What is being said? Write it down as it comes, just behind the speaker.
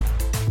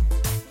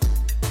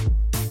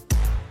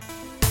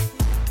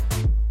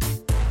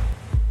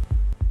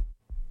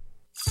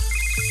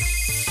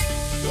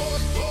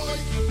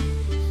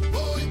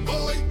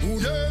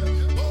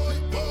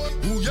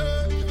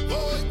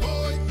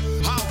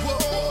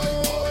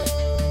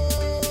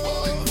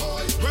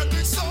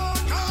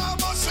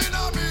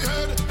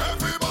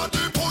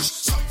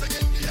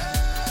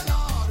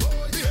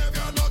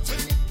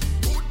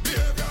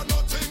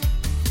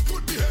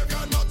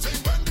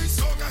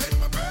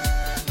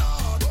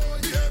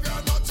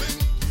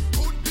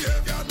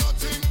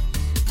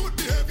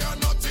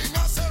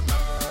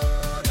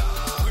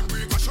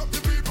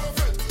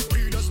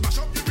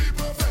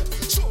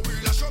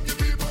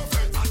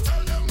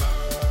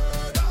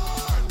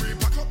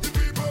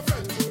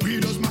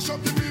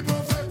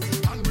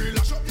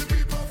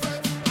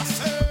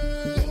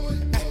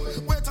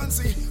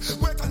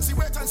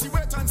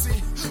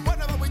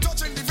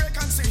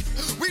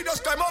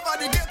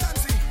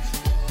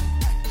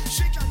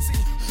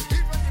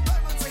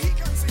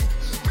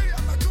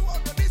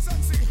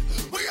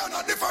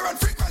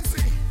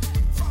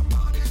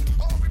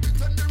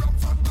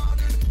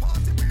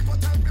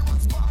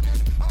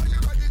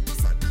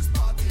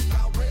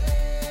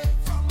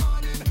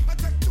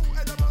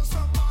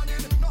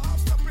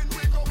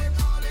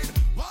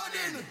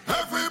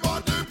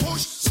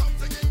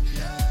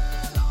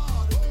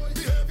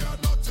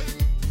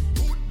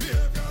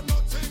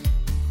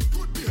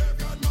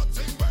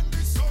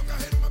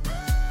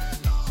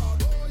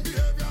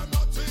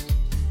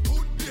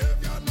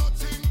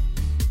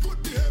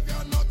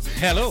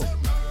Hello.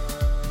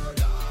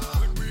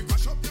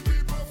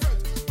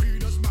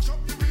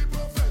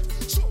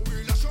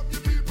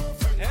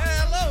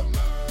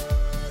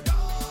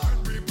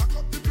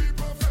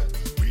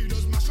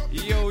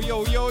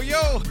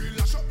 Yo.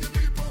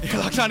 You're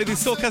locked onto the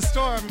Soca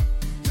Storm.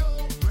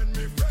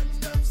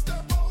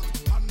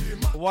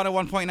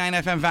 101.9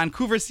 FM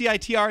Vancouver,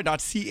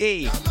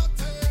 CITR.ca.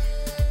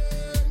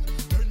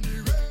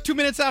 2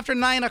 minutes after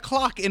 9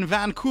 o'clock in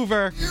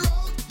Vancouver.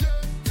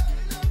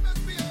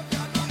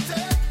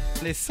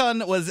 The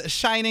sun was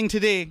shining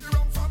today.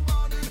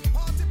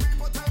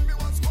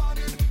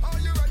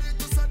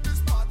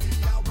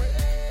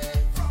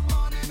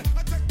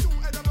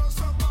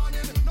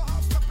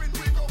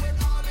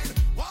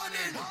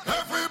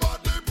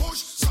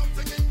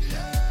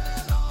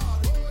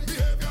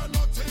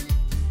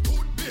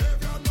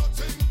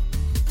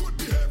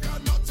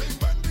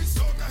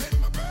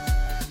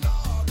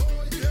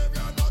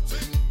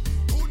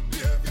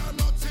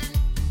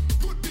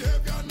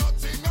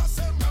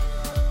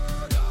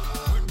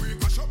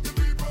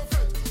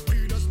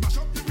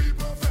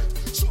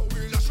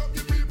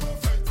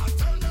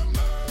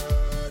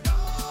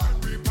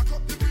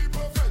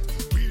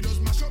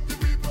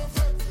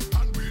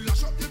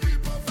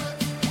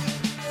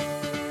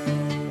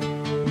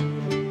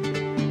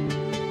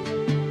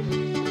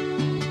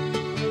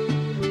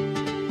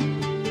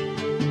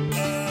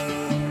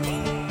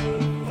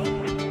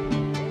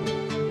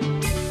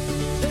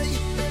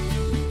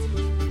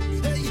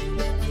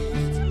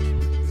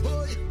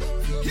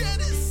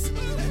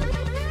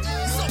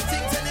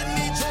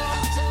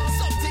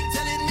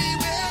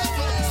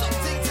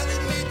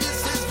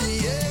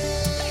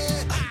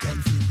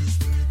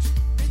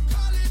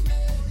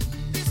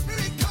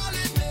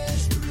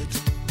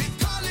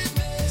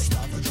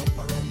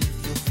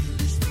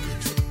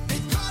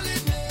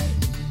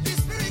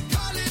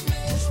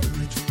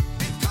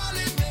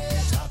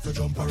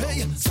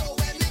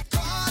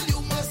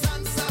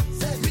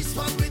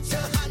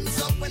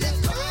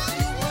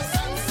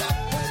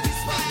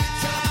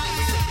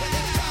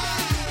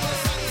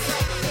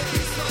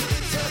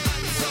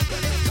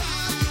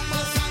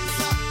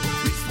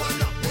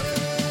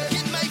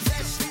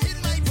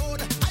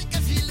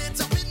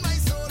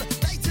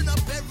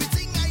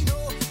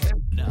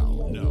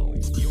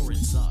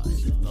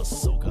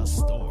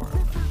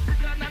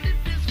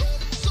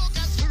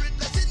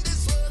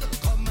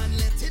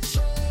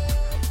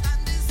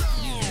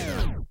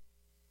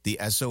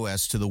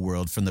 SOS to the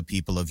world from the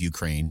people of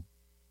Ukraine,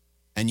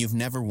 and you've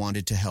never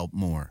wanted to help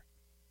more,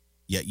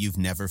 yet you've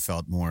never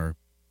felt more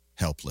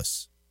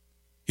helpless.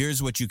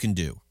 Here's what you can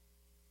do.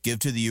 Give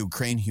to the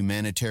Ukraine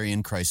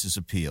Humanitarian Crisis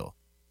Appeal.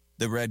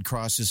 The Red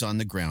Cross is on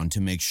the ground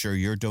to make sure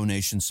your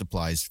donation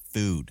supplies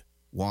food,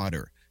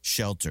 water,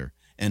 shelter,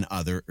 and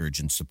other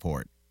urgent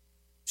support.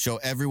 Show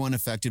everyone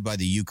affected by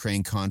the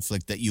Ukraine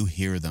conflict that you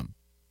hear them,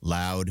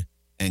 loud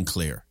and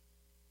clear.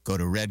 Go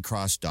to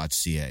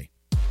redcross.ca.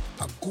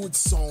 A good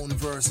sound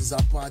versus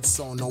a bad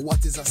sound. Now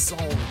what is a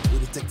sound? We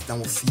detect it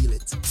and we feel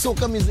it.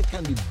 Soca music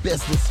can be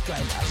best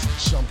described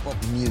as jump up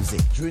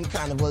music. During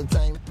carnival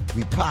time,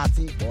 we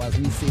party, or as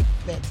we say,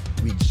 pet.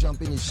 We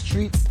jump in the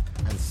streets,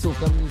 and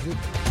soca music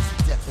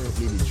is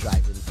definitely the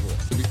driving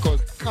force. Because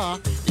ka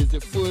is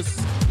the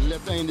first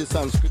letter in the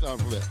Sanskrit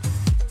alphabet.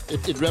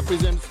 It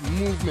represents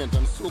movement,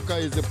 and soca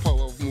is the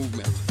power of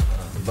movement.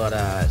 But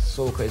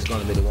soca is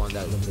going to be the one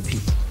that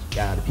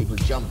the people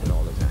jumping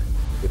all the time.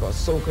 Because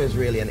soca is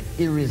really an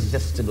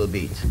irresistible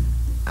beat.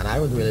 And I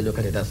would really look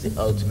at it as the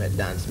ultimate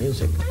dance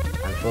music.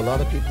 And for a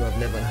lot of people who have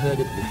never heard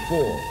it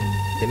before,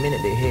 the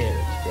minute they hear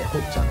it, they're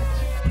hooked on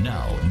it.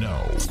 Now,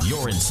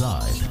 you're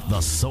inside the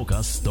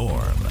Soca Storm.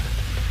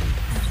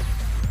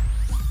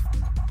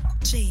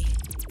 She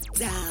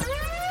down.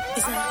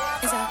 It's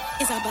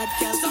a bad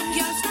girl. Some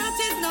girls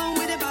started now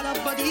with a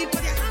bad body.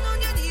 Put your hand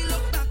on your knee,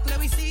 look back,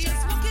 let me see.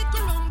 Just walk it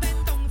around,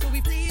 bend down for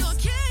we play.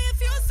 Okay, if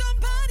you're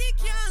somebody,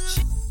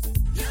 girl.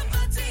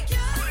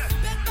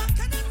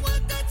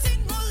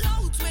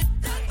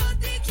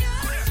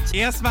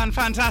 Yes, man,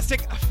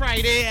 fantastic.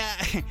 Friday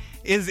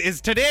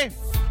is today.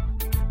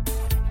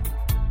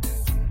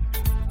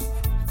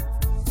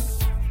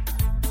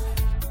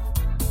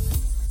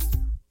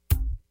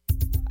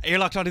 You're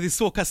locked onto the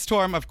Soca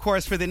Storm, of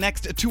course, for the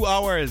next 2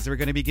 hours. We're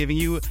going to be giving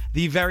you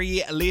the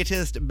very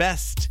latest,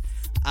 best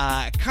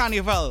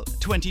Carnival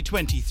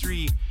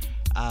 2023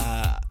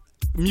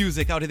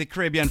 music out of the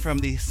Caribbean from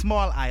the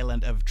small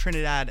island of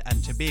Trinidad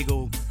and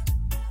Tobago.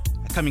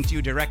 Coming to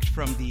you direct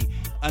from the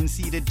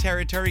unceded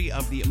territory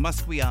of the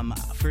Musqueam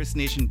First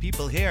Nation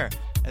people here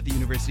at the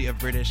University of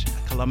British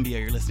Columbia.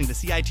 You're listening to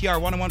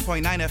CITR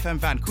 101.9 FM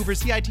Vancouver,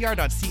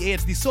 CITR.ca.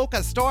 It's the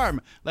Soca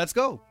Storm. Let's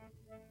go.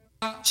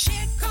 Shake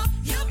up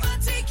your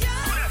body,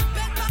 girl.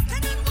 Bend back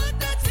and then put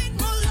that thing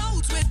roll out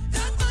with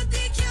that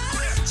body,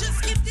 girl.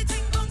 Just keep the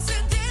thing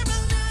bouncing there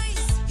all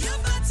nice. Your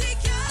body,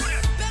 girl.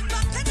 Bend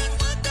back and then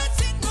put that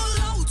thing roll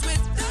out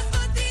with that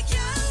body,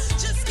 girl.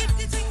 Just keep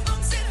the thing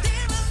bouncing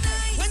there all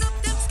nice. When up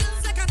them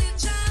skills like a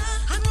ninja,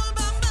 and roll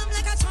bam bam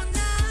like a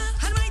thunder,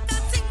 and ride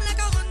that thing like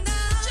a Honda.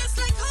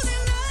 Just like how they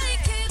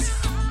like it.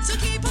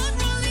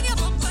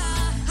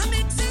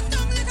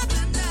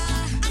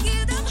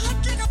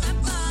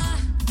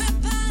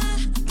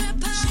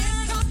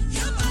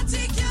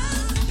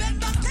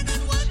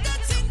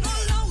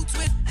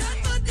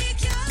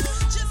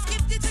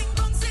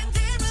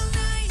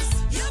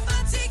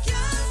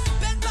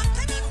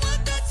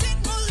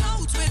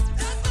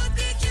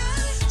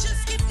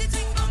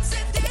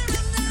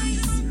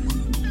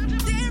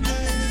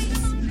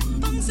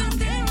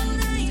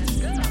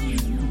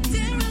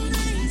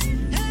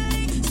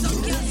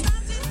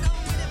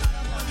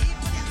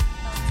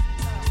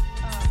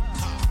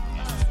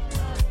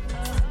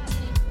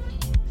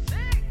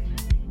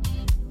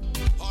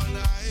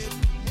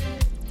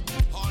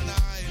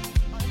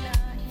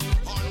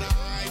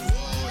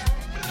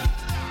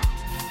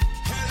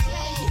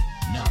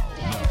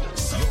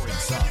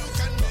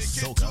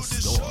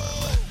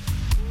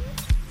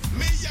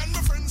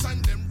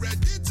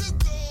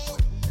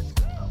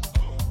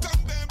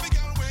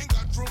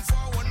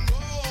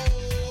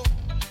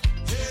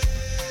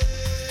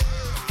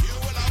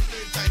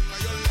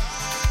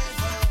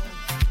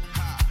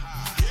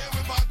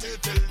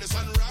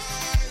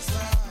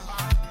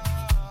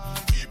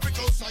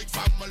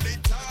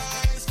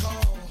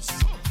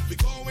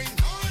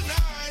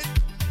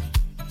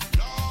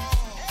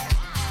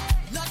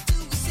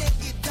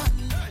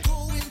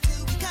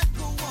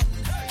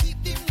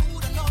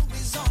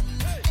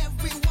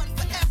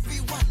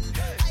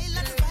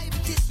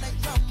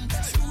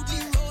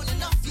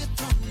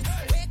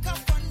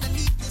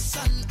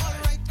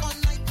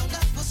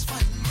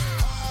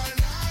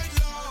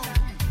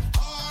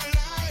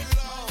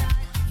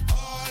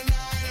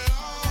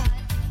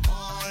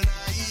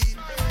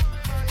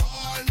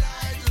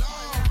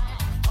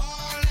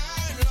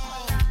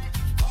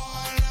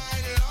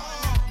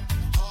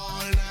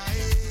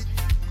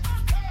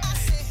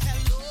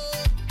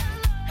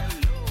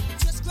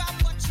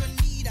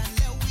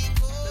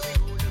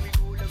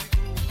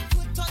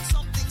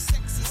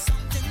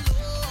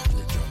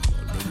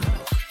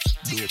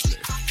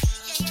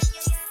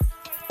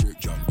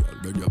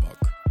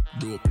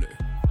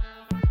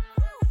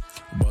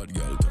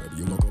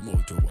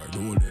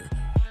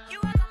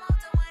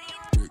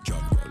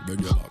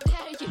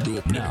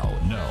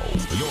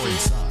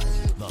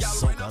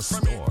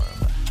 Soca Storm.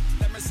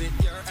 Let me see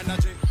your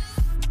energy.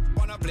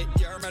 Wanna play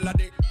your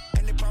melody.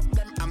 Any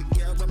problem, I'm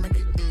here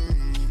remedy.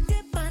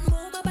 Dip and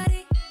move my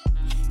body.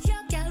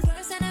 Your girl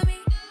worse enemy.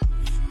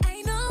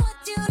 I know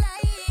what you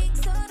like,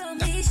 so don't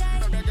be shy.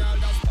 Baby girl,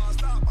 just pass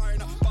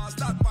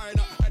that pine.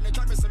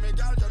 Anytime you see me,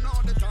 girl, you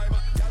know the time.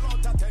 Girl,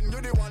 out of 10,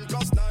 you the 1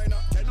 plus 9.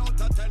 10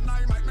 out of 10,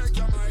 I might make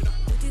your mind.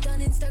 Put it on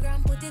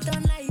Instagram, put it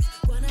on live.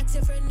 Go and ask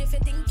your friend if you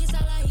think it's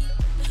a lie.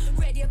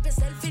 Ready up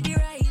yourself for the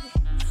ride.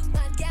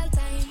 Bad girl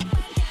time.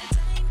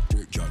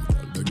 Take John,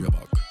 girl, bend your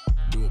back.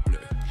 Don't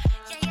play.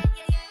 Yeah.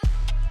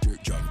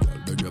 Take John, girl,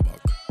 bend your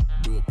back.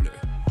 Don't play.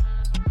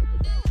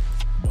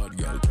 Bad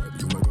girl time,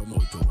 you make a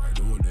mouth to wine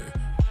all day.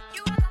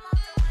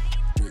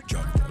 Take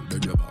John, girl,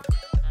 bend your back.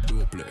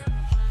 Don't play.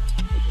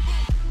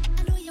 I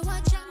know you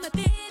watch out, my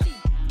baby.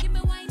 Give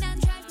me wine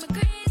and drive me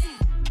crazy.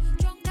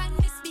 Drunk and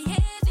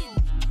misbehaving.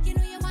 You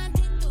know you want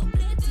it to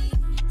plenty.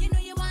 You know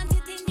you want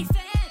it in the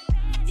fed.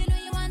 You know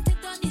you want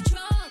it on the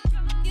truck.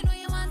 You know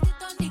you want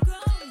it on the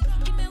ground.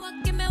 Give me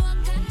one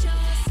and just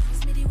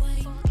pass me the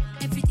wine.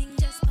 Everything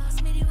just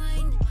pass me the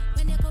wine.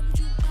 When you come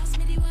through, pass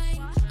me the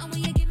wine. And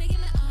when you give me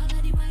all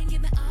of the wine.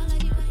 Give me all of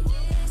the wine.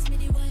 Yes, me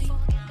the wine.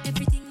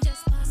 Everything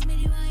just pass me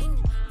the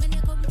wine. When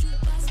you come through,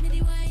 pass me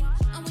the wine.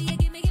 And when you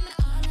give me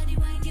all of the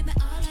wine. Give me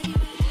all of the wine.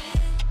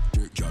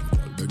 Take John,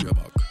 girl, bend your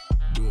back.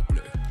 Don't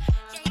play.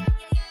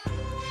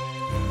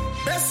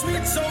 Best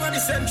sweet song of the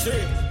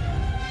century.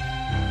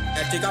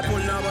 I take a pull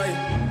now, boy.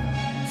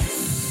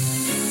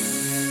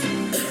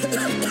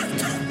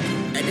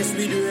 And this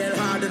be real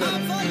hard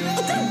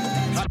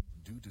enough.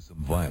 Due to some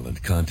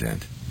violent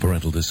content,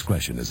 parental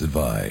discretion is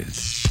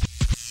advised.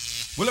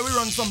 Well, we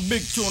run some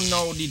big tune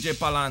now, DJ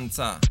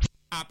Palanza.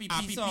 Happy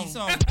song.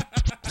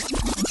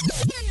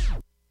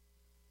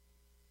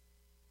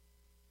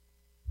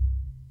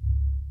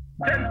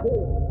 I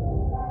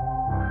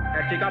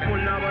take a pull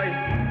now, boy.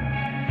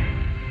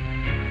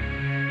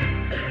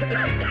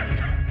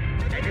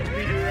 And this be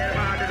real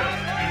hard enough.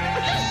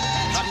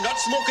 I'm not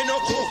smoking no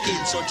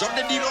cocaine, so drop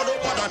the deal or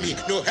don't bother me.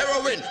 No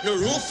heroin, no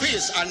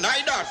roofies, and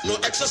neither, no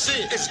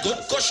ecstasy. It's good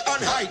kush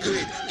and high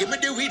grade. Give me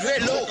the weed way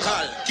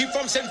local. Keep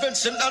from St.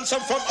 Vincent and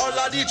some from all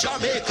of the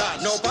Jamaica.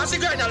 No pass the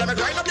grind, let me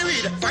grind up the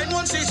weed. Find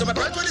one seed, so I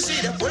plant with the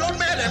seed. Pull out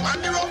mail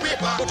and the rock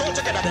paper. Put all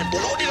together, then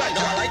pull out the light.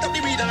 Now I light up the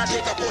weed and I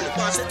take a pull.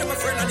 Pass it to my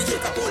friend and he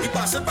take a pull. He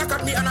pass it back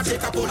at me and I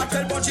take a pull. I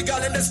tell bunchy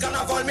girl in this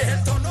carnival, me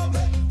head turn up.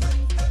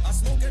 I'm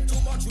smoking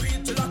too much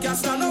weed till I can't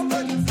stand up.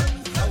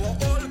 Our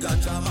old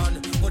ganja man.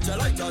 Put your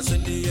lighters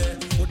in the air,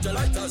 put your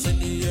lighters in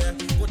the air,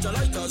 put your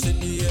lighters in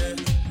the air.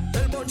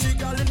 Tell bunchy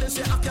girl in this,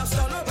 I can't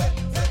stand up.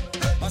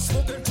 I'm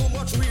smoking too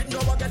much weed,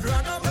 now I get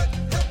run up.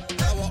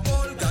 Our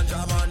old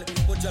ganja man,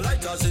 put your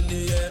lighters in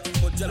the air,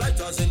 put your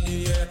lighters in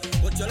the air,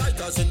 put your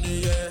lighters in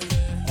the air.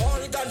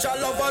 All ganja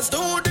lovers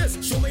do this.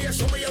 Show me your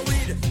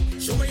weed.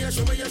 Show me your weed.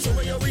 Show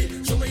me your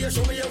weed. Show me your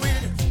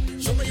weed.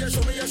 Show me your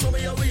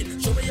weed.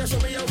 Show me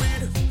your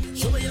weed.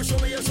 Show me your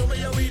weed.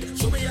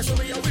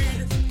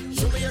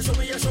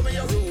 Show me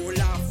your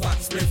roll off fat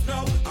split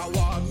now. I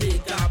want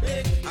make a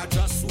big. I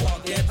just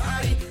want get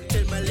high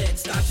till my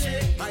legs start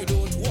shake. I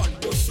don't want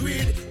bush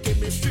weed. Give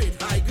me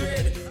straight high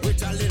grade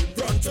with a little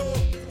pronto.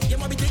 You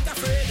might be think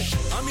afraid.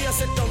 I'm here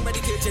sit down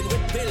meditating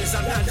with pills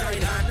and ganja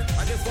in hand.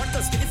 I just want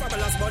to skinny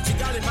fabulous bunchy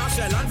girl in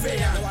Marshall and Fair.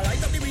 Now I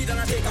light up the weed and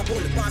I take a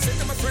pull. Pass it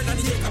to my friend and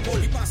he take a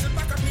pull. He pass it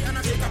back at me and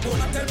I take a pull.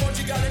 I tell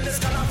bunchy girl in this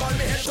carnival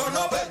me head turn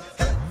up.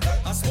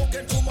 I'm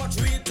smoking too much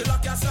weed till I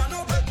can't stand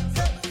up.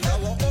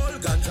 Our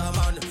old ganja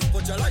man,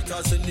 put your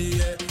lighters in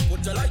the air,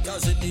 put your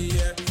lighters in the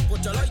air,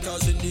 put your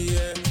lighters in the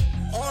air.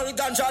 All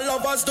ganja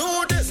lovers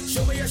do this.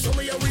 Show me your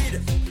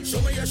weed.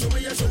 Show me your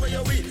weed. Show me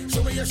your weed.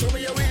 Show me your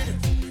weed.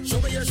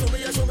 Show me your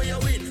weed. Show me your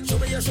weed.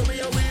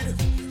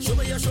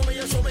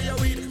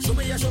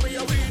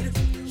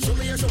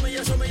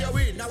 Show me your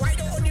weed. Now why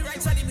don't only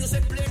rights of the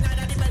music play,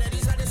 neither the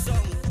melodies of the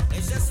song?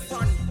 It's just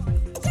fun.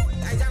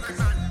 I jam a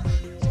man.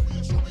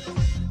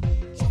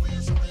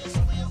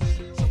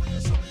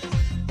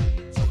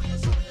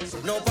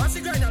 No pass the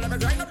grind, let me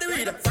grind up the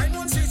weed. Find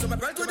one seed, so my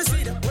plant with the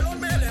seed. Pull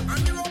on mail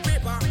and the rock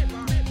paper.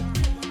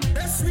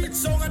 Best sweet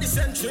song of the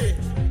century.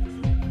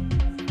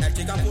 I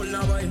take a pull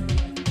now, boy.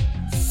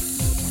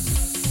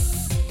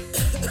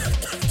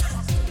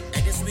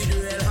 And this weed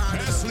real hard.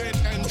 Best late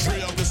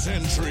entry of the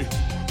century.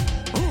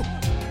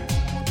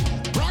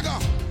 Braga.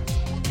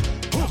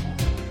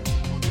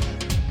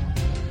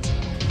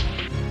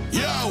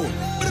 Yo.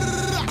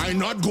 I'm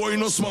not going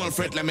no small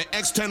fret. Let me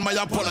extend my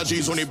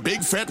apologies. Only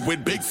big fret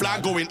with big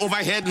flag going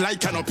overhead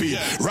like canopy.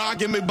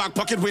 Rag in my back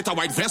pocket with a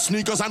white vest,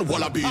 sneakers and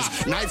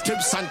wallabies. Knife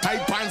tips and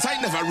tight pants. I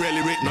never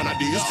really rate none of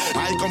these.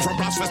 I come from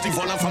Brass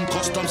Festival and from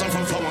customs and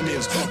from flour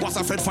mills. Was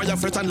a fed fire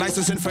fet and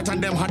licensing fet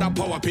and them had a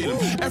power pill.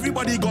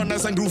 Everybody gone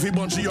nice and groovy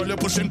bunchy, all you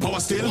pushing power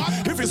still.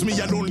 If it's me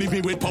alone, leave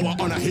me with power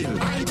on a hill.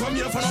 I come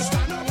here for no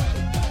stand up.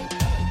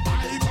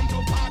 I come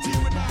to party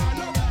with my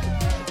hand up.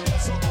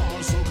 So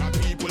all soca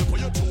people put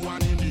your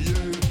 2-1 in the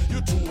air.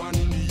 You 2-1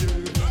 in the air.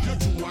 You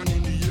 2-1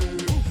 in the air.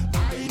 I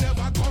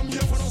never come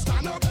here for no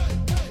stand up.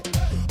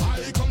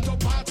 I come to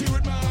party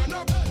with my hand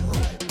up.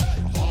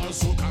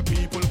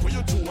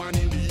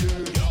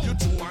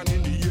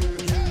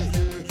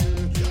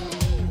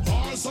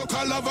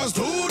 lovers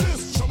do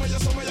this. Show me your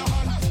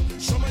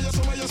hand. Show me your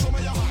hand. Show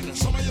me your hand.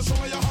 Show me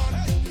your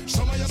hand.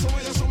 Show me your hand.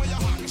 Show me your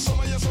hand. Show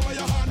me your hand.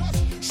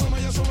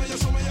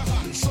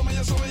 Show me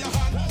your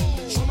hand.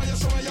 Show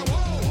me your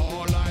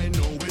all I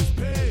know is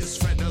pace.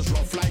 Feathers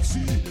rough like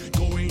sea.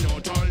 Going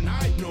out all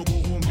night. No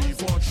go home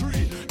before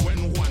 3.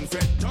 When one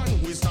fed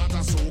done, we start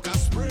a soca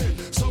spray.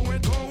 So we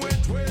go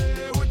with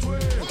way.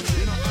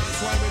 You know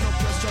that's why we no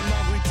question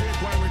mark. We take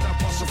why with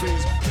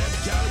apostrophes. That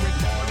girl with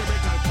more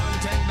lyrical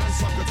content than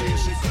Socrates.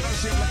 She could have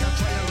shaped like a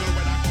triangle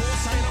with a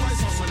cosine of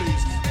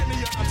isosceles. Any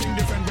other thing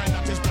different when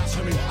that is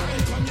blasphemy. I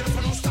ain't come here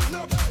for no stand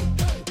up.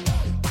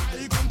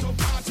 I come to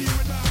party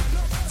with the hand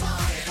up.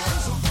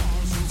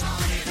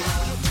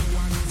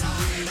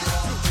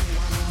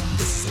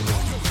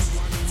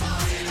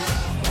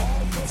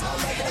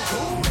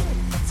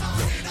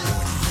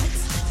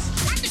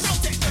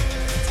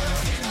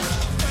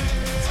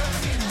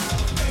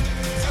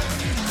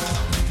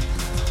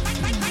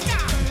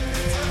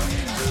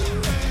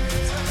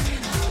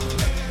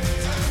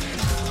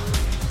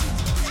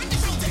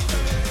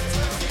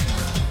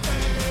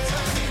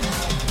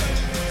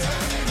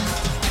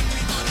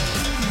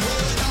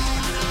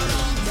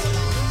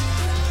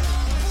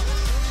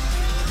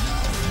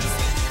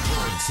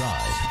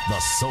 Inside the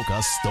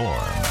Soca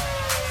Storm.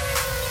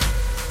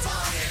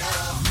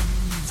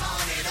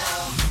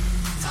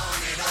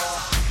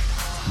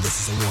 This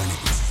is a warning.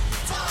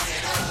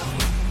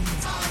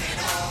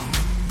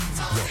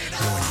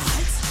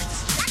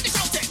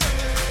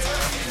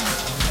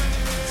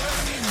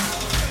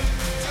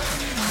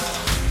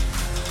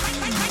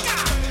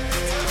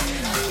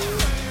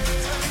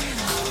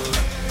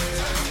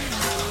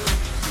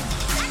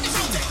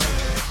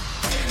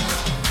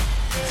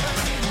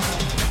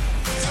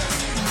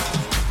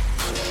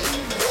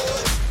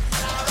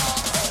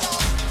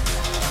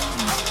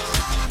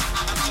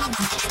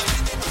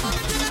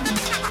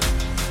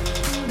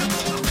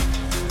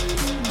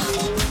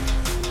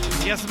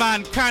 Yes,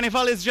 man,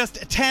 Carnival is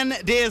just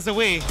 10 days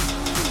away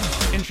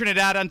in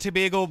Trinidad and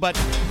Tobago, but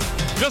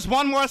just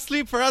one more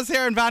sleep for us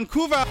here in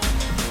Vancouver.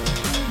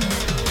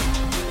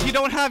 If you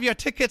don't have your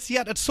tickets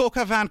yet at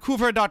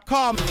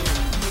socavancouver.com,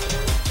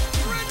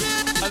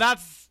 well,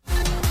 that's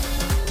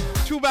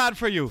too bad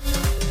for you.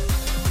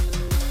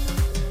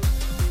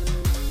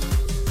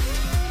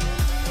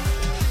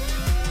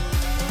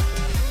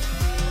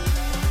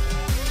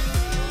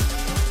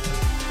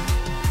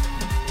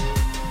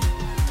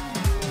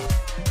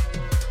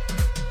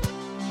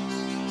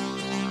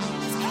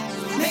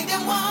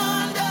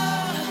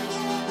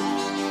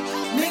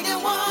 Make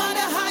them wonder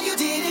how you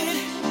did it.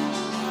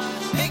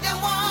 Make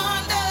them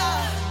wonder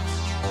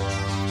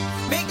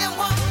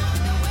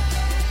where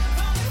you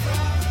come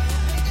from.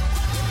 Make them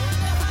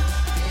wonder how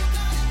you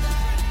got it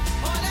done.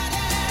 All that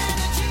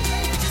energy,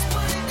 just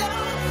put it down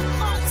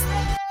on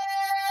stage.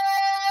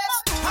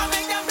 I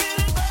make them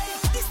really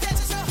brave. This stage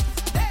is your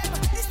name.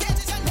 This stage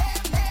is your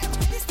name.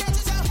 This stage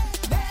is your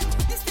name.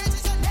 This stage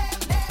is your name.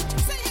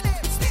 Say your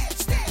name. Stage.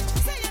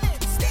 Say your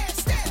name. Stage.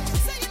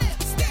 Say your name.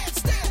 Stage.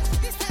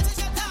 This stage is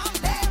your damn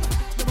name.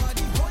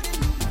 Nobody holding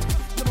me.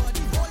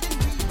 Nobody holding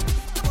me.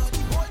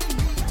 Nobody holding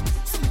me.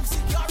 Some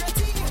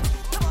security.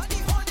 Nobody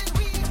holding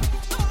me.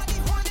 Nobody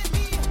holding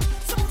me.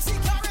 Some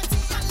security.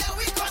 And now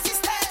we cross the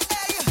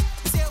stage.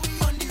 Say we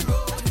on the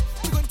road.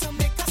 We're going to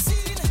make a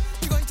scene.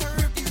 We're going to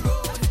rip the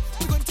road.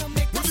 We're going to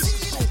make a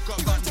scene. We're going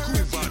to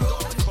rip the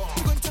road.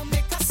 We're going to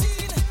make a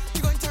scene.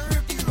 We're going to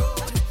rip the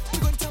road.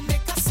 We're going to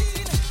make a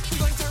scene.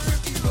 We're going to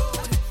rip the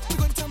road. We're going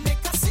to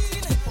make a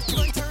scene. We're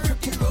going to rip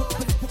the road.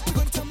 We're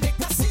going to make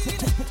a scene.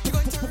 We're going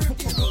to rip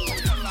the road.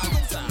 We're going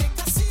to make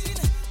a scene.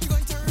 We're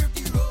going to rip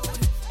the road.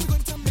 We're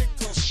going to make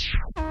a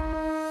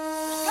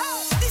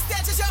This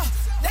stage is your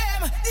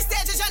name. This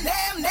stage is your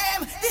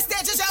name. This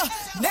stage is your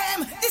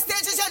name. This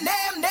stage is your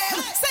name.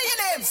 Say your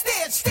name.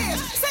 Stage.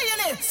 Say your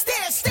name.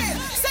 Stage.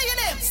 Say your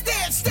name.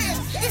 Stage.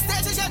 This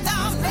stage is your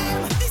damn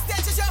name. This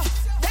stage is your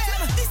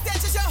name. This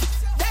stage is your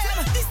name.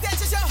 This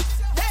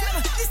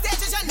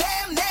stage is your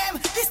name.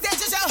 This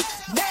stage is your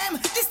name.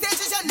 This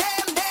stage is your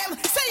name. This stage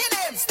is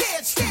your name. Say your name. Stage.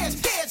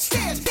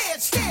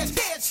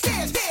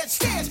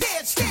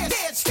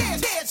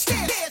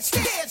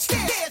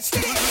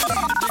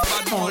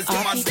 All to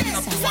my big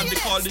up the one they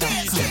call the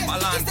DJ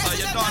Balanza.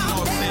 You don't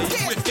know,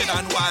 say wicked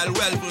and wild,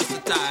 well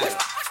versatile.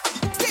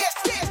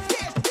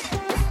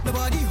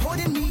 Nobody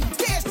holding me.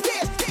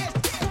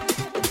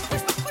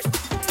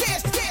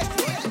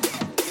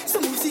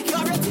 Some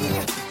security.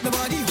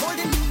 Nobody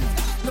holding me.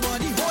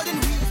 Nobody holding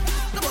me.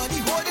 Nobody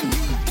holding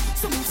me.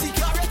 Some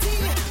security.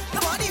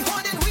 Nobody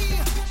holding me.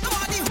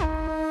 Nobody.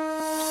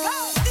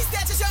 This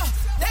stage is your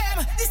name.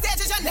 This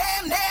stage is your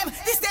name.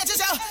 This stage is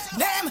your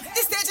name.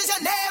 This stage is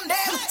your name.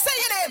 Say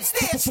your name.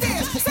 Stage.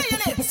 Say your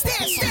name.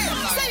 Stage.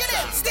 Say your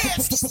name.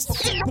 Stage.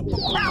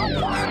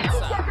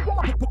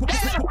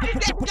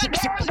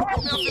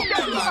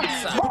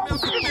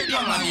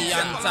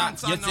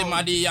 Yes,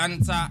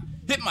 Madianta.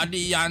 Hit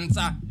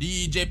Madianta.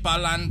 DJ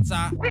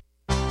Palanza.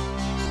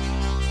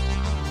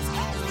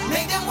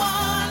 Make them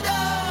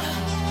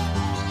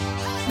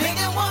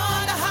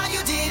wonder how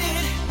you did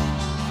it.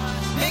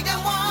 Make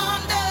them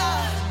wonder.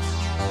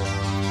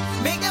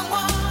 Make them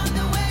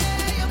wonder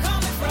where you're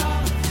coming from.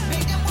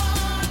 Make them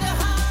wonder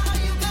how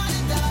you got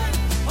it done.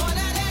 All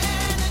that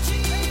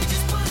energy,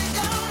 just put it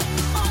down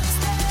on the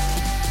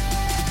stage.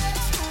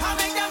 I'll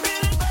make them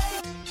really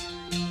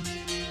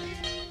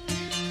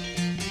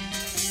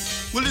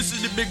Well, this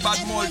is the big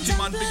bad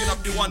multi-man, picking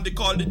up the one they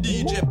call the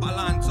DJ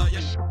Balanza.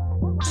 Yeah.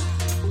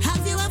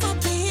 Have you ever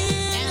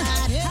been?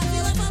 Have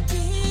you ever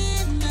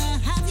been?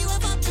 Have you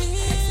ever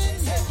been?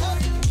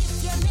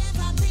 If you've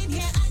never been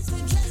here, I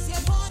suggest you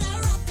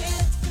border up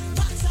it.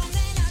 Put some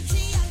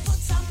energy and put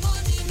some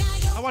money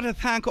now. I want to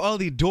thank all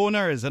the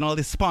donors and all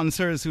the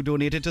sponsors who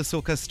donated to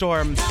Soca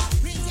Storm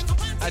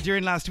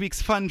during last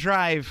week's fund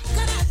drive.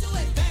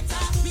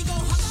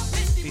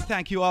 We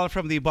thank you all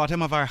from the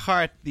bottom of our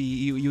heart.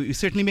 You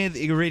certainly made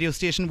the radio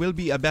station will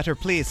be a better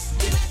place.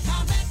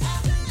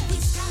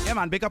 Yeah,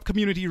 man, big up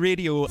Community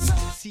Radio,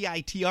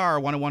 CITR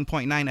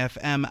 101.9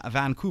 FM,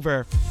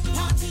 Vancouver.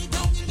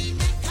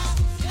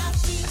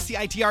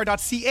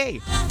 CITR.ca.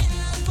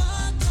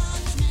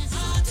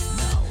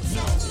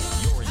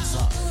 You're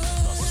inside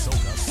the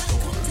Soca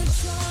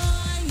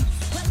Storm.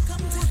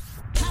 Welcome to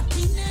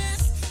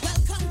happiness.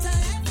 Welcome to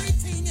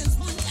everything is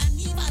one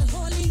carnival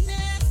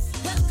holiness.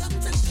 Welcome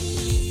to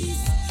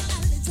peace, a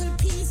little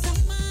peace of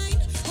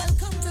mind.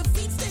 Welcome to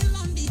feet still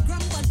on the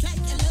ground, but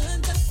like you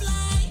learn to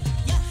fly.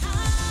 You're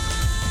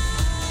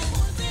high,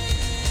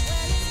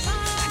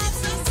 and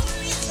it's not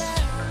only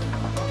there.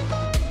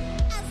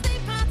 As the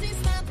party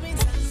starts, we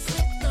dance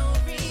with no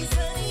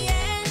reason,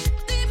 yeah.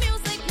 The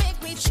music make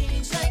me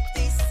change like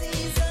this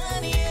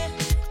season, yeah.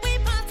 We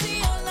party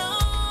all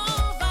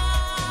over.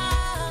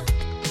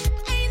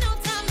 Ain't no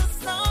time to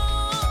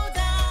slow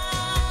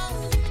down.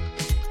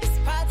 It's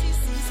party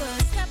season.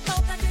 Step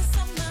out like the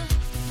summer.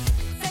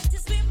 Set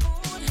this we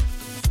mood.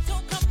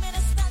 Don't come in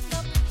and stand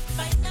up.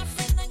 Find a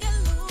friend and get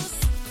loose.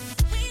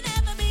 We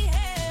never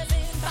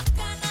behaving. Back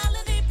on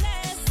holiday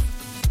place.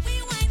 We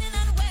whining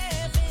and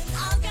waving.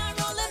 All got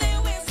rolling their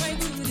waist right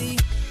to the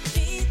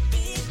beat,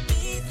 beat,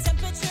 beat.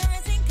 Temperature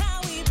is in car.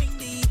 We bring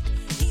the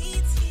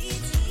heat,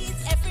 heat, heat.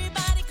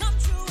 Everybody come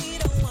through. We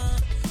don't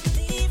want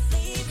leave,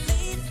 leave,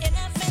 leave. In a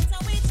fence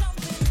and we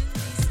jumping in the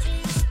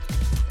streets.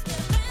 The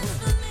best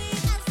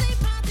believe as they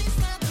party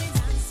start, we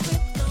dance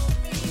with no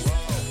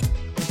reason.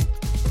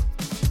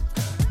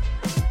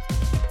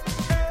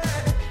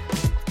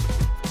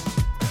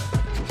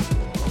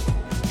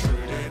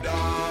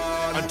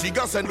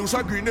 Antigua, St.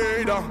 Lucia,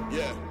 Grenada.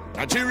 Yeah.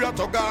 Nigeria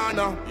to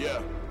Ghana.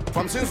 Yeah.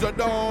 From since the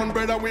dawn,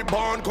 brother, we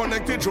born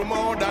connected through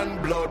more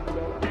than blood.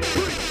 Brother,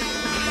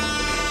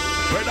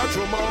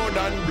 through more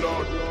than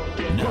blood.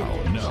 No,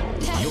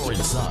 you're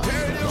inside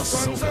Tell the your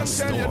sons Soca and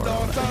tell your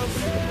Storm. daughters.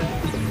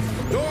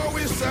 Though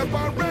we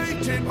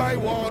separated by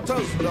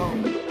waters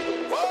long.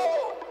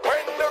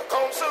 When the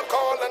council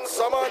call and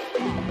summon,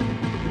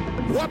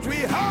 what we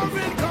have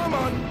in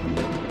common.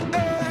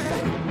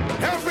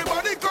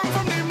 Everybody come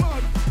from the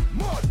mud,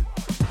 mud.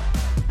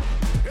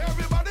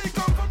 Everybody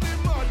come from the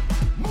mud,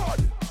 mud.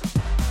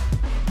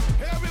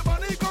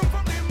 Everybody come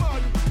from the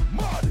mud,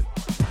 mud.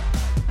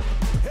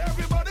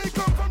 Everybody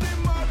come from the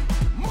mud,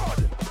 mud.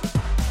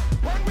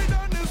 When we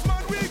done this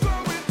mud, we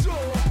going to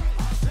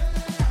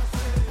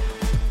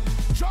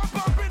jump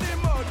up in the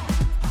mud.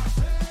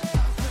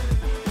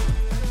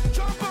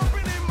 Jump up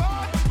in the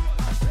mud.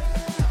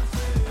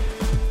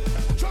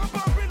 Jump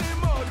up in the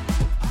mud.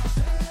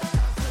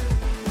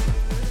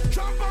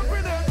 Jump up in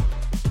the mud.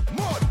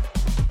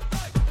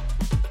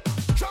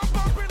 Jump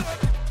up in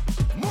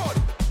the mud.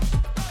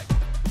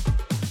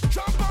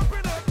 Jump up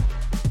in the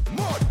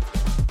mud.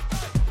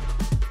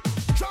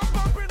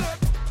 Jump up in the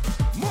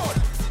mud.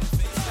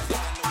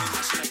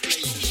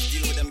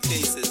 Deal with them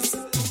cases.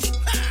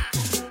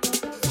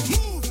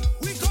 Move,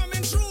 we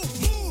coming through.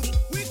 Move,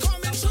 we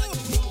coming through.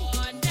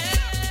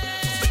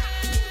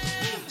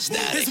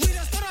 Static. It's we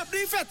just turn up the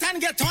fet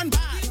and get on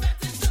bad.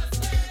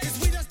 It's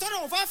we just turn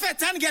over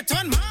fet and get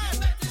on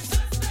mad.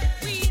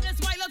 We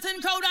just wild out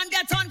in crowd and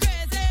get on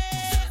crazy.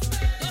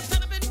 Don't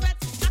stand up in fret,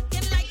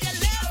 acting like you're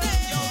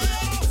lazy.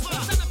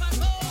 Don't stand up and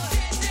go.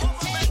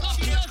 Take off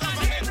your clothes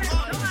and get ready.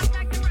 Don't act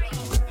like you're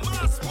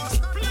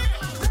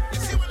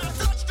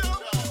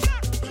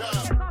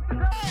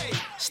right.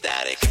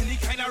 Static. Any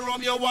kind of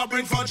rum you want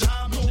bring for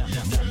jam.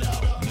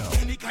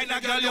 Any kind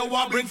of girl you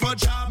want bring for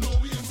jam.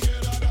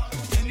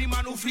 Any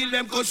man who feel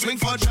them could swing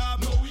for jam.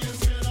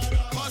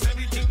 Cause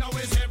everything now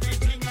is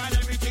everything and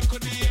everything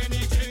could be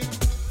anything.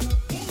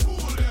 Who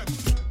fool them?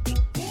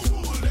 Who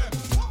fool them?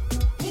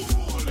 Who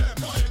fool them?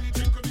 No,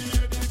 anything could be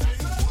anything.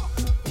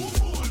 Who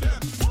fool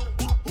them?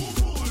 Who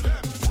fool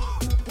them?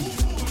 Who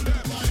fool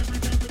them? No,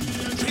 everything could be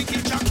anything.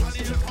 Drinking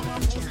chocolate.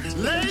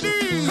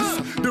 Ladies,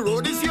 the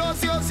road is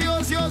yours, yours,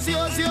 yours, yours,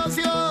 yours, yours,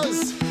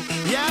 yours.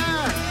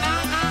 Yeah.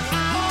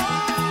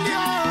 All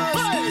yours.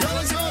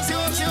 Yours, yours,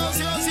 yours, yours,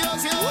 yours,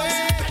 yours, yours.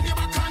 Bend your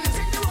back and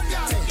take the road,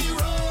 girl. Take the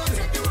road.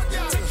 Take the road,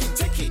 girl.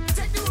 Take it.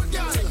 Take the road,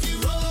 girl. Take the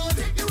road.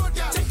 Take the road,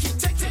 girl. Take it.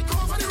 Take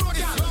over the road,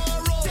 girl.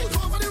 Take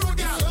over the road,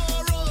 girl.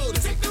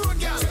 Take the road,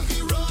 girl. Take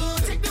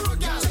the road,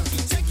 girl.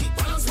 Take it.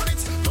 Balance on it.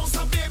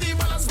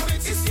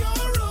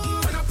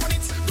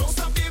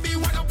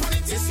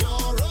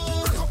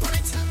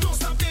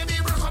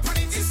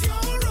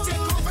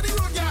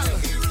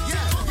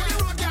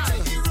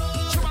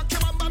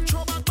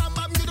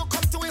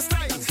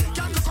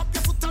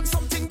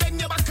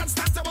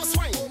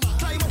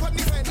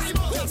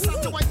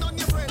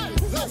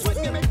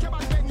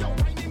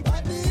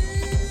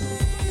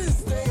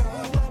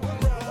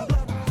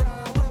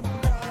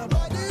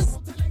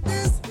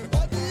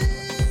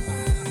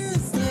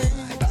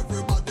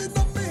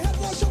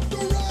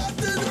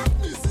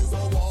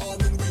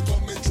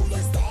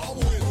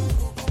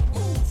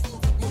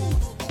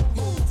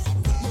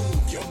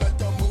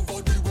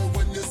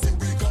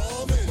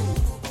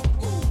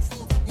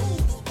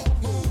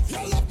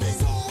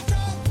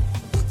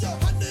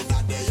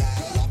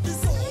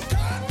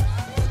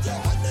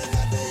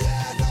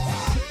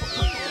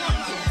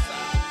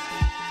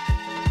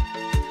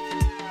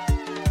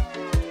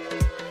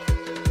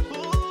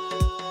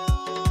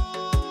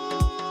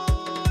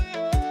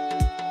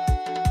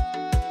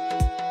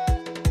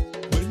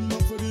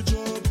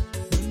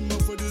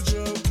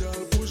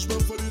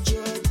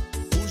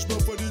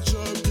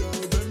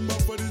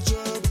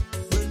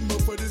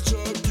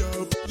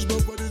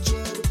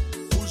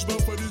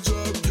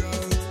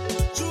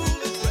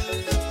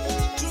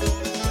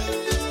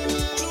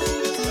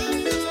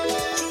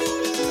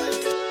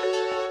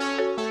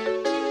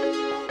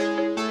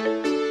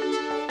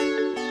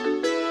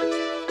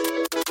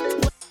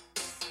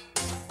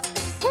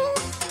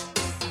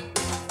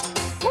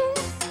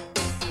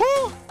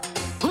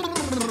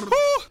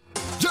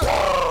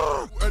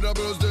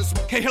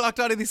 You're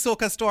locked out of the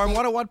Soca Storm,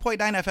 101.9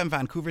 FM,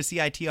 Vancouver,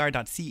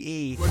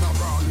 CITR.ca.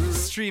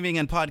 Streaming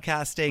and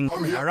podcasting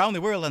around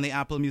the world on the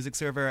Apple Music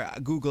server,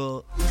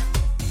 Google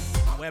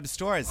web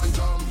stores. We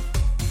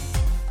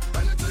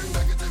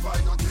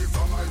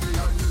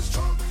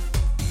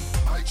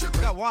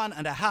got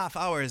 1.5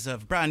 hours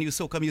of brand new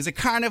soca music.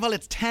 Carnival,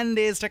 it's 10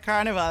 days to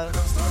Carnival.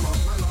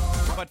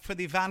 But for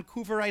the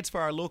Vancouverites, for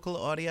our local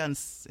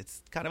audience,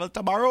 it's Carnival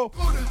tomorrow.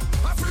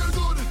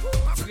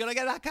 We're gonna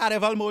get that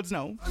Carnival modes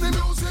now.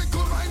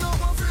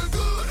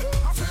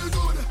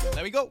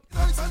 There we go.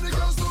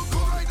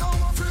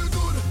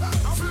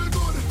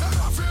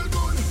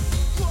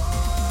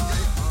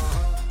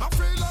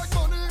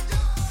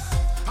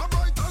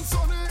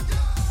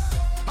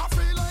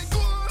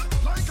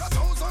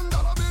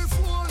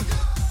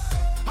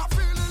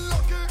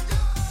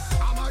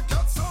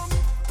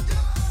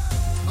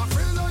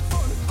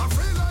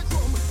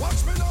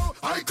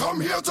 I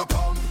come here to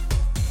pump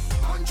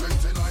and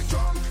drink till I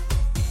drunk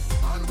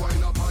and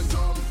wind up and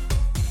jump.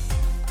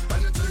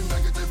 Anything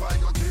negative I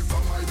got keep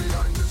from my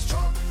behind this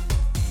truck.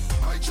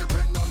 I chip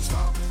it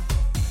non-stop.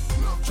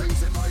 Enough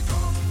drinks in my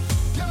cup.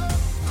 Yeah,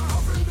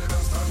 I feel the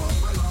best time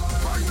of my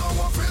life. Right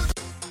now I feel.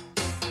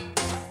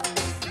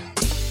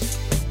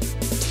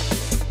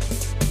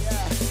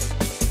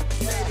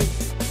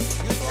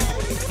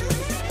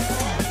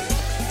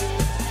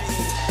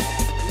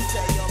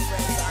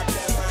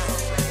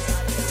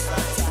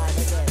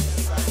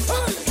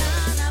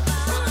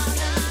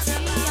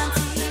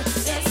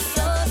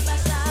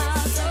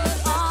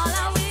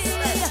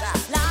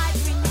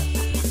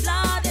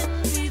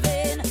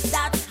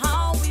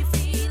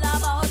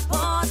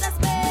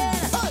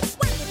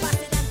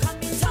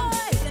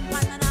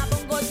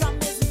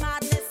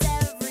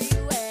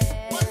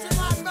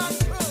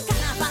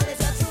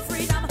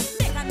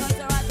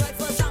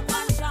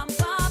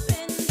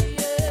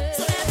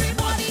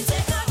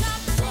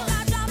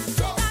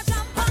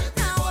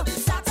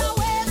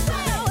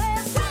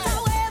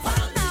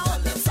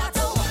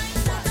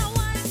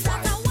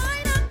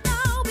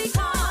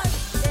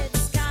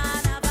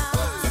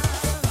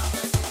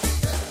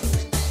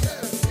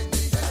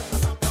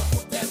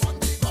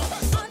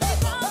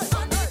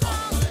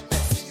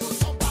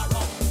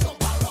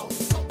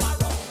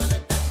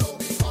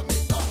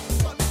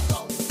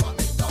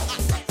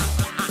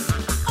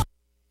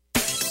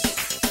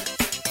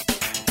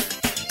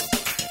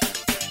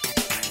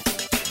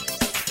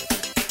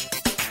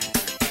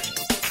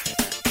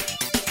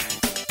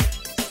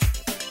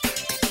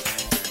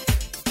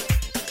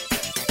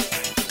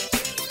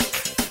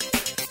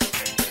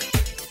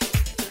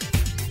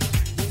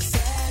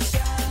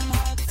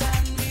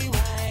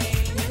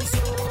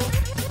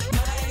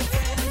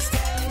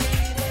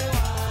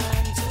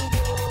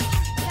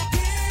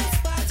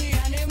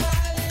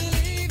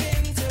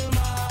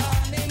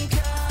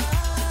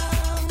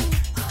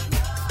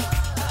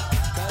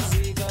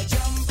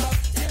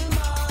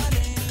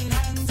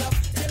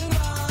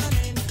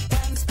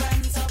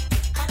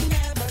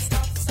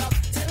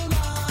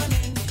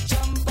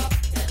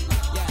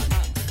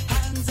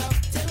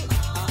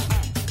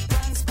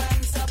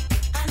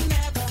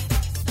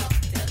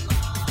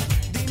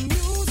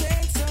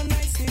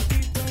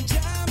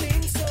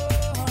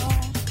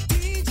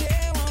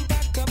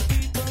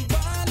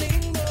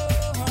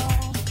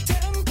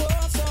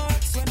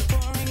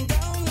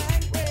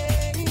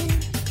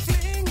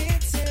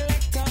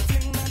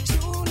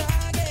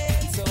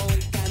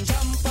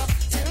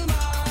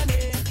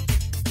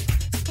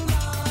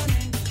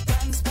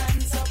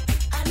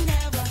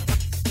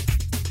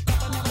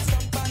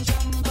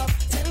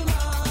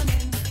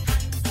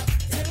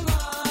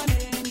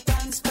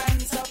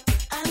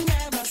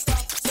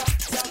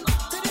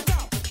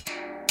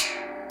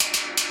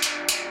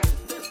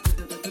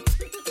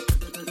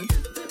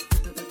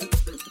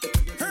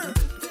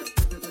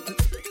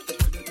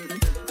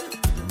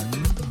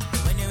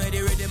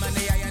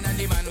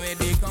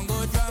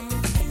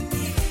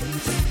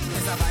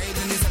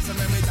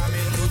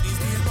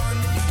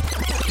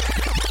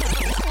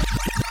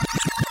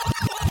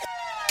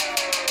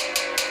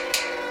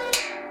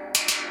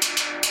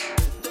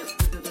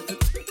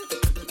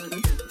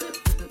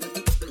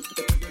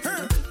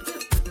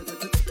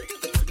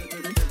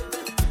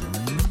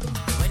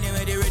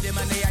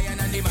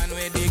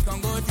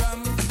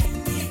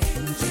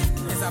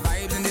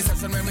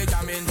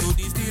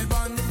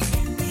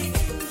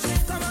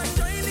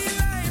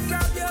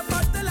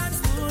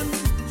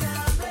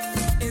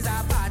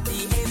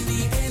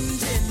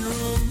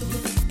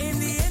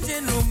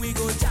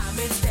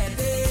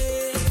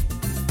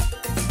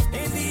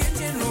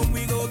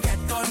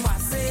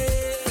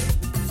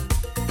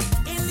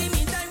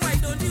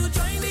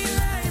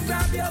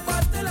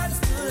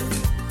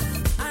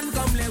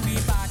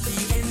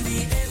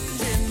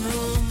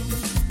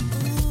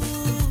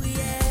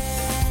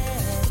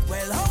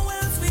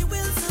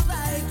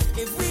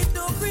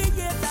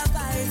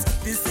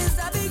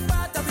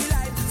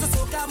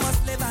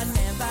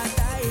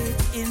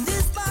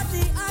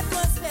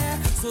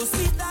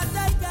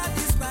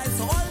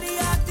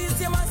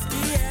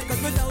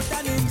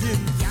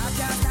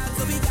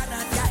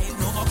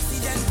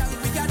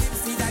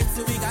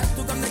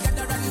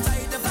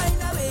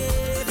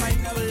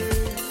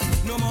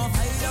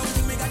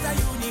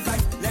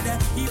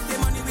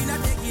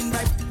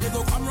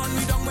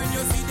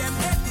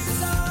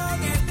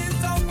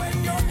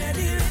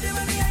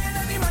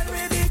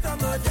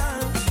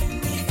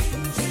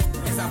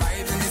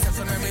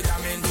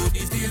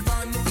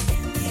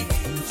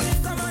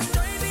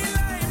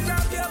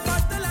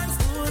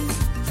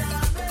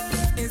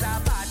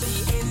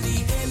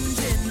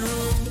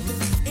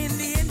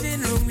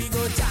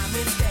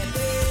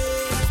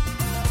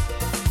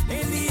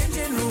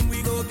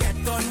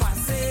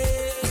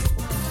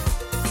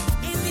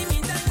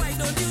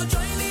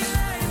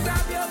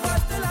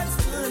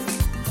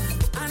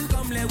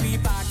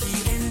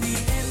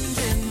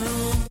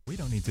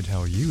 to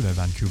tell you that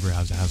Vancouver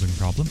has a housing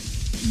problem.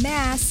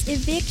 Mass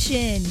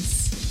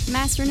evictions.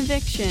 Mass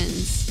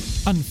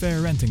evictions.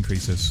 Unfair rent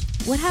increases.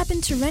 What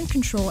happened to rent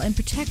control and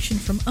protection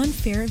from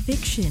unfair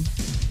eviction?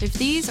 If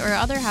these or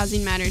other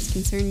housing matters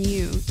concern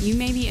you, you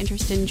may be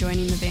interested in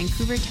joining the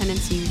Vancouver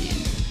Tenants Union.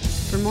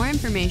 For more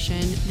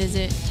information,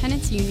 visit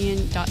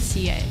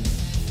tenantsunion.ca.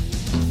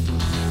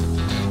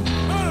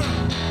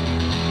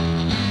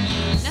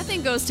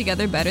 Nothing goes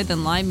together better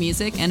than live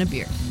music and a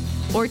beer.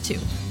 Or two.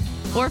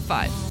 Or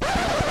five.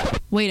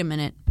 Wait a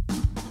minute.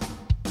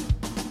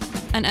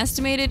 An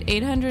estimated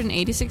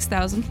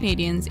 886,000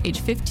 Canadians aged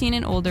 15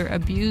 and older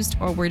abused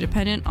or were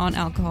dependent on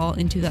alcohol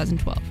in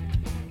 2012.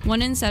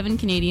 1 in 7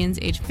 Canadians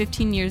aged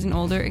 15 years and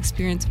older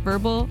experience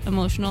verbal,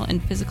 emotional,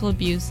 and physical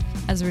abuse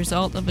as a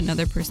result of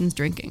another person's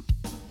drinking.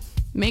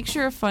 Make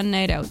sure a fun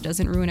night out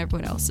doesn't ruin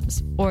everyone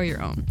else's, or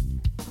your own.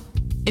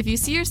 If you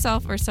see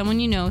yourself or someone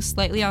you know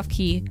slightly off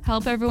key,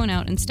 help everyone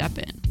out and step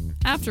in.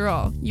 After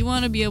all, you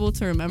want to be able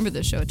to remember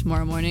the show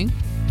tomorrow morning.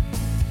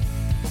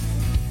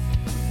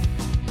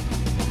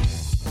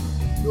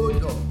 No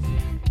doubt.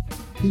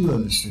 You are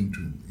listening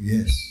to,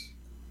 yes,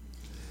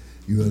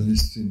 you are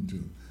listening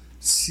to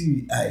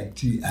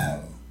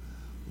CITR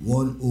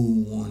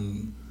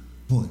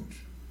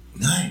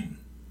 101.9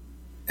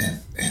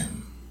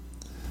 FM,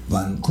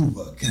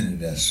 Vancouver,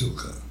 Canada,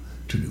 Soca,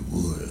 to the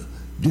world.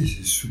 This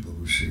is Super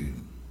Crusade.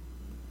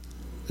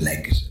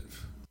 Like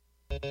yourself.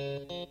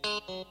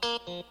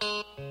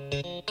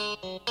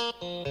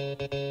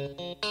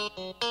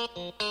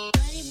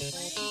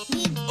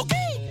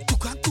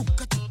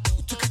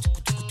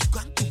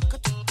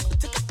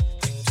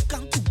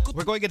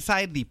 We're going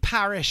inside the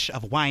parish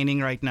of whining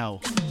right now.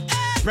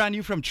 Brand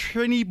new from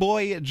Trini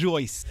Boy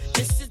Joyce.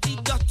 This is the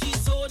dirty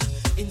zone.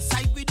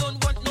 Inside we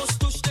don't want no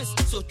stushness.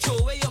 So throw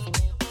away your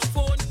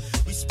phone.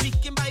 We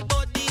speaking by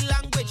body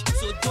language.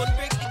 So don't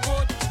break the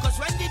code. Cause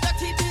when the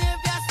dirty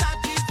behavior start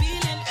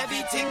revealing,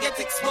 everything gets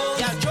exposed.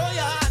 Yeah, throw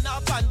your hand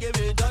up and give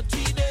me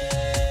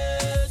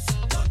dirtiness.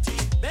 Dirty.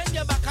 Bend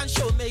your back and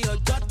show me your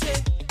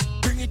dirty.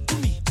 Bring it to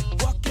me.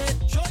 Walk it.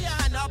 Throw your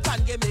hand up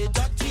and give me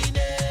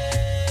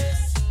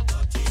dirtiness.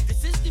 Dirty.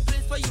 This is the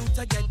place for you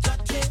to get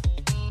dirty.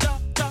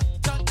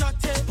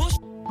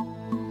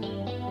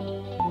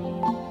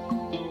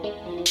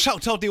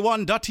 Shout out the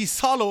one Dirty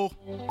Solo.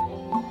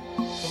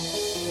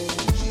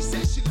 She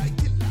says she like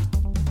killer,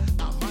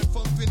 a man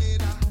from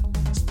Grenada,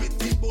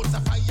 spitting bolts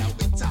of fire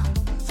with her,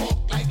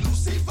 fuck like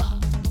Lucifer.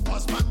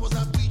 Husband was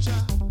a preacher,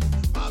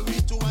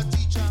 married to a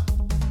teacher,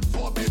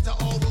 for better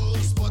or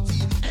worse, but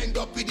he end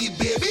up with the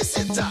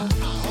babysitter. A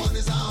horn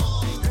is a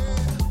horn,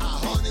 a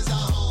horn is a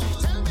horn.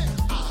 Tell me,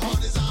 a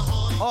horn is a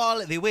horn.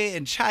 All the way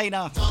in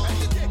China.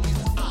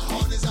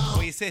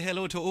 We say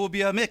hello to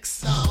Obia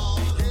Mix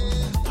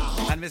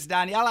and Miss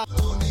Daniela.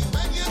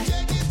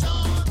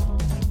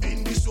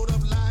 In this sort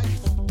of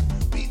life,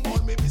 we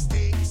all make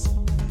mistakes.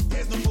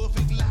 There's no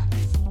perfect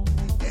life,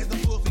 there's no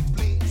perfect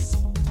place.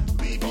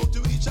 We go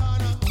to each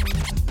other,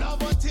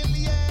 love until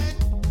the end.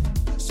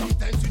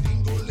 Sometimes we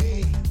didn't go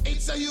late.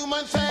 It's a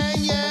human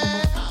thing,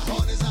 yeah. A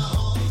horn is a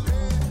horn,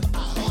 a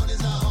horn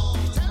is a horn.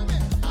 Tell me,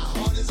 a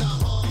horn is a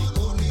horn.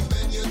 Only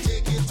when you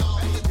take it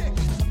on.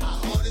 A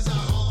horn is a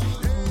horn,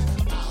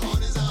 a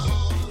horn is a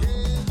horn,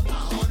 a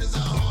horn is a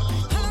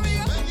horn.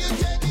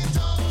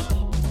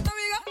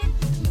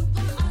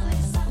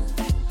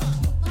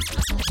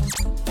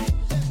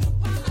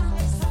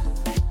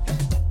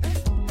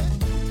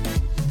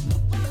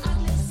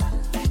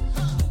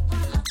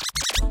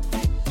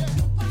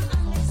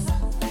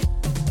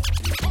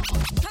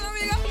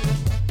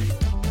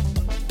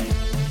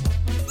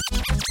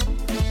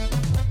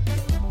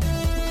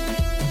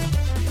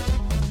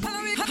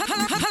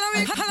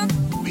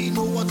 We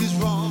know what is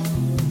wrong,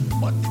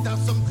 but it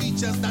has some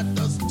features that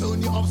does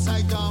turn you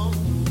upside down.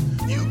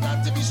 You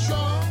got to be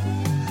strong,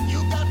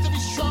 you got to be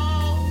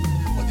strong.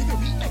 But if you're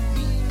weak like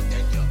me,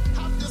 then you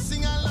have to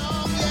sing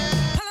along,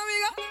 yeah.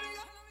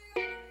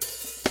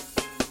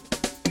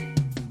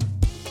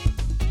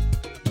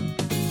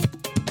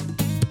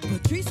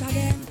 Patrice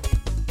again.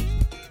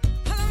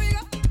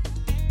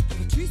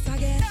 Patrice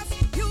again.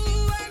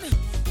 F-U-N.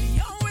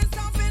 We always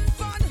having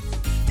fun.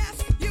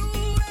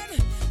 F-U-N.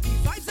 The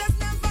vibes has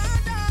never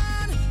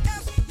done.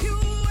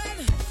 F-U-N.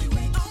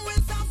 We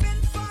always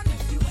having fun.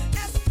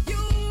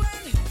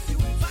 F-U-N.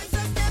 Vibes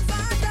has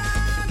never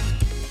done.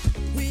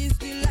 We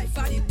still life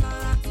at the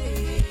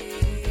party.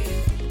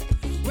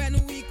 When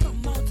we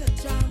come out to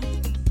jam,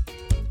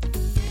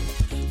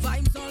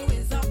 vibes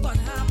always up and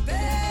happy.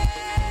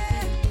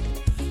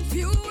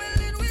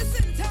 Fueling with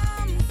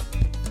symptoms.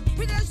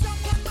 We just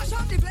jump and mash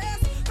up the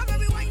place. Come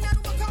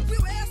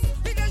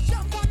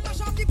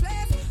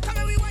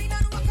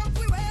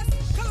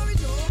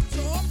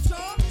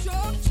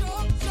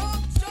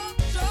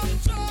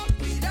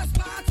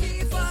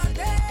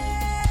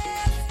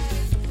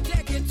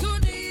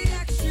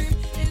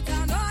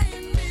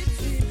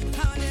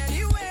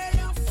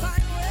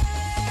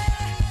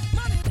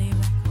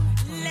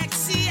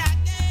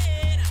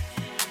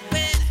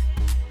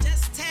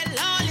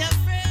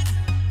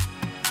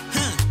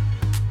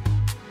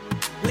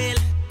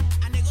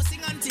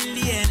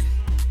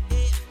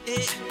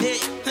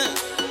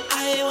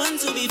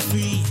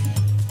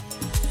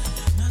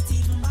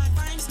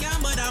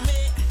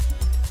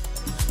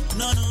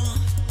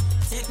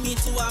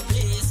a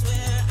place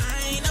where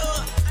I know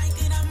I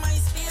could have my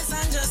space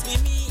and just be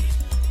me.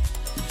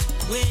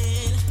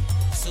 Well,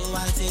 so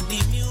I'll take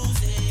the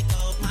music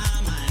out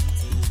my mind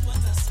to put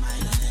a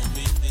smile on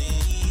every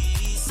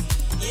face.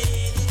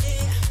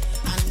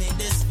 Yeah, and make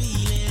this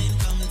feeling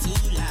come to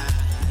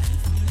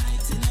life,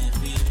 uniting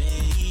every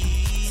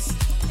race.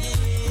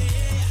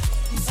 Yeah,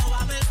 so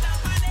I will stop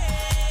my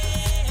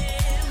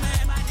name.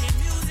 My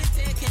music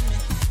taking me.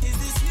 Is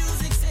this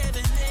music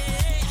saving me?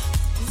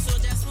 So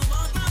just move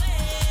out my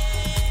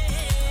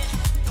way,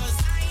 'cause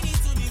I need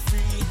to be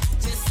free.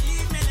 Just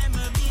leave me, let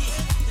me be.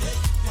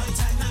 One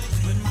time now,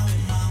 with my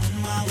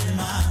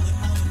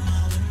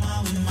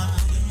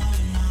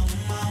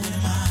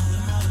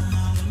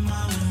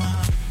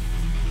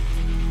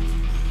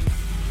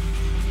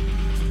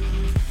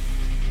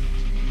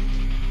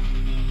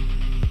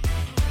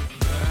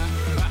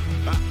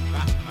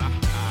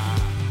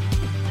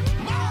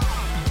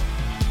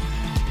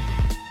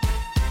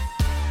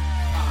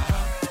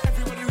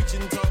Everybody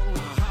reaching tongue.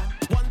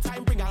 One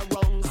time bring our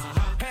wrongs.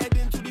 Head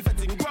into the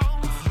vetting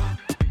grounds.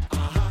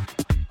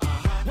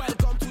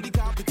 Welcome to the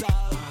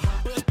capital.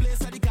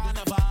 Birthplace of the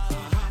carnival.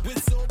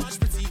 With so much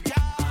pretty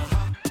girl.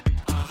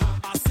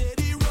 I say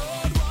the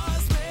road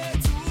was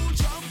made to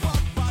jump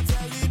up. I'm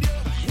telling you,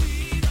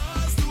 we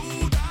just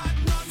do that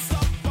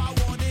non-stop. I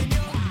warning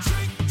you.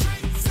 Drink,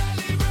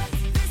 celebrate.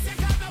 This year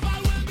carnival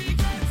will be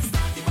great.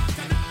 Start the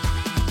bacchanal.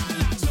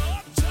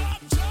 Jump,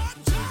 jump, jump,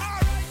 jump.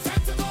 Alright,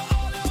 time to go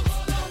all out.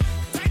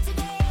 Time to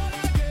go all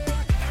again.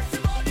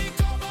 Everybody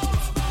come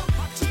out.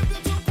 A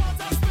tribute to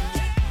Port of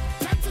Spain.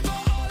 Time to go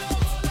all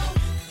out.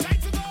 Time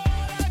to go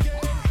all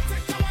again.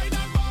 Take the wine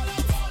and ball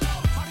out.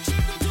 A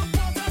tribute to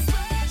Port of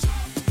Spain.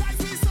 Guys,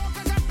 we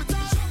soca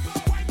capital.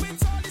 Wine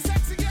with all the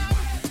sexy girl.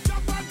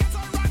 Jump and get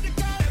on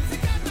radical. Empty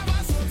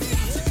carnival so deep.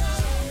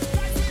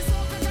 Guys, we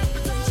soca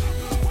capital.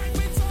 Wine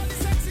with all the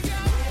sexy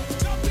girl.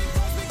 Jump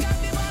because we got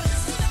the ball.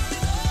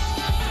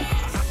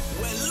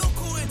 Well, look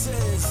who it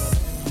is.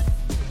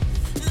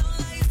 Now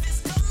life is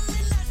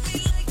coming at me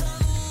like a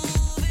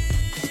movie.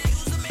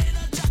 You's the main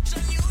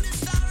attraction, you the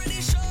star of the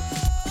show.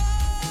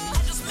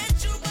 I just met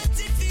you, but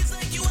it feels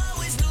like you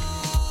always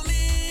knew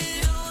me.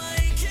 Now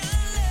I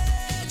can't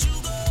let you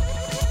go.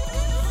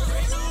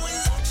 Right now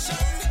is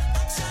action,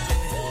 action.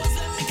 Pose,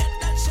 let me get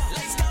that shot.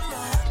 Lights,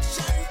 camera,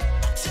 action,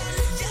 action.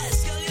 Yes,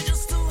 girl, you're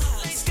just too hot.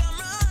 Lights,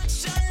 camera,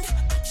 action,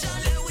 action.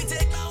 Let we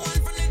take that one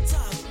from the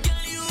top.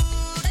 Girl, you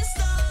the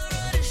star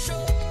of the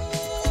show.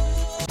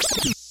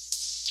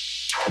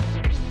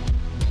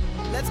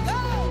 Let's go.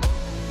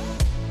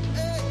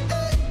 Hey,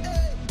 hey,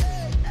 hey,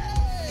 hey,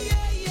 hey.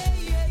 Yeah, yeah,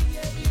 yeah,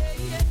 yeah, yeah,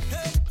 yeah.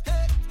 Hey,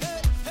 hey, hey,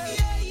 hey.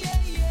 Yeah, yeah,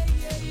 yeah,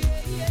 yeah,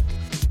 yeah,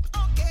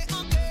 yeah. Okay,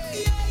 okay.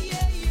 Yeah,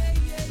 yeah, yeah,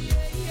 yeah,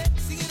 yeah, yeah.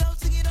 Sing it out,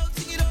 sing it out,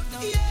 sing it out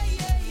now. Yeah,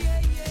 yeah, yeah,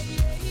 yeah,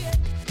 yeah, yeah.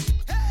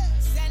 Hey,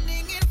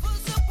 standing in full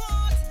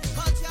support,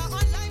 culture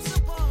online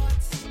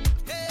support.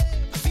 Hey,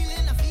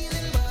 I'm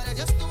feeling, but I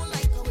just don't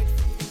like how it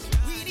feels.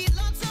 We need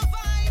lots of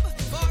vibe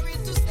for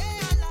it to stay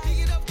alive.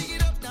 Dig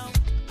it up now.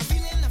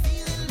 I'm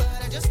feeling,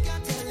 but I just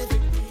can't tell if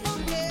it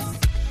okay.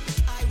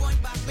 I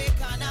want back my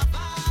carnival.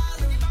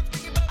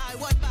 I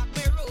want back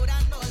my road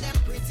and all them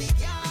pretty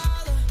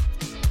girl.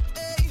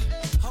 Hey,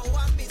 how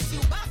I miss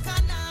you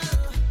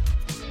bacchanal.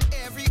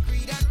 Every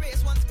creed and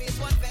race, one space,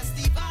 one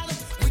festival.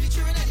 With the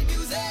children and the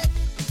music.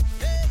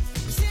 Hey,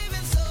 we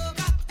saving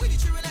soca with the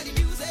children and the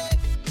music.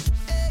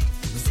 Hey,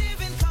 we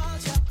saving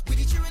culture with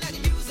the children and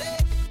the music.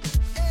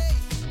 Hey,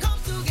 come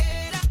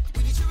together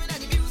with the children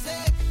and the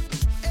music.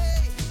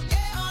 Hey,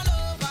 yeah, all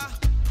over.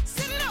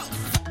 Sing it out.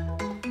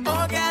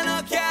 Oh, girl,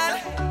 oh, girl.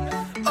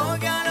 Oh,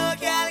 girl, oh,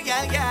 girl,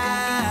 girl,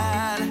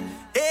 girl.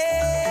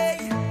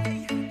 Hey,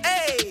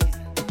 hey.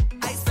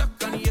 I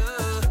stuck on you.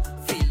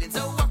 Feeling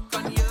so walk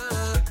on you.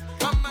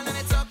 Come on, let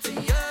me talk to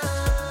you.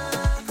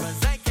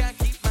 'Cause I can't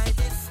keep my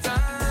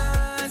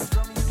distance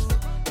from you.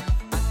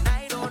 And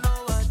I don't know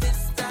what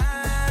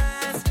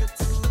distance could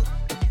do.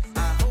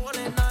 I'm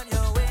holding on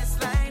your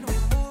waistline.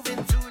 We're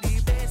moving to the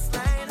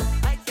baseline.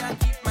 I can't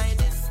keep my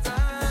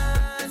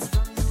distance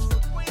from you.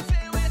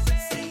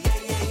 Say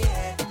yeah, yeah,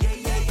 yeah, yeah,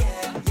 yeah,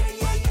 yeah, yeah,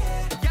 yeah, yeah.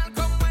 Girl,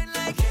 come wine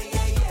like yeah,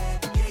 yeah, yeah,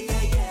 yeah,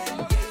 yeah, yeah,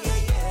 yeah, yeah,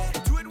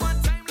 yeah. Do it one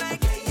time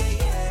like yeah, yeah,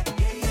 yeah,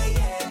 yeah, yeah,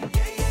 yeah,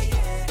 yeah, yeah,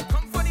 yeah.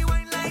 Come for the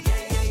wine like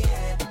yeah, yeah,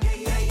 yeah,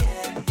 yeah, yeah,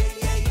 yeah, yeah,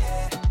 yeah,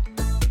 yeah.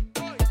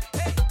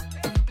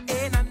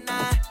 Hey, nana,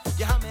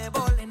 you have me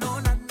balling, oh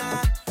nana.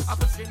 I'm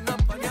pushing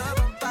up on your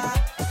bumper,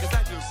 'cause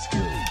I just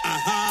I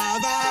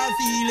have a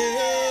feeling.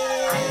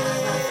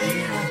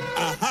 A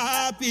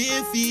happy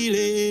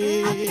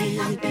feeling.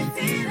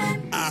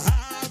 I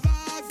have a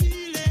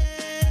feeling.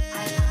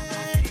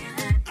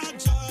 A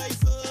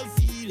joyful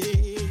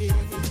feeling.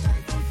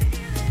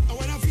 And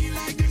when I feel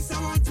like this, I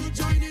want to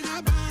join in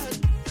a band.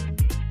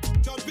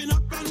 Jumping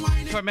up and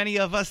whining. For many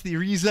of us, the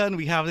reason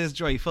we have this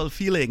joyful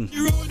feeling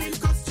Road in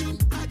costume,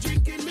 I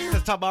drinking me.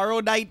 is tomorrow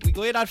night we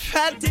go in at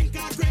Fed. Think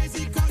I'm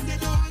crazy 'cause they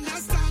don't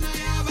understand. I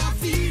have a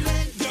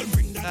feeling. Girl,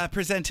 bring that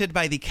Presented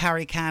by the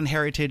Carrican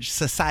Heritage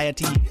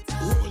Society.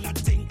 roll that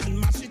thing and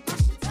mash it.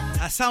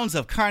 Sounds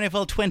of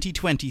Carnival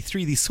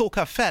 2023, the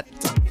Soca Fete.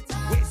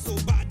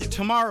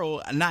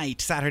 Tomorrow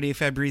night, Saturday,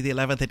 February the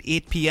 11th at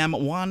 8 p.m,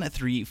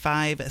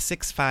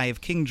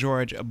 13565 King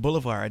George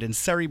Boulevard in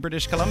Surrey,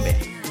 British Columbia.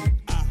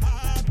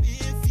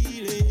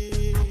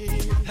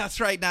 That's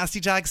right,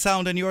 Nasty Jack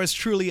Sound and yours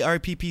truly,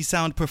 RPP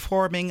Sound,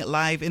 performing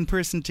live in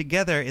person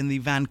together in the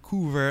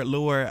Vancouver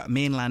Lower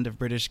Mainland of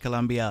British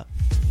Columbia.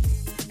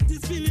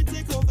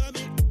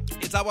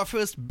 It's our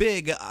first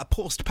big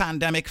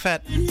post-pandemic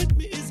fete,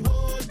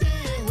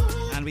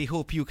 and we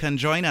hope you can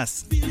join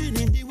us.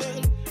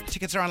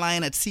 Tickets are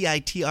online at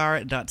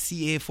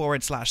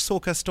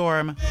citr.ca/Soca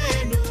Storm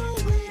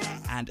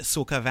and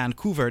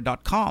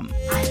SocaVancouver.com.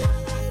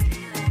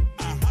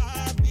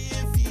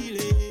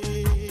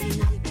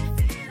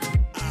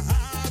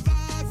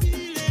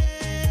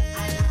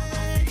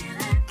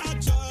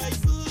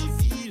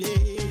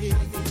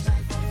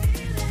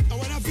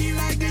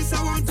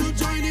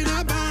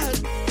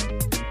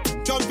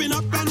 Jumping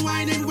up and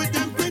whining with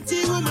them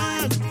pretty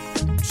woman.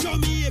 Show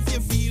me if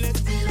you feel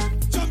it.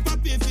 Jump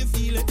up if you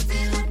feel it.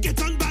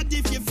 Get on bad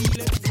if you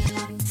feel it.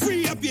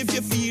 Free up if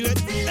you feel it.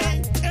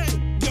 Hey, hey,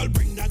 girl,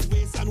 bring that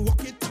waist and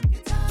walk it.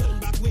 Turn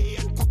back way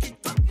and cock it.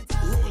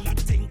 Roll that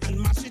thing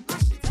and mash it.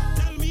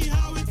 Tell me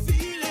how it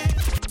feel it.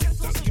 Get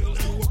that girl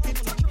and walk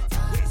it.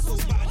 Waist so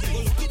bad you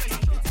go lock it.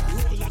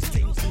 Roll that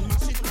thing and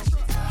mash it.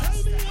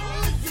 Tell me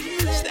how it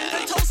feel it.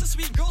 They toast the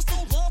sweet girls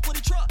don't walk on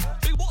the truck.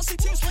 Big bossy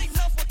teams right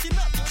now fucking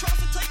up. The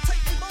traffic take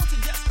the mountain,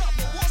 get stopped.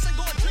 But once I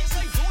go and drink,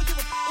 say don't give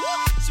a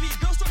what? Sweet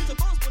girl starting to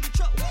bounce on the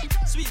truck.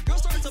 Sweet girl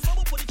starting to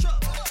bubble on the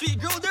truck. Sweet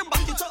girl then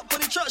back it up on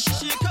the truck. She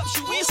shake up,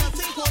 she waist and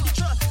take on the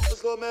truck.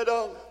 Slow me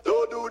down,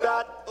 don't do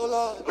that.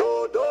 No,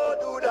 don't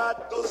do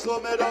that. Don't slow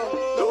me down,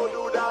 don't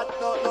do that.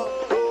 No, don't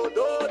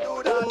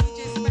do that.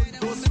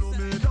 Don't slow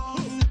me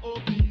down, oh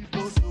please,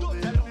 don't slow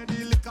me down. Tell me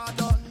the liquor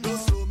done, don't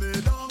slow me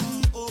down,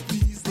 oh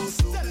please, don't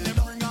slow me down. Tell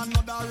them bring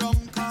another rum,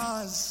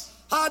 cause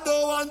I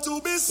don't want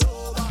to be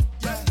sober.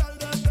 Yeah, tell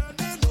them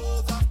turning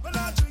over. When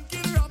I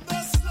drinking rum,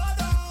 don't slow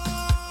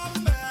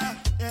down.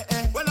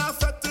 When I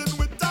fetting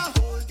with the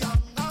whole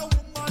gang, a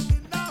woman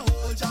in a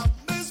whole jam.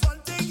 There's one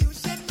thing you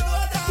should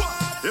know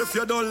that. If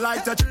you don't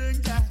like to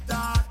drink,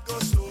 that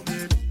goes slow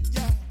me.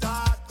 Yeah,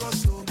 that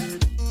goes slow me.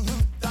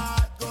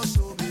 That goes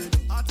slow me.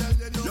 I tell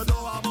you, you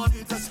know I'm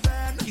money to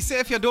spend. He said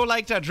if you don't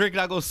like that drink,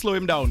 that go slow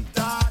him down.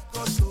 That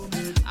goes slow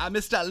me.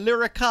 Mr.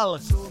 Lyrical.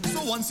 So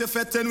once you're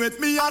fetting with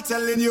me, I'm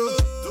telling you,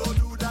 don't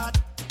do that.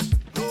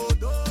 No, don't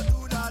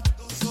do that.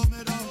 Don't slow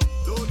me down.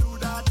 Don't do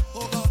that.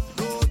 Oh, no,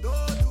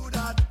 don't do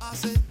that. I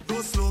say,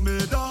 don't slow me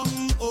down.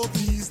 Oh,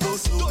 please, don't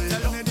slow me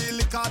down. Don't tell me the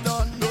liquor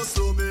done. Don't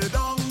slow me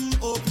down.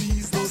 Oh,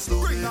 please, don't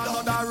slow me down.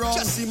 Another round.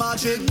 Just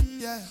imagine.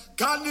 Yeah.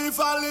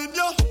 Carnival in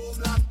your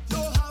homeland. You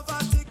have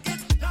a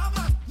ticket. Yeah,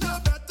 man. You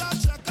better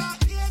check our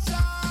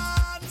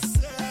agents.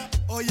 Yeah.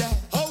 Oh, yeah.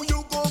 How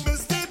you go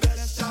miss the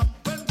best shop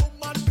when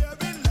woman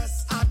bearing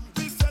less and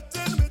we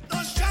fetting with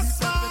no stress.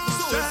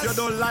 So if you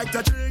don't like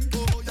to drink,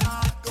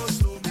 that goes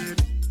slow me.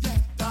 Yeah,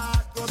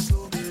 that goes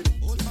slow me.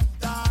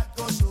 That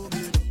goes slow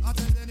me.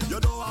 You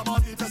know I'm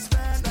money to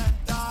spend.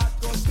 That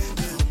goes slow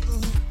me.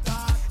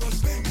 That goes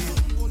slow me.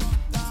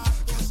 That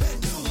goes slow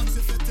me. Once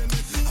you fetting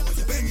with me, I want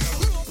you bang you.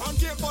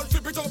 Pancake ball,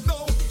 flip it up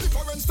now.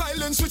 Different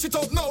style and switch it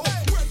up now.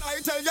 When I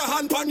tell your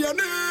hand on your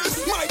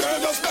knees, my girl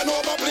just bend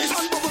over please.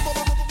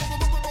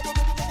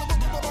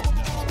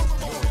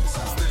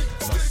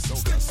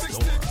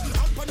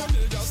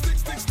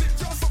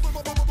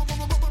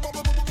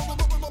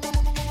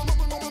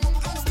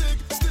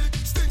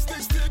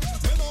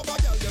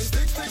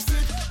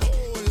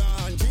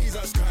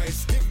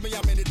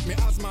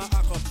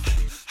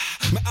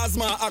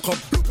 Asthma a cup.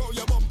 Look how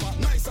your bumper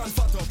nice and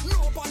fat up.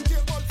 No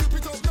pancake ball, flip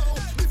it up now.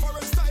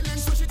 Different styling,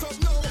 switch it up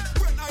now.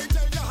 When I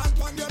tell your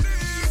hand on your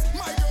knees,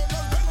 my girl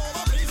just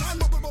bend over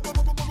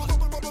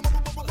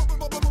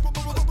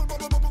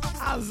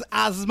please.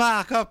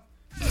 Asthma cup.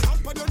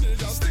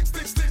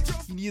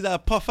 You need a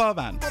puffer,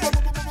 man.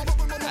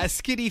 A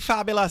Skiddy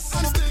Fabulous.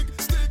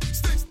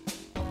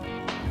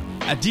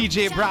 A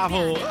DJ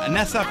Bravo. A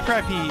Nessa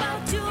Preppy.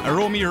 A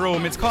Romy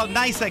Rome. It's called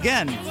Nice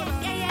Again.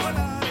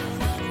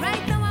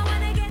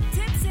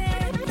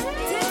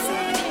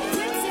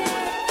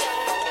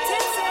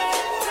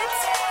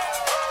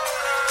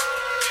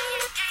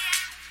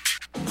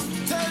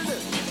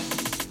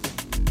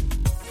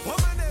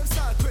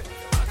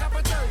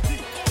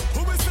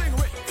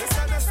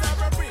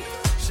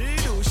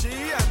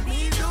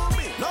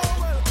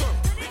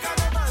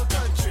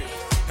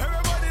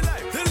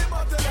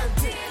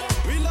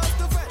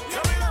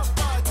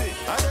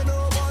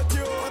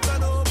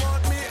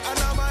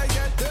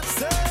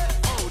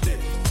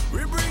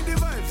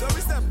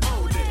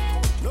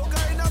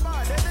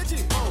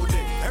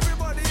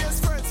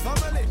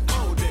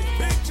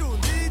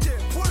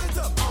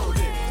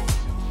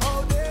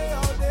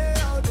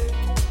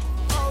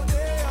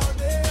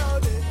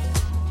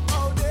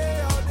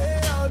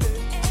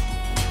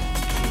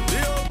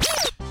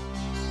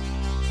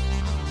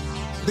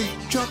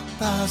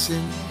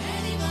 Passing,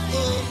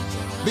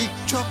 big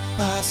truck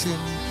passing.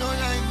 No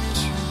line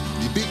issue.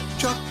 the big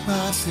truck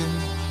passing.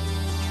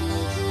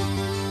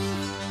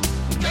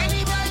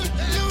 Benny Boy,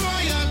 the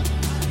royal.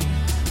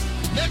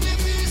 Let me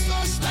feel so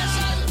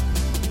special.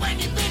 When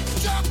the big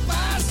truck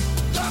pass,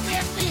 don't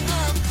make me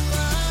have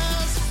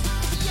class.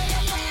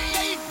 Yeah.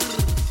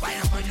 Wind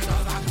up on your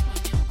lover.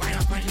 Wind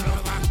up on your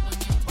lover.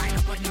 Wind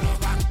up on your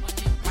lover.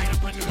 Wind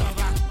up on your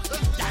lover.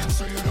 Dance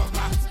to your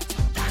lover.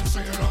 Dance to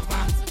your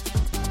lover.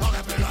 Hug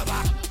up your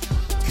lover.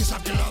 Kiss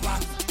up your lover.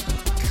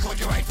 Kick on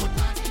your right foot.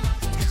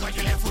 Kick on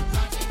your left foot.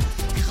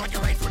 Kick on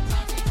your right foot.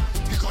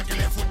 Kick on your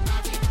left foot.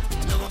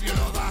 Love up your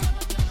lover.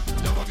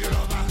 Love up your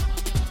lover.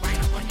 Wind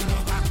up on your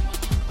lover.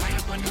 Wind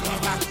up on your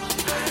lover.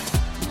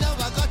 Now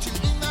I got you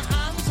in my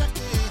arms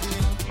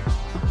again.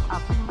 I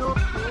feel no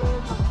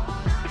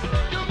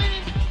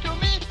pain. To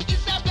me,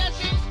 it's a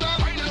blessing from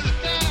the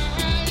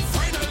skies.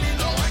 Finally,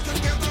 now I can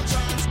get the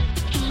chance.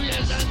 2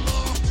 years and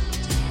more.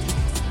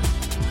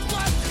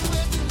 What you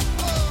waiting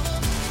for?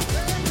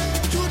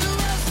 To the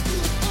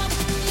rescue of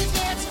the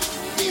dead.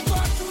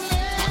 Before too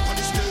late. Back on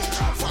the stage,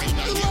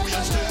 finally we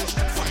are stage.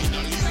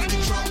 Finally we the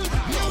truck,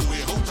 now we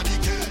out of the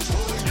cage.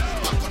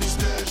 Back on the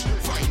stage,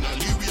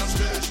 finally we are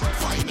stage.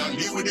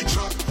 Finally we the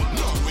truck,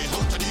 now we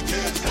out of the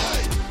cage.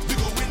 Hey, we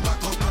going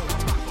back up now.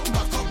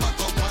 Back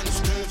up on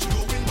stage.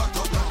 Going back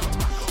up now.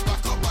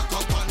 Back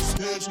up on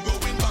stage.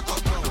 Going back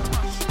up now.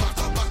 Back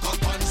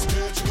up on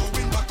stage.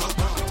 Going back up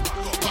now.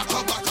 Back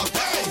up.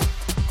 Hey,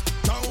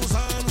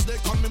 thousands they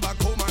coming back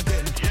home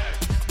again.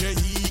 Yeah,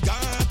 he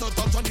got to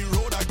touch on the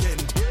road again.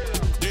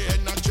 The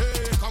energy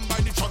come by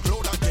the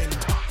truckload again.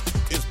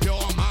 It's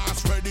pure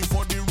mass ready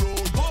for the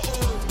road.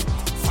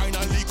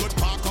 Finally could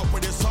park up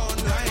with the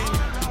sunlight.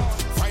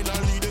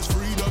 Finally this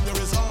freedom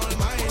there is all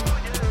mine.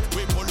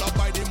 We pull up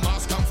by the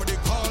mask come for the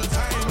call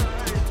time.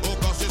 Oh,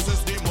 cause this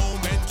is the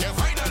moment. Yeah,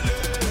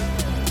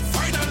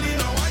 finally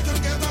now I can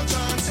get a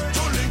chance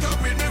to link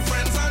up with my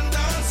friends and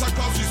dance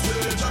across the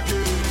stage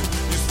again.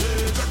 The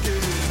stage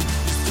again.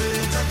 The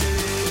stage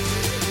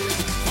again.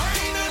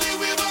 Finally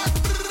we back.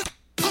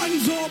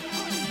 Hands up.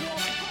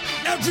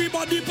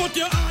 Everybody put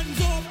your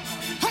hands up.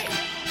 Hey.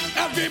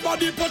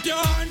 Everybody put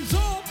your hands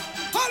up.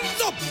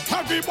 Hands up.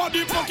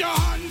 Everybody put your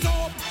hands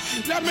up.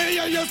 Let me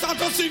hear you start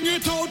to sing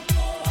it out.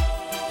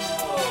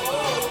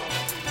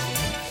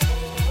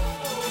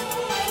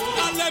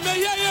 And let me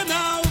hear you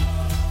now.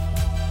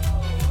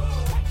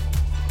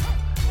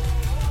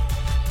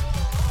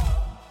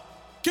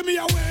 Give me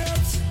a wave.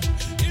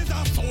 It's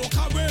a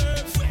soca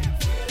wave.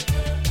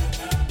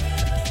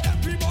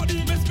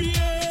 Everybody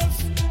misbehave.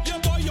 Your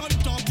boy on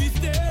top the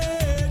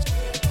stage.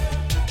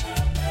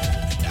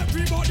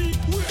 Everybody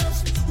waves.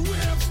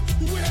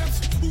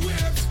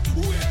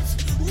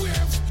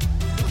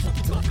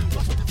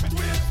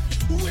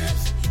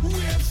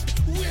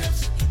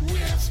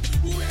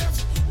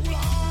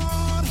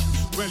 Lord.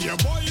 Well, your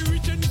boy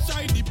reach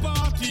inside the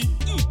party.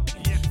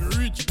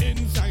 Reach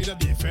inside of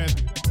the fed.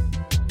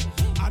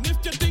 And if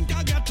you think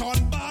I get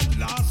on bad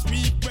last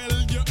week, well,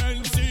 you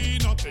ain't seen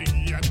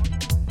nothing yet.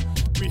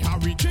 We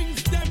have we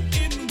drinks them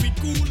in, we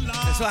cool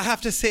off. So I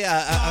have to say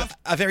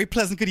a very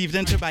pleasant good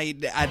evening to my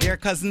dear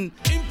cousin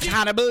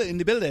Hannibal in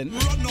the building.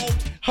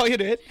 How you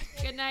doing?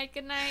 Good night.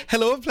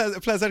 Hello,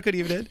 pleasant good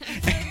evening.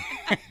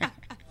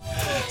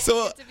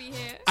 So Good to be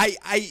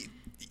here.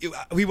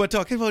 we were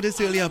talking about this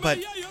earlier, but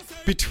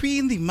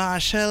between the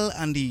Marshall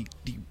and the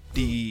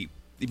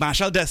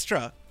Marshall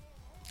Destra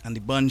and the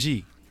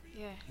Bungie,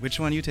 Yeah. which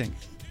one you think?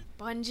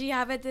 Bungie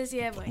have it this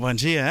year, boy.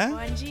 Bungie, eh?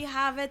 Bungie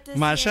have it this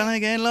Marshall year.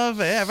 again, love,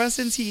 ever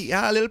since he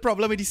had a little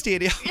problem with the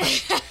stadium.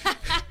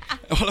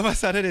 All of a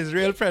sudden, it's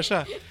real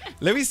pressure.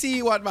 Let me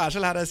see what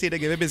Marshall had to say to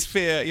give him his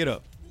fair,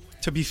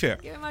 to be fair.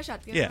 Give him a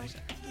shot. Yeah.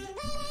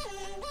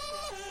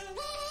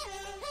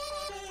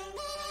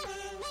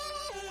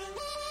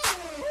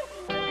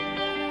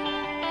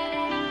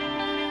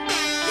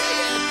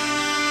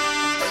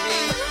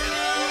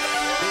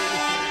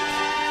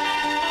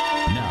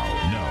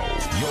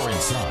 You're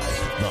inside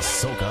the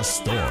Soca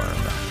Storm.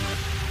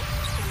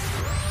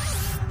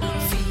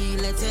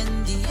 Feel it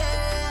in the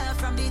air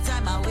from the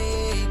time I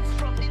wake.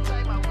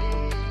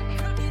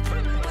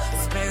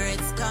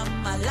 Spirits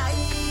come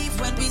alive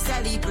when we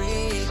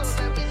celebrate.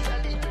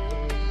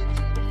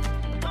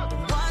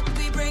 What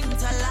we bring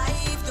to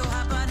life to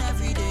happen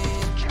every day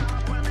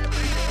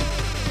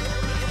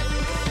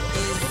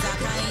is the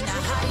kind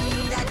of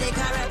high that they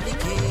can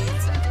replicate.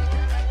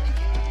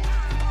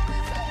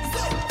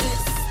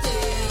 This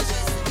stage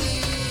is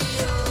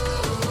beyond.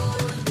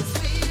 It's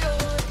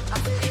beyond. I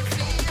feel it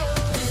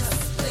beyond. This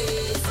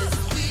place is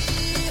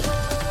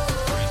beyond.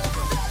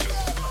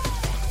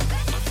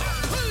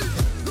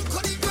 Look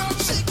how the ground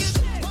shake it.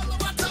 All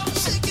over town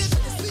shake it.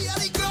 We are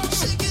the ground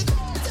shake it.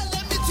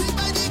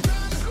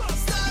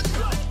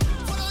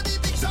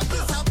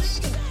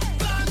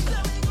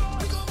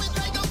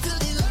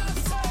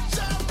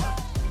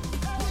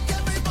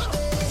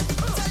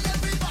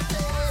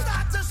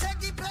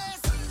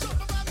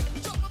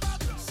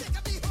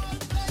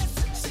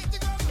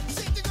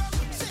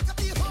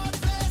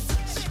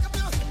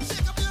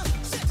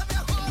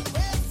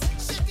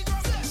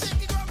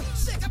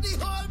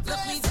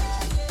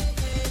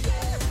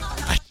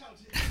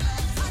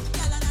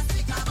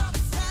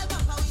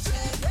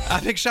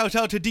 A big shout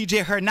out to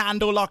DJ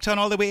Hernando, locked on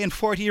all the way in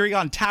Fort Erie,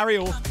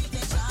 Ontario.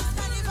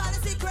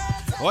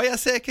 Oh, you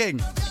say, King?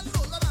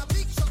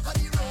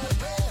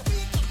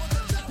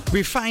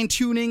 We're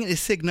fine-tuning the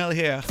signal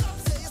here,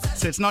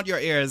 so it's not your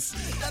ears.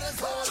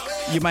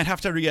 You might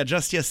have to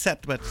readjust your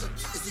set, but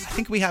I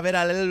think we have it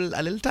a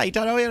little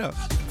tighter now, you know.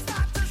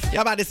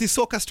 Yeah, man, it's the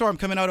Soca Storm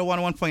coming out of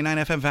 101.9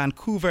 FM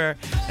Vancouver,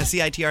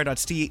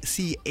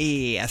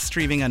 CITR.ca,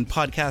 streaming and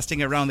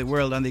podcasting around the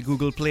world on the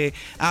Google Play,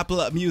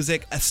 Apple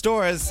Music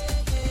stores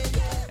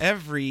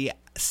every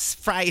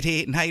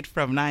Friday night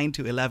from 9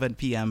 to 11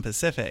 p.m.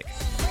 Pacific.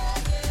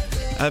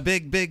 A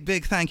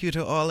big thank you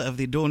to all of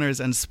the donors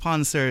and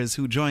sponsors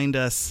who joined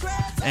us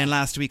in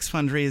last week's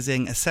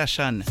fundraising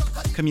session.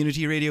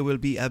 Community radio will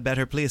be a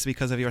better place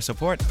because of your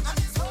support.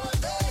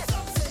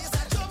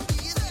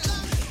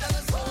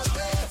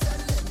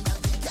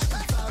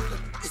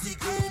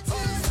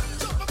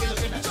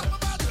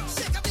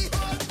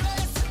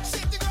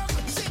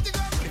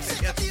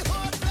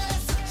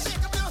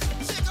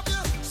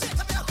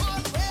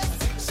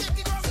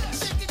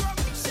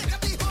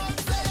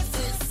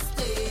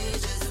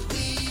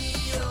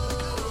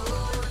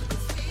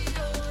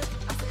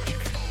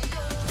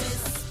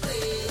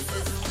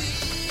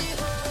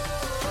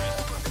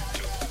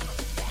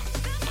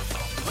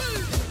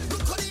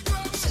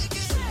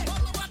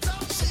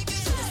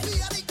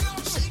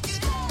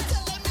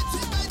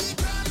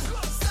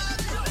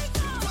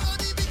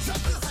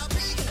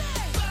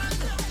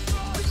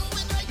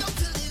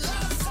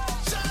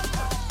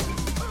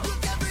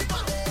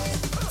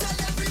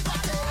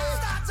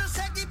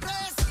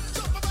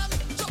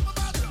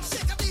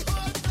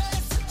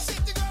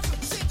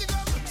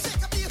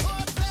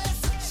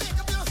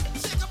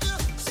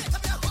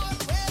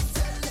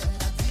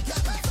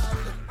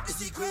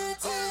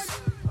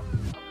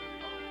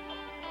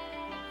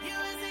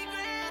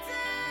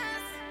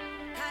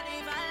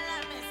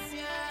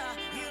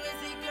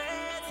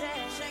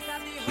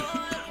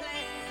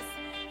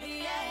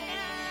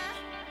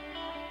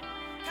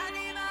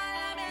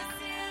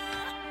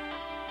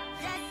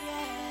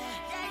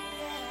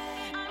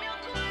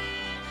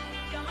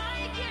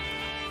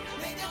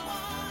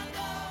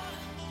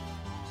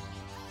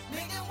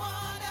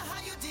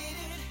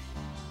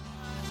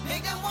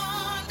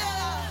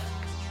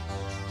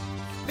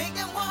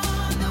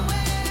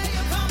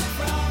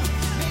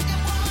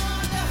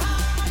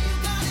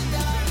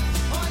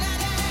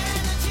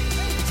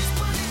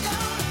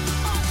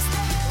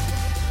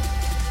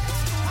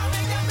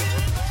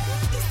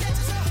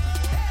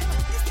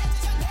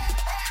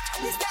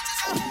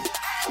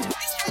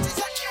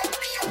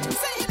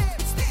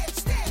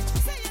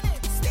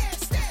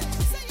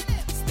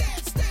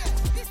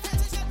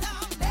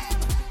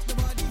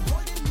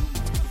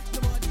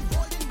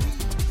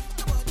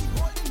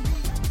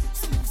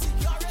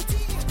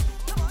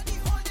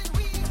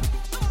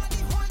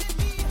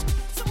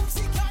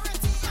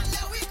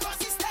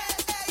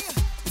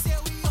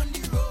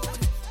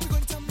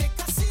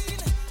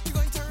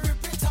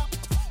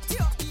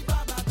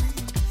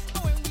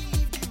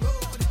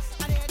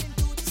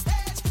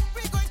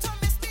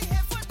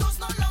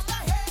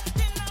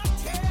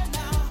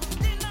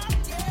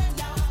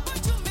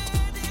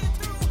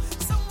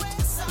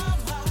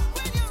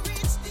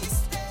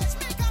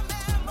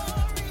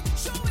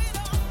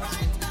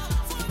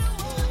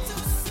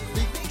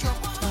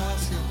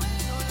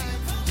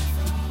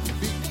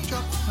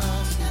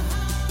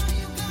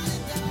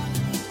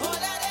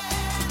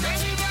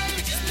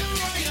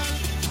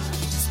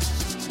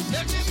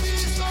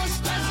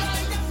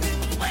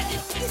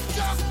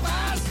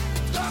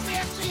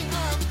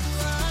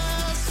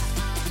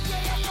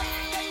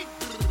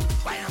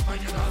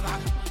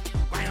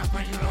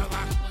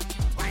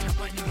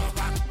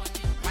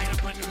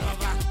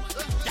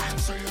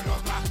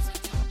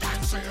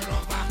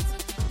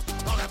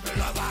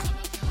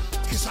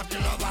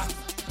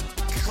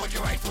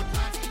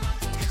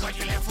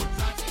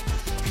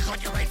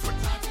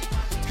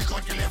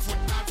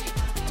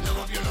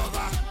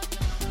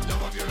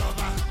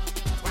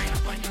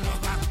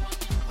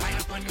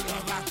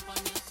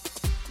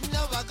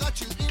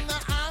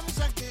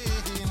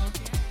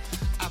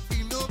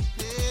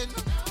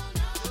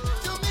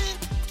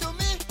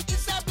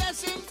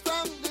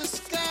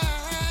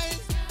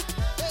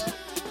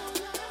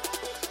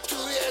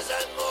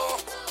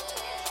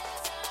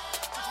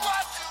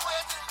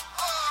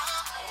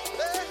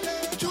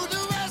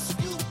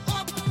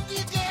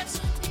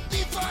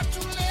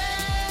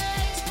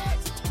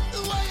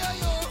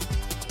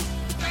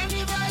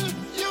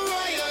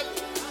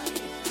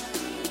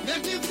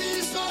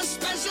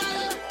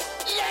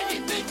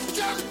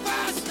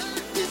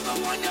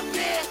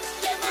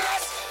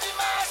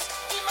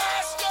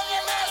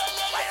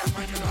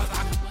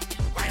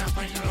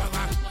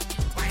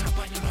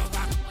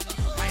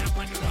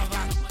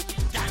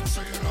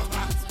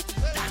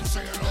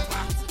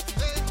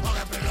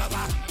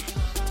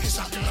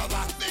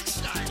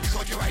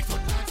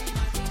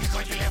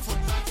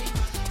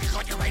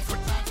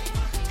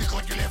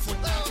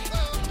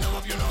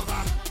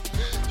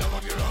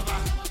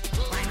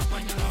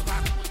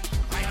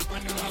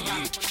 Love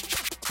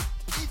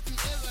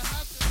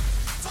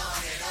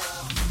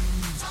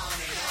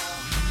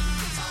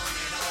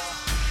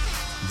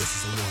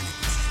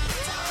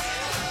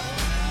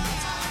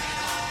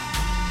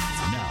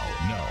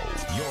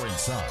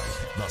inside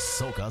the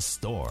Soca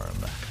Storm.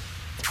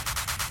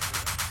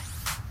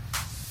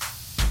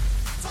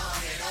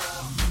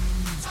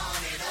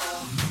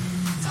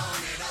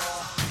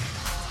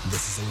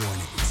 This is a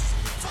warning.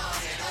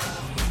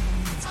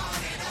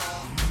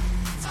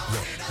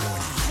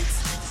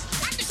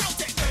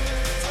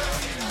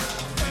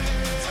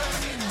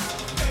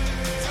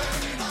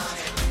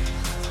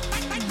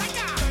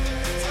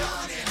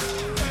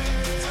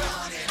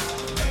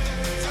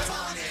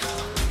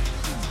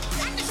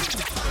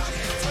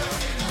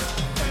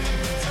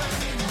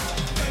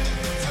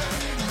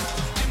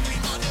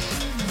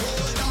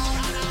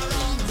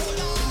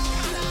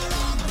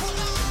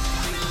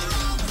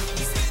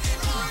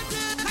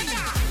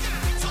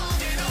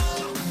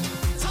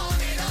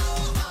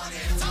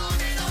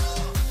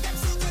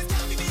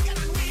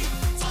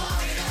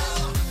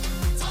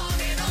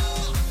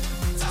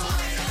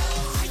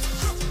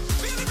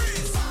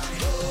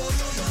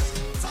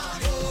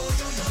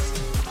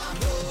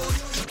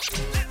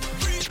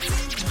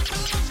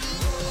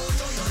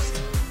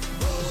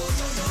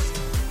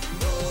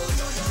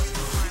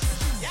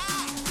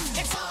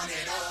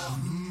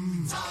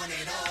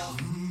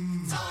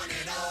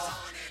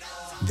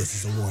 Warning. This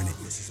is a warning.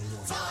 This is a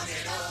warning.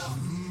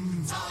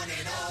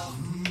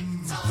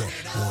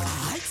 Warning.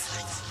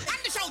 And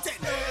the shouting.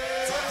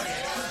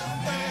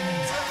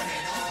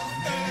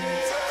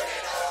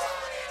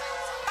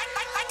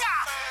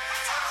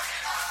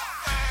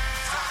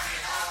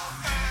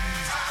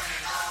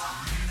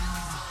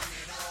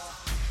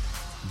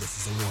 This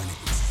is a warning.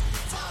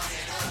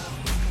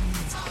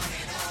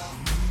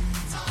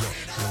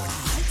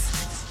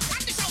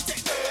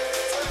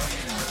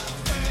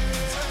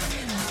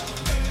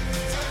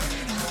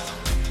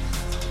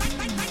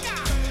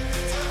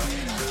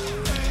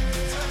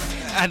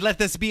 And let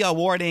this be a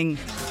warning.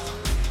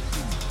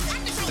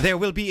 There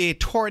will be a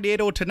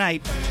tornado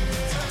tonight,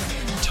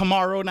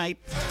 tomorrow night,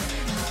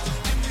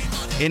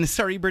 in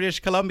Surrey, British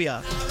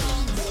Columbia.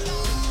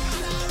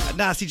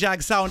 Nasty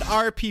Jag Sound,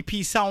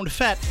 RPP Sound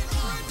Fete.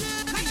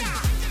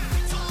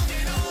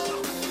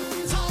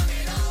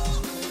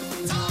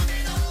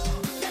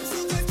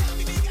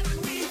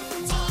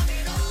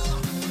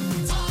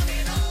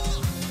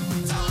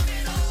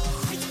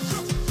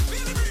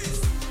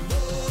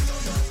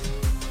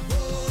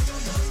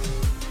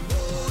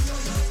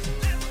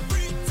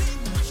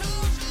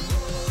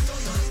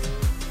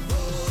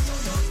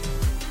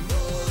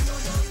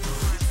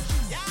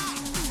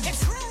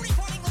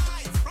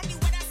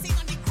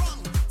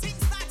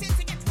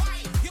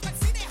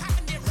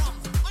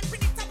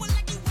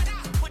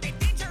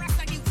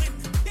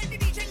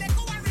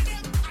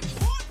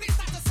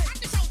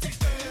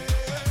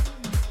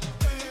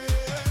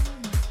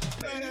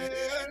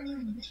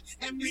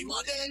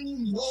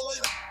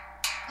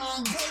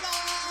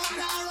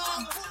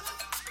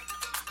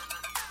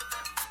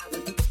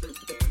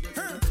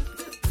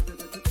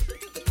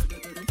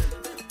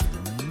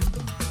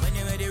 When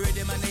you ready,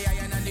 rhythm and the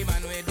iron and the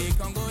man where they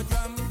can go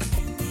drum.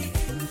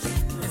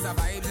 It's a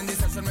vibes in the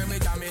session when we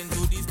jam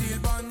into the steel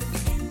bun.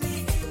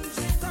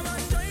 Come on,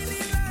 join the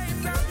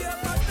line, grab your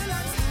bottle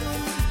and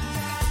spoon.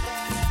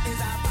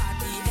 It's a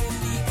party in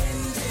the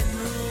engine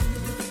room.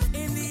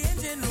 In the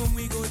engine room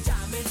we go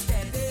jam it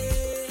steady.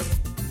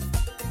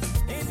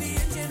 In the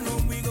engine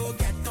room we go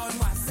get on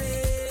wassy.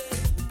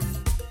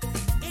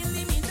 In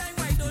the meantime,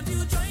 why don't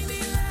you join the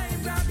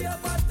line, grab your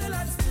bottle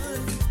and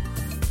spoon,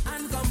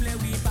 and come let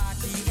we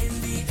party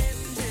in the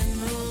engine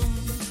room.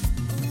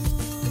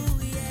 Ooh,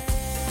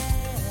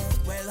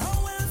 yeah. Well,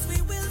 how else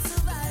we will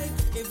survive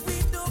if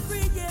we don't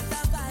create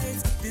the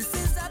vibes? This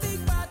is a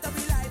big part of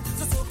the life,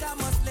 so soca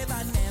must live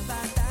and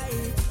never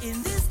die.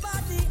 In this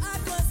party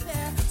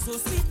atmosphere, so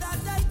sweet that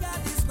I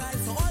can't describe.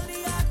 So all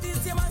the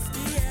artists, you must be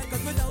here,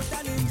 cause without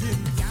an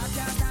engine, can't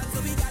start, so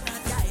we got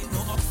that dive.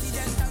 No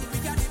oxygen tank, we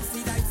got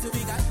dipsy dive, so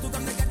we got to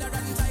come together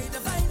and try to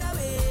find a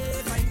way,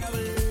 find a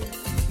way.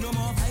 No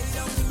more hide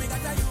down, we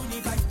got a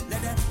unify.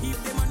 Let them keep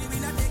the money, we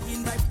not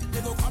taking back.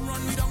 They go come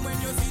run me down when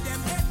you see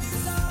them.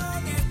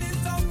 Get this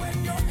song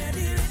when you're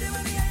ready. Rhythm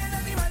and the iron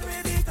and the man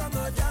where they come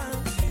go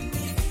down.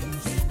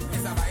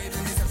 It's a vibe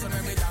in the session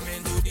when we jam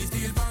into the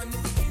steel bun.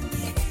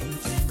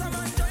 Come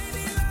on, join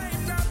the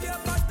line, grab your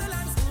bottle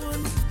and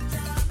spoon.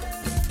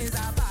 It's a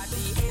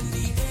party in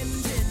the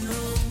engine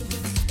room.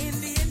 In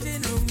the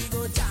engine room we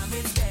go jam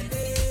it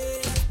steady.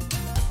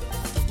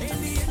 In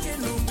the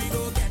engine room we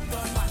go get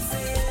on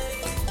wassy.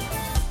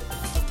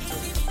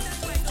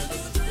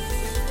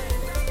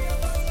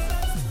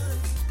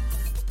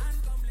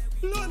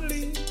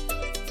 Lonely,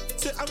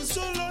 say I'm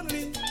so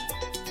lonely.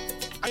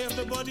 I have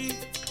the body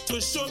to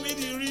show me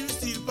the real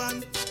steel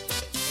band.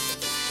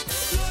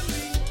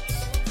 Lonely,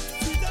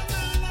 with a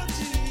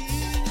melody.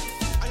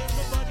 I have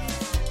the body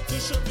to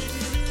show me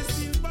the real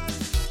steel band.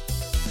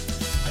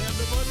 I have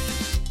the body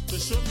to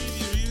show me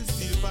the real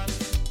steel band.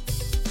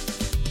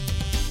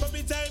 But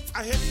me time I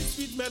hear this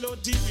sweet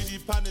melody with the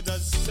pan, it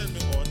does send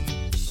me on.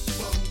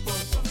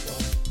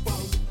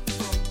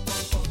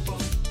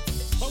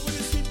 Oh, when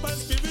the sweet pan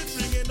spirit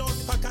bringing out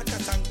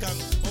pakakatankang.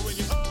 Oh, when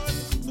you on,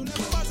 so let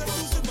me pass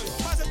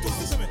it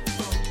to me.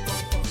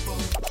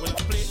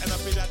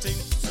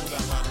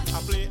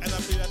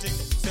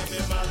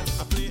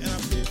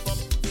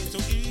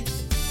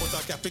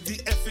 pick the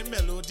effing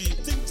melody.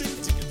 Ting, ting,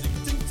 ting, ting,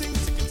 ting, ting,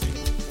 ting, ting.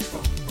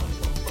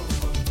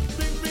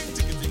 Bing, bing,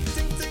 ting, ting,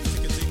 ting, ting,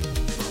 ting, ting.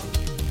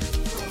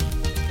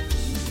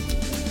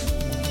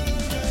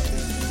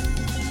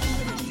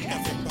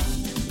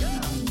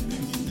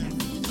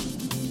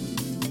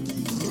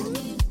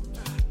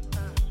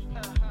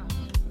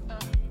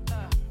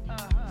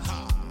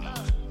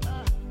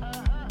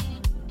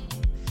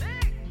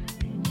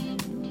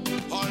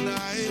 All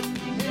night,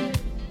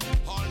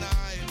 all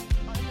night,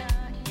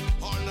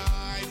 all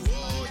night,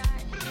 whoa.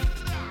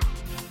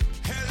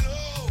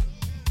 Hello,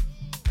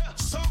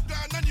 so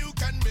glad that you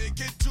can make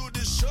it to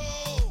the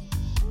show.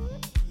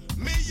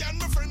 Me and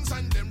my friends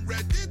and them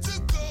ready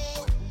to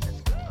go.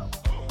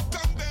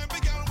 Come baby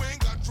girl, we ain't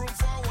got room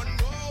for one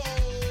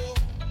more.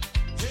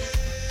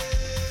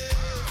 Hey,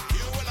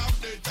 you will have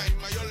the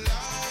time of your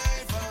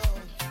life.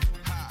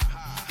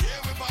 Yeah,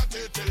 we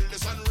party till the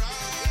sunrise.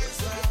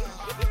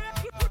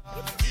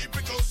 Keep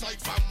it close like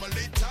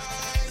family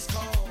ties,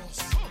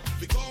 cause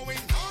we going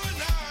all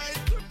night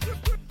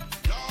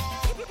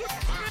long.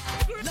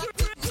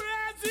 Nothing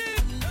crazy.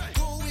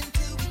 Going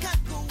till we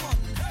can't go on.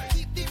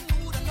 Keep the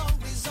mood and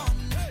always on.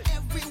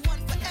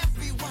 Everyone for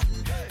everyone.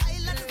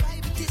 Island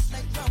vibe, it is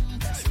like rum.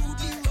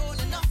 Smoothly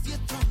rolling off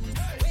your tongue.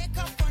 Wake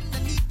up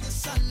underneath the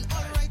sun.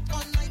 Alright,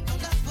 all night, now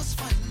that was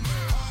fun.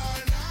 All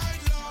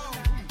night long,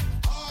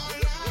 all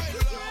night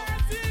long,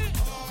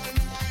 all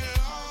night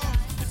long,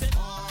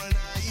 all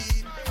night,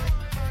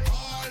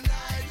 all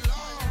night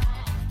long,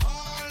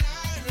 all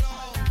night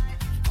long,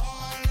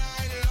 all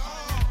night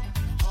long,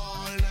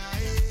 all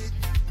night.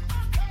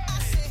 I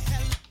say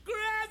hello.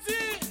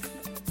 Crazy.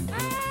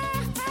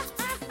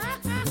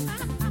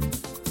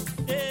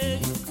 Hey,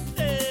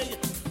 hey,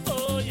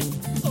 oh yeah,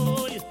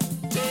 oh yeah,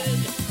 hey,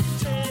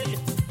 hey,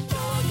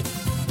 oh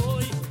yeah, oh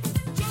yeah.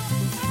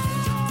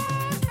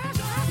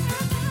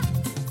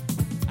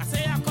 I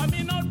say I'm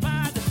coming out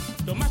bad,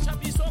 to mash up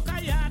the soca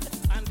yard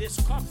and this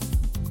cup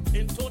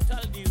in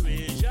total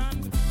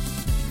derision.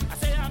 I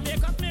say I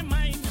make up my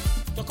mind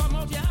to come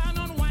out here and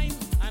unwind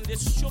and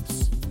this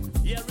shooks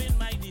hearing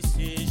my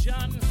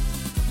decision.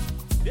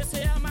 They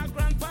say I'm a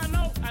grandpa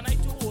now and I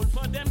too old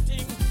for them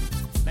thing.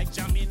 Like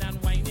jamming and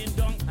whining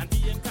down and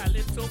being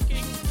calypso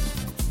king.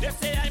 They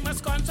say I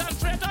must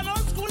concentrate on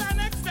old school and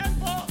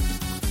extempo.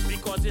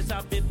 Because it's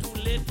a bit too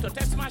late to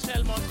test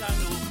Marshall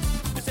Montano.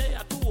 They say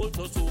I'm too old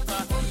to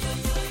soca.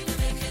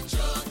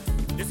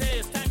 They say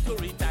it's time to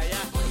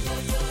retire.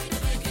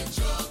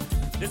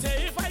 They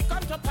say if I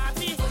come to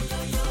party.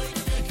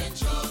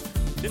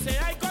 They say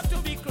I got to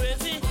be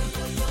crazy.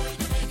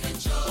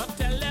 But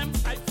tell them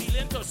I feel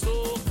into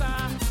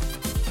soca.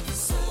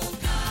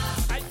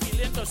 I feel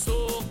into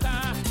soca.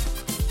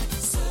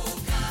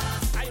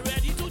 I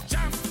ready to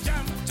jump,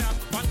 jump,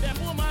 jump on them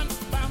woman,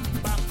 bam,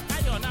 bam. I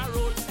on a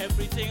roll,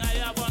 everything I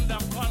have under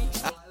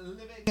control.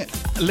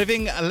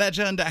 Living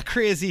legend,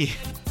 Crazy,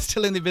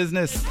 still in the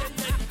business.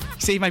 You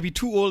say he might be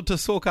too old to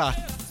soca.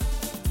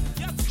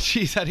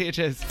 Jeez, that it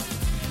is.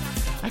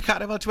 At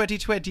Carnival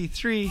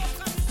 2023,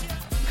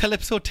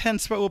 Calypso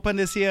tents were open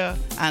this year,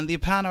 and the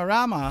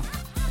Panorama,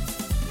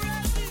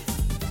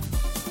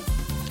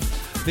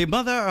 the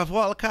mother of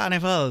all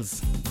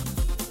carnivals,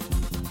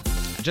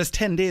 just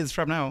 10 days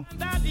from now.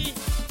 Daddy,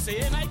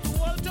 saying I too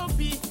old to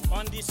be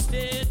on the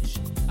stage,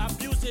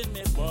 abusing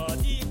my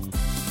body.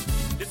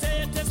 They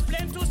say it is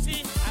plain to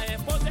see, I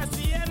possess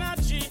the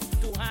energy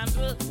to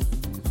handle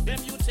them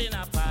youths in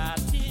a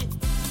party.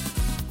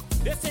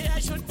 They say I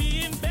should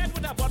be in bed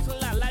with a bottle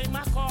of lime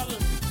alcohol.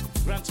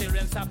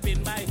 Grandchildren up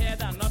in my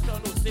head and not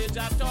on the stage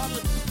at all.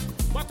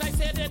 But I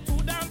say they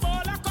too damn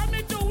ball are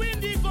coming to win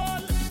the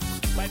goal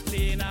by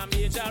playing a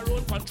major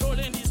role,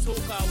 controlling the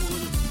soca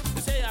world.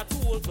 They say I'm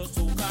too old for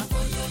soca.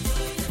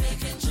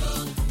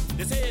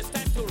 They say it's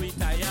time to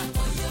retire.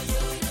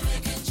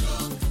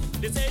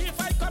 They say if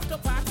I come to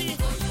party.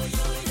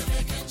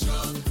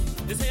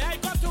 They say I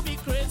got to be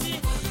crazy.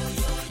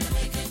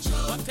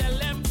 But tell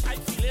them I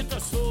feel into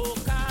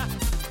soca.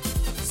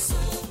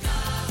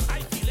 I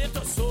feel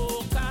into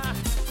soca.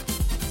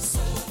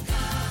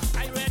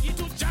 I ready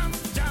to jump,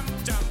 jump,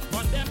 jump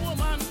on them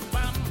woman,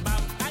 bam,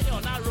 bam. I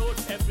on a road,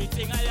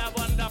 everything I have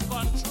under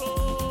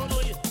control.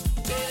 Oh yeah,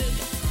 hey,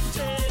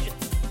 hey,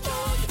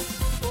 oh yeah,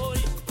 oh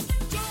yeah.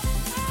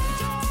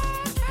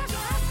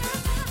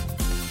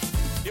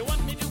 They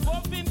want me to go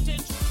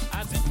vintage,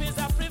 as if it's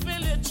a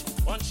privilege.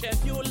 On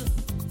schedule,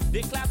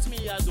 they class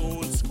me as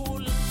old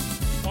school.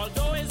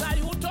 Although it's I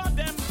who taught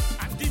them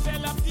and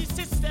developed the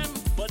system,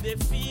 but they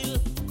feel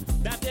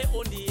that they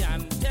own the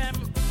anthem.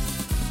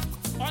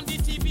 On the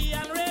TV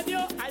and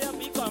radio, I have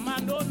become a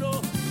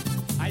no-no.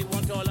 I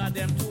want all of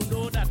them to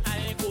know that I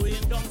ain't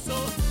going down so.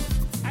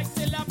 I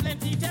still have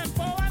plenty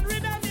tempo and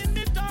rhythm in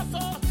me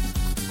torso.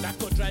 That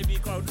could drive the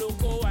crowd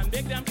loco and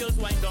make them girls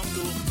wind down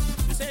low.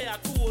 They say I'm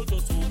too old to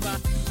soca.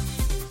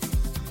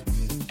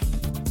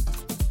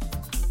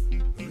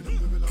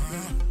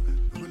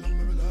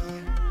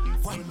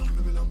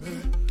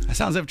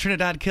 Sounds of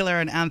Trinidad Killer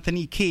and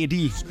Anthony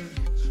KD.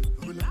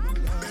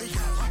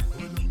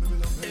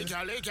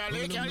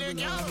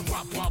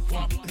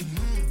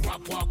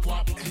 Wap, wap,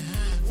 wap.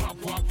 Wap,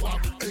 wap,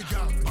 wap. Hey,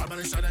 girl, bad man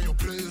inside of your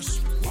place.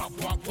 Wap,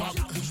 wap, wap.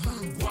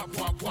 Wap,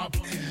 wap, wap.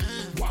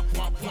 Wap,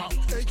 wap, wap.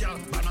 Hey, girl,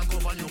 bad man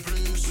go on your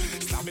place.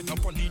 Slam it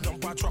up on the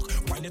dumper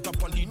truck, wind it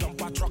up on the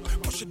dumper truck,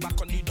 push it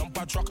back on the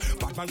dumper truck.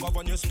 Bad man go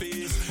on your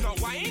space. Now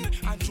wine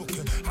and choke,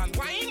 and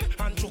wine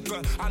and choke,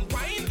 and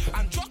wine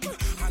and choke,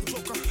 and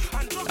choke,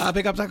 and choke.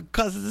 Pick up the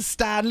cousin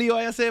Stanley,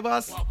 what you say,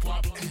 boss? Wap,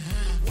 wap.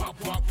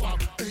 Wap, wap,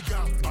 wap. Hey,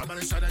 girl, bad man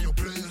inside of your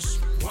place.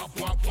 Wap,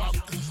 wap, wap.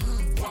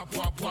 Wap,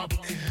 wap, wap.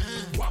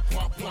 Wap,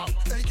 wap, wap.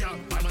 Hey, girl,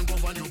 bad man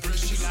go on your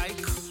place. She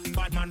like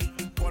bad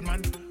man, poor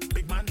man,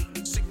 big man,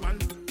 sick man,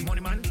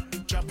 money man,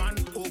 job man.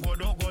 Oh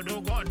God, oh God,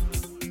 oh God.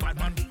 Bad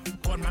man,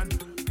 poor man,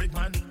 big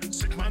man,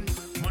 sick man,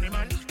 money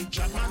man,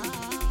 job man.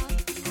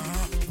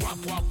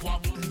 Wap, wap,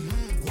 wap.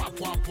 Wap,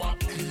 wap,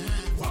 wap.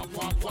 Wap,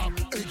 wap,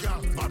 wap. Hey,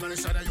 girl, bad man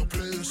inside of your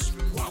place.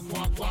 Wap,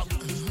 wap, wap.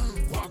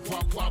 Wap,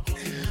 wap, wap.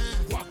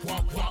 Wap,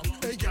 wap, wap.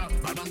 Hey, girl,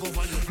 bad man go on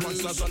your place.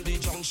 Monsters on the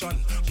junction,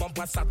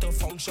 bumper start to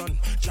function,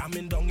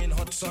 jamming down in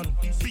hot sun.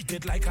 Beat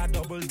it like a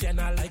double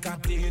tenor, like a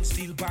playing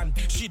steel band.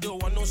 She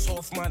don't want no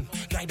soft man,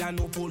 neither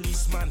no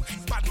policeman.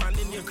 Bad man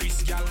in your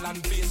crease, gal,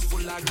 and face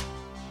full of.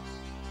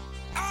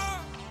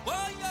 Ah,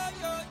 oh yeah,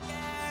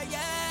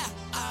 yeah.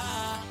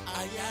 Ah,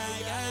 yeah.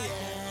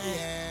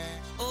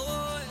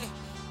 Oh,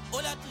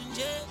 hola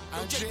tunje,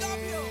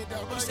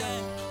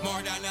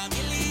 more than a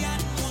million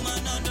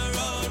woman on the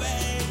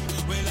roadway.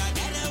 Will I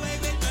get away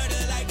with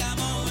murder like I'm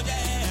OJ?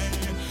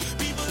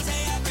 People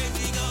say I'm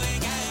crazy going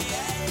gay.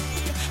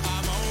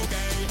 I'm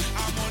okay,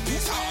 I'm on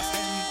this horse.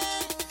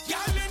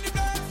 Y'all in the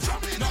place,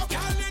 drumming up.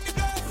 Y'all in the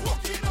place,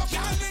 walking up.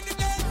 Y'all in the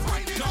place,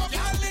 winding up.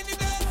 Y'all in the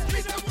place,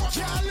 beat them up.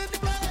 Y'all in the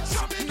place,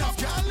 drumming up.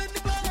 Y'all in the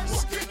place,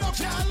 walking up.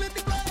 Y'all in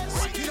the place,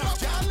 winding up.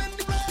 Y'all in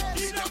the place,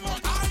 beat them up.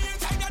 I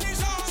inside of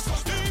this house, so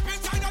deep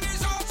inside of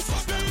this house, so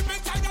deep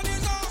inside of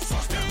this house, so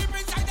deep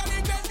inside of the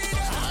crazy.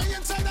 I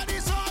inside of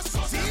this house,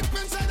 so deep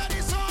inside of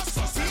this house,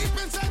 so deep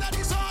inside of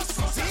this house,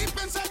 so deep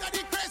inside of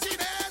the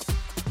craziness.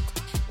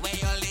 Where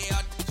you lay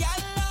out,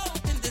 y'all out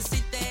in the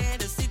city,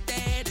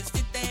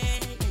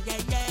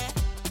 yeah.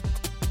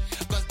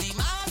 'Cause the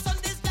mass on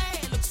this day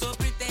looks so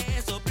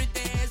pretty, so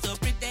pretty, so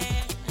pretty.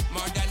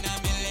 More than a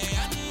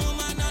million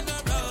woman on the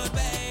road,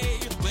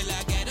 babe. Will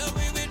I get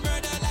away with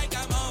murder like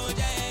I'm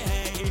OJ?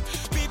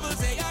 People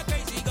say I'm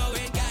crazy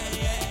going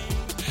gay.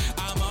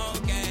 I'm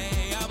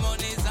okay, I'm on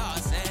his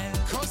arsenal.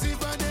 'Cause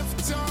even if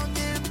tongue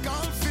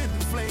engulfing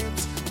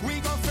flames, we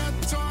go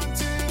fret on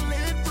till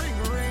it bring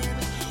rain.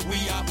 We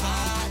are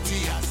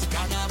partyers,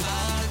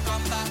 carnival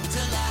come back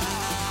to life.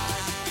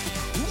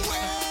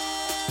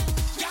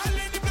 Y'all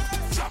in the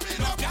place,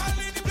 jumping up. Y'all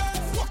in the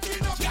place,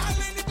 walking up.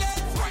 Y'all in the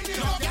place,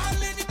 winding up.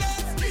 Y'all in the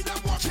place, beat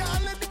them up.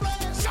 Y'all in the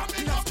place,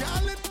 jumping up.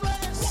 Y'all in the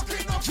place,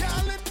 walking up.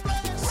 Y'all in the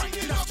place,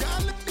 winding up.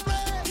 Y'all in the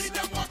place, beat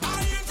them up.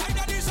 I inside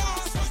of this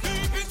house,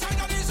 deep inside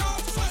of this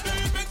house,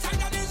 deep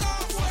inside of this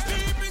house,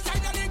 deep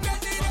inside of the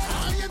craziness.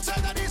 I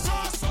inside of this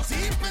house,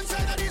 deep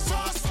inside of this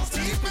house,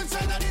 deep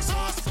inside of this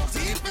house,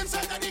 deep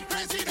inside of the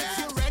craziness.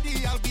 You ready?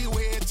 I'll be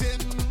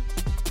waiting.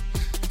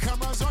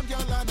 Cameras on,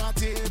 girl, and a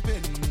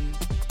taping.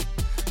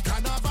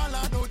 Carnival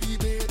and no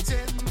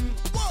debating.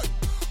 Boy,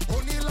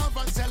 only love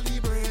and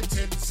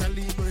celebrating,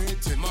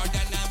 celebrating. More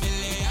than a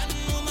million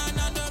woman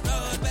on the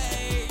road,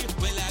 babe.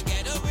 Will I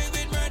get away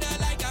with murder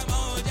like I'm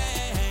OJ?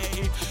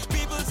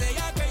 People say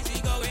I'm crazy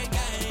going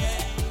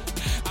gay.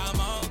 I'm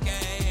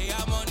okay,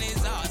 I'm on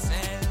his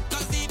arsenal.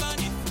 'Cause even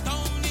if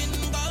town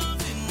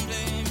engulfing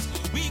flames,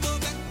 we go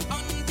back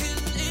until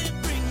it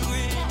bring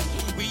rain.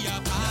 We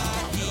are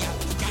party,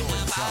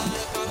 carnival,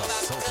 come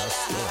back to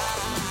life.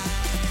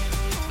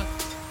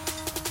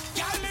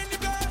 Y'all in the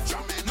place,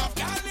 drumming up.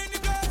 Y'all in the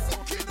place,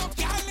 walking up.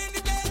 Y'all in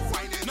the place,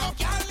 winding up.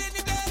 Y'all in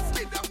the place,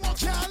 beat them up.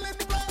 Y'all in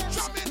the place,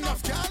 drumming up.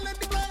 Y'all in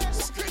the place,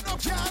 walking up.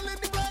 Y'all in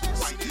the place,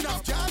 winding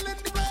up. Y'all in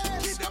the place,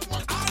 beat them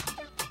up.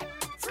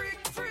 Freak,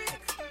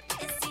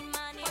 it's the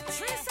money.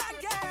 Patrice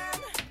again.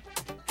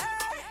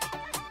 Hey,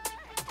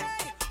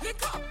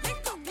 link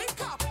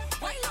up.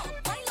 Wind low.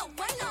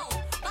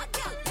 Bad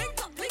girl, link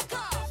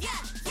up.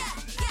 Yeah.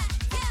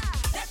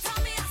 They tell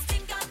me I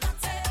stink and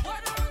that's it.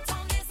 Word around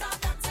town is all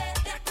that's it.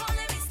 They're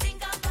calling me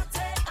stink and that's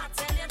it. I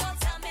tell you, don't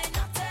tell me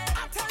nothing.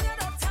 I tell you,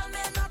 don't tell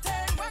me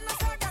nothing. When I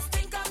start, I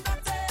stink and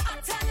that's it. I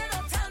tell you,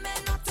 don't tell me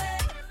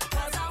nothing.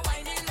 'Cause I'm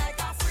whining like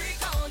a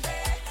freak all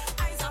day.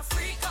 I's a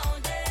freak all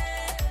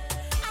day.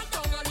 I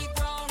don't on the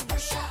ground.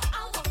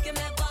 I'm walking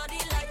my body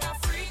like a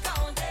freak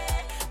all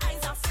day.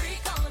 I's a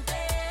freak all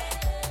day.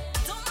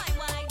 Don't mind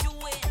what I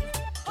doing.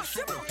 Push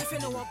your mouth if you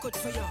know what's good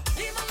for you.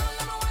 Leave me alone,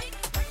 let me wait.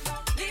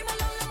 Leave me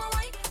alone, let me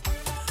wait.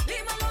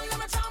 Leave me alone, let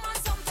me charm on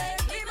something.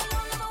 Leave me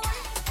alone, let me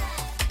wait.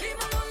 Leave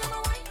me alone, let me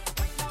wait.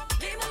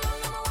 Leave me alone,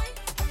 let me wait.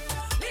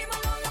 Leave me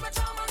alone, let me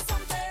charm on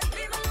something.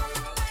 Leave me alone,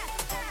 let me wait.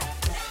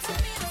 They tell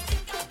me I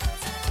stink and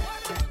that's it.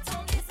 Word around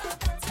town is all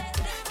that's it.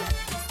 They tell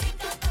me I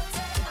stink and that's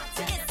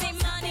it. It's the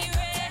money,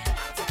 Ray.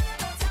 I tell you,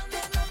 don't tell me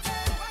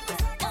nothing.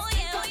 Oh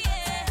yeah.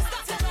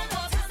 Stop to the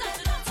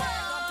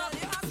top.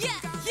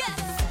 Yeah.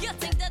 You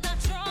think that I'm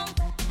strong?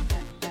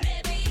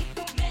 Maybe.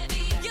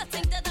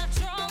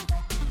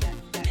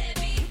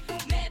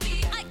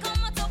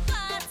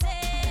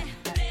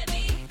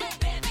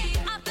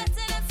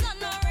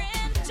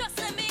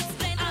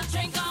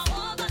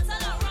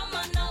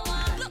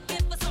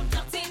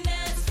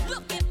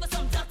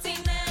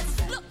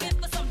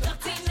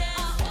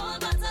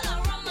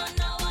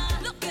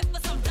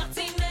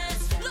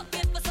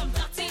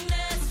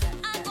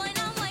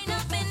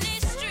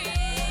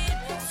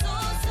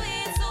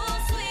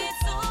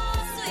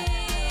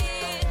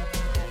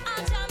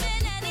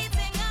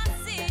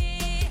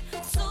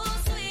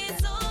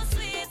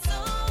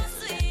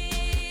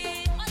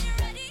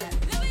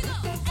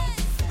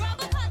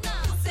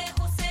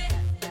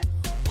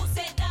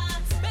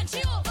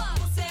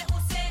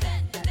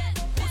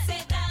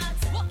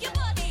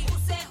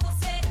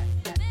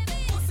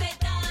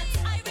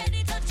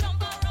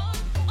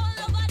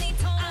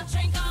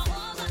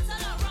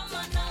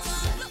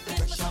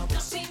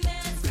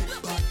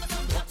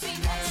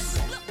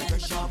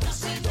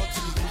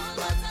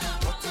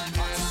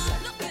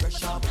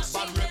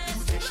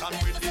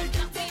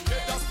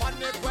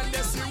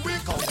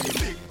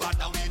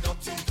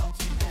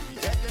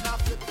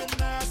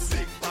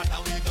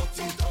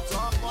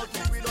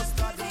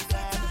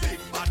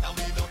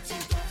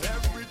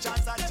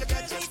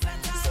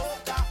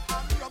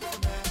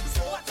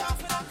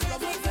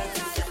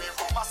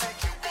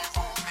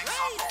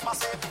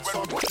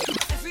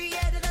 Every year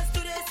they just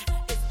do this.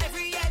 It's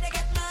every year they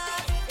get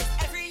mad.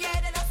 It's every year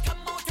they just come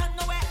out and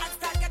nowhere and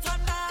start get on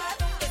bad.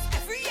 It's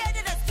every year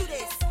they just do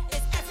this.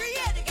 It's every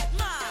year they get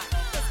mad.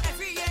 It's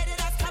every year they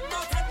just come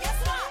out and guess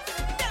what?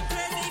 Them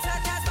crazy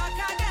fatters back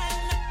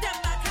again. Them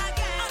back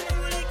again.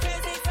 Unruly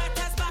crazy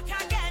fatters back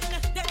again.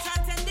 They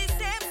chanting the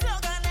same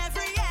slogan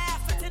every year.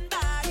 Fitting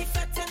bad,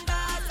 fitting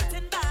bad,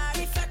 fitting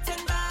bad,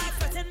 fitting bad,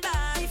 fitting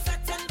bad,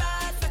 fitting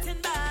bad, fitting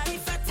bad,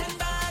 fitting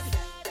bad.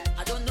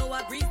 I don't know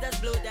what breeze that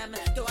blow them.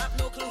 Don't have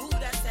no clue who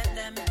that sent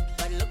them.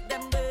 But look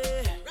them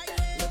there.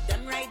 Look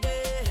them right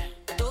there.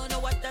 Don't know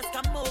what does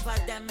come over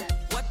them.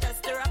 What does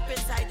stir up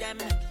inside them.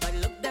 But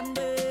look them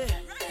there.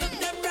 Look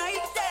them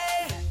right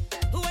there.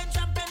 Who ain't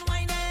jumping,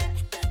 whining?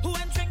 Who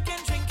ain't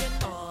drinking, drinking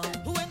more?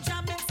 Who ain't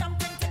jamming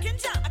something, taking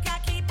jam? I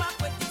can't keep up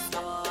with this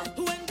score.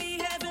 Who ain't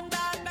behaving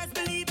bad? Best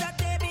believe that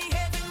they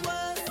behaving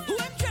worse. Who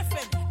ain't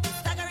drifting?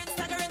 Staggering,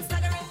 staggering,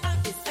 staggering.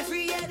 It's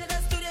every year they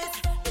just do this.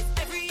 It's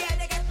every year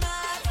they get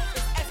mad.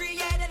 It's every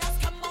year they just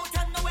come out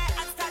and nowhere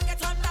and start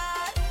get on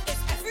bad.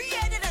 It's every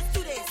year they just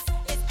do this.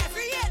 It's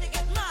every year they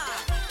get mad.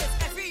 It's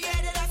every year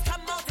they just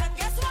come out and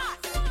guess what?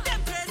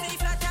 Them crazy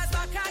fatters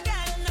back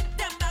again.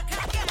 Them back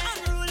again.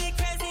 Unruly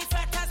crazy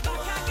fatters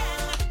back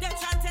again. They're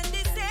chanting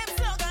the same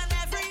slogan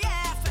every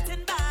year.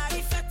 Fitting bad,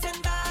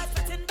 fitting bad,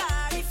 fitting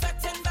bad,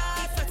 fitting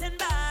bad,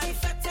 fitting bad,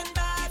 fitting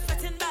bad,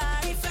 fitting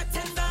bad,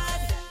 fitting bad.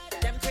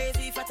 Them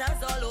crazy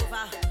fatters all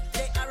over.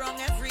 They are wrong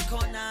every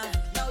corner.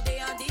 Now they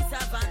on the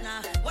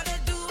savannah. What they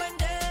doing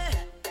there?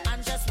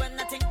 And just when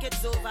I think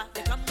it's over,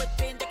 they come with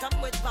paint, they come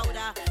with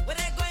powder. Where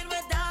they going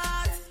with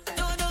that? I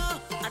don't know.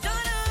 I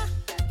don't know.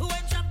 Who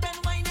ain't jumping,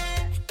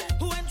 whining?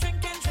 Who ain't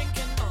drinking,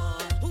 drinking more?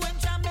 Who ain't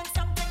jamming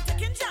something,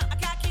 taking jam? I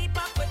can't keep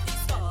up with the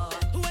score.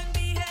 Who ain't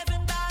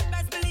behaving bad?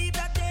 Best believe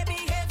that they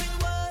behaving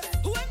worse.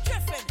 Who ain't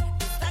drifting?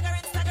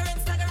 Staggering, staggering,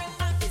 staggering.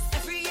 It's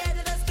every year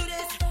they just do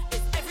this.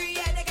 It's every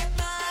year they get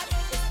mad.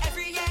 It's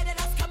every year they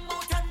just come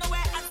out and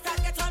nowhere and start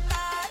get on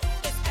bad.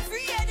 It's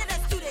every year they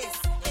just do this.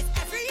 It's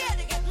every year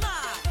they get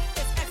mad.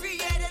 It's every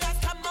year they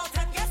just come out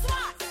and guess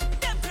what?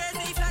 Them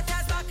crazy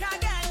fatters back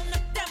again.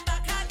 Them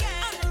back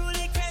again.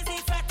 Unruly crazy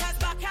fatters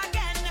back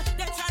again.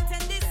 They're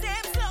chanting the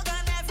same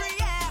slogan every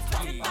year.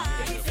 Fitting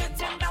bad, fitting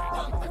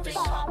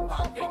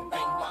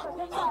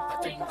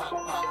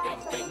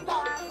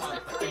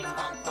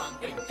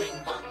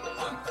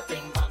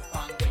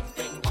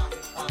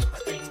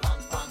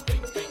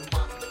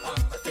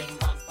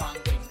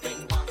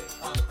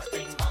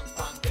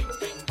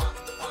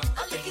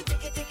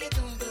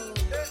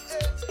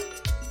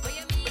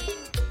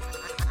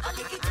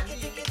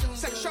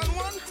Section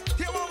 1,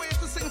 here one way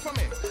to sing for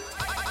me.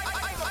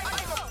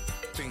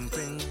 Ping,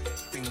 ping,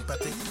 ping,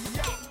 patty.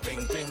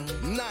 Ping, ping,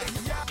 nice.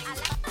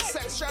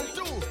 Section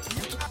 2,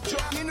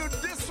 you know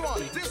this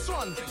one,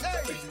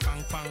 hey.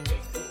 Bang, bang,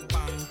 bang,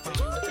 bang,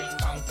 bang,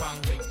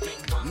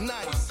 bang.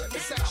 Nice.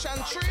 Section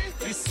 3,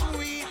 the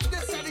sweet,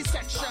 this are the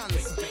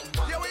sections.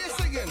 Here what you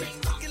singing?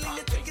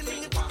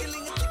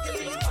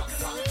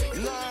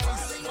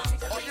 Nice.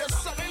 Oh, you're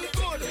something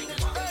good.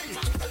 Hey,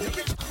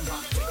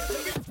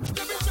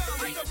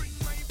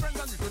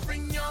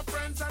 bring your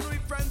friends and we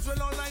friends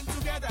will all line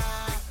together.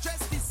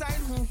 Just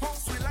decide who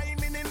hosts we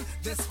lining in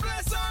this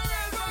place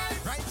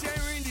alright. Right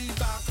here in the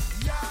back.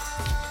 Yeah,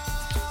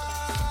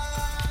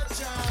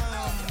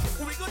 jam.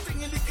 We go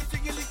tingy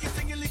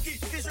licky.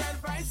 It's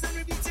right price and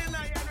we beat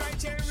tonight and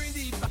right here in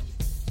the back.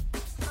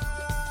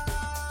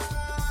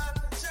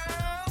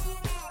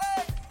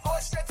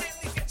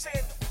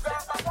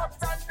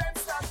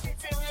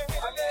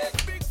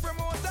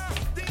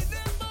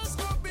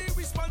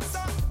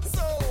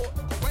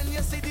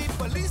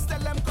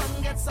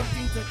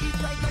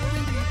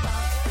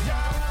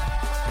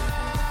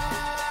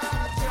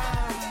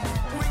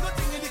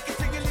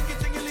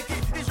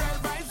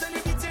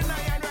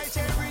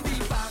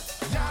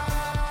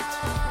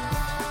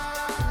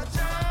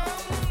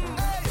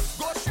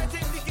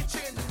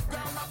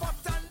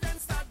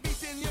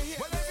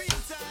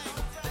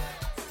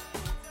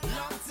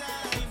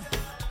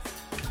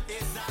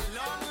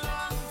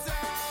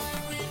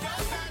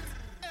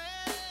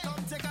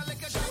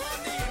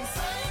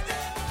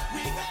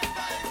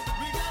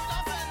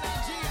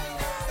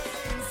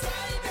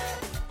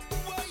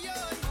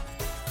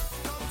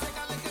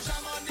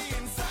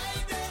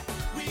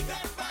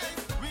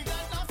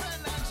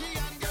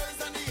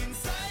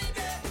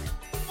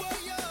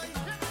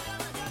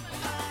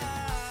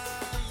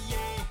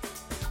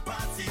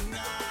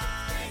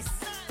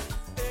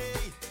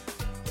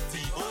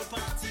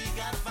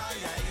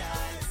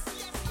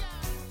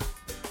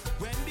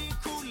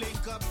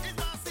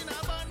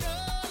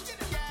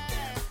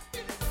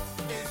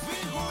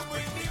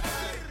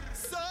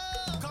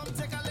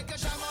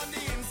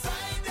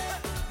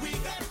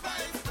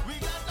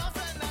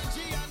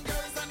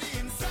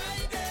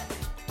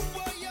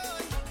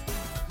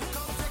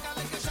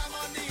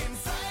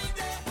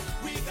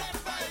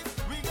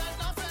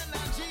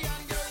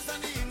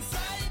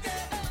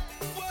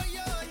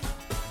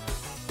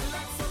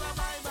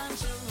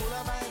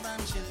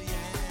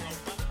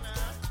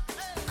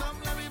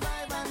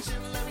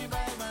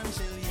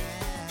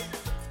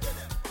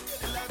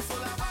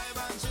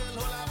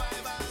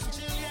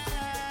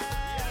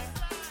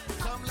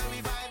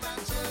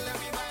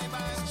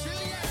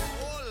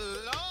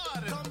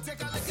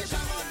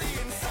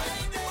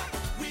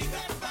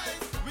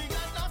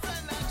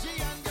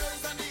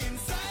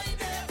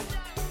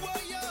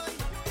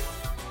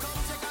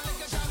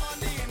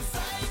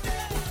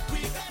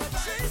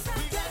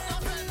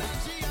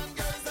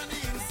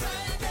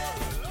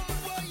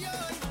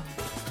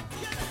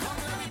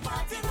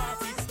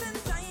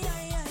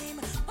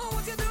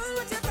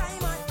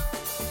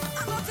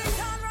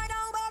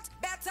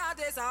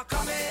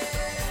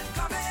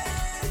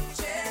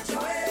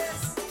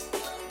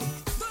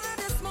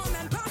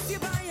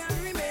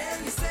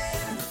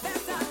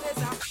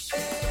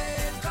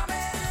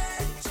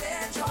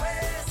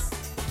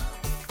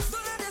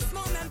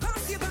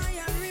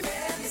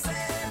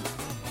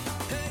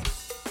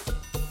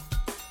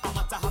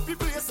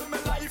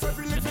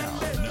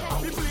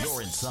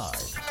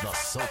 The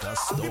Soca Happy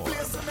Storm.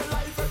 place in my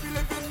life, every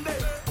living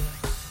day.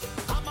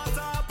 I'm at a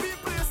happy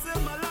place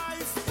in my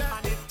life,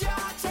 and it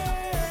can't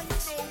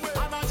change.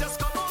 And I just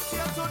come out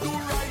here to do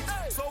right.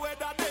 So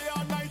whether day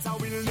or night, I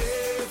will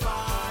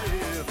never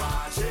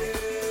ever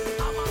change.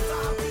 I'm at a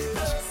happy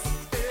place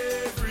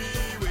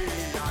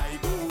everywhere I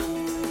go.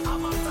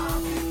 I'm at a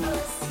happy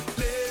place,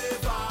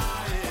 never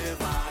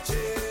ever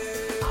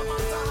change. I'm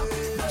at a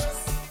happy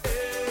place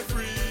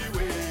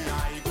everywhere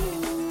I go.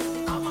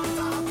 I'm at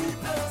a happy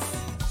place.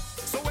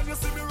 So when you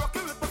see me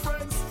rocking with my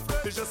friends,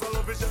 it's just a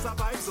love, it's just a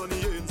vibes on the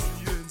ends.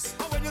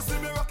 And when you see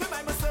me rocking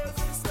by myself,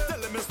 tell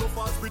them it's no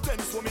false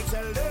pretense, so me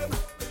tell them.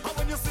 And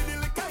when you see the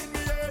liquor in me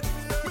head,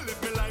 me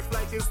live my life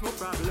like it's no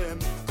problem.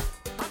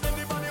 And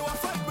anybody who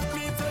fight with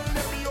me, tell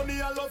them me only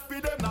a love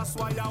for them. That's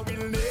why I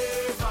will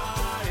never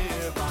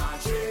ever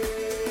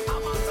change.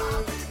 I'm at a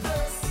happy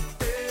place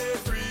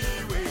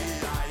everywhere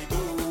I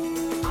go.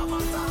 I'm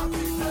at a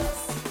happy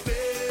place,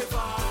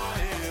 never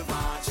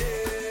ever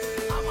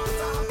change. I'm at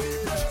a happy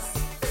place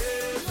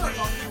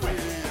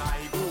everywhere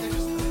I go.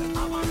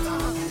 I'm at a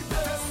happy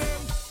place.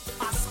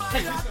 I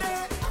smile at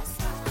day,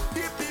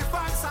 keep the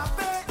vibes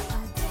away,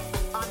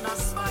 and I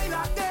smile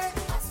at day,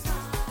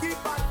 keep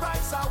bad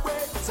vibes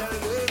away. Tell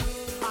them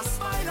I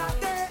smile at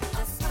day,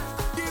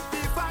 keep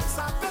the vibes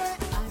away,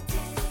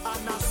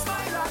 and I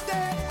smile at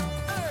day,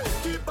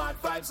 keep bad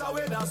vibes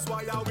away. That's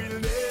why I will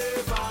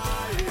never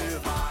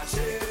ever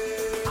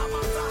change. I'm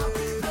at a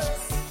happy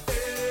place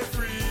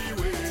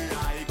everywhere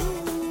I go.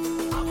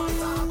 I'm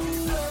at a happy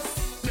place,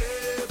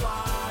 never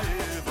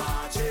ever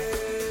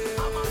change.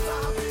 I'm at a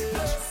happy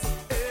place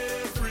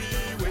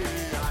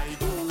everywhere I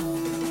go.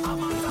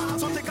 I'm at a happy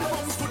place. So take a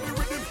bounce to the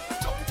rhythm,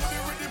 jump to the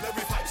rhythm,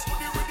 every vibes to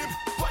the rhythm,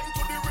 wine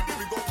to the rhythm,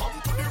 we go pump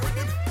to the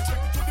rhythm,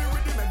 drink to the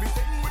rhythm,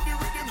 everything with the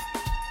rhythm.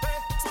 Hey,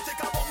 so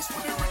take a bounce to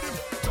the rhythm,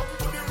 jump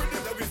to the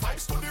rhythm, every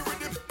vibes to the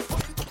rhythm,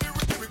 wine to the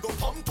rhythm, we go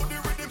pump to the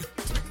rhythm,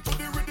 drink to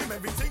the rhythm,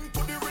 everything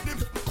to the rhythm.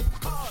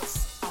 'Cause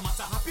I'm at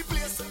a happy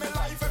place in my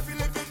life every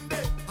living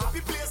day.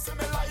 Happy place in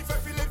my life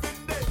every living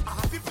day. A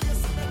happy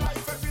place in my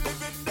life every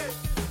living day.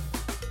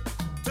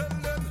 Tell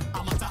them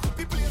I'm at a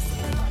happy place in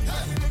my life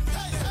every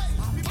living day.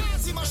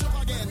 Party mash up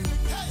again.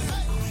 Hey,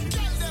 hey.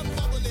 Girl them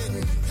bubbling.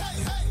 Hey,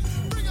 hey.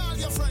 Bring all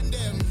your friend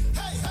them.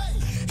 Hey, hey.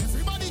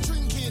 Everybody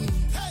drinking.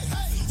 Hey,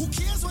 hey. Who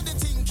cares what they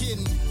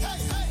thinking? Hey,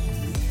 hey.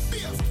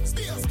 Spiff,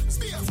 spiff,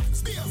 spiff,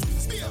 spiff,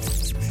 spiff.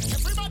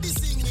 Everybody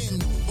singing.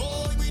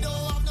 Boy, we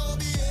don't have no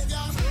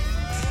behavior.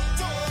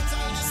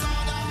 Total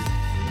disorder.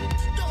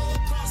 Don't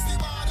cross the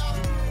border.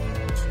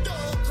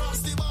 Don't cross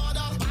the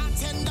border.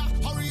 Bartender,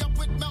 hurry up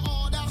with my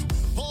order.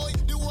 Boy,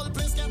 the whole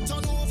place get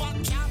turned over.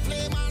 Can't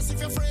play mass if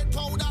you're afraid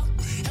powder.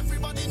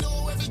 Everybody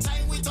know every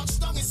time we touch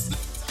down it's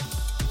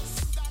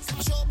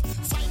smash up.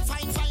 Fine,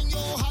 fine, fine,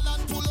 yo,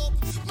 Holland pull up.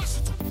 Mash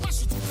it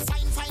up,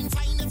 fine, fine,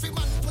 fine. Every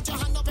man put your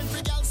hand up,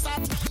 every girl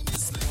start whining.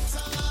 It's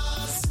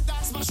slitters,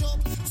 that's mash up.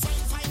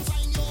 Fine, fine,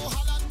 fine, yo,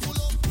 Holland pull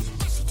up.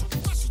 Mash it up,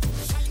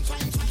 fine,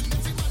 fine, fine.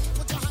 Every man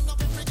put your hand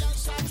up, every girl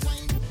start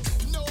whining.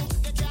 No,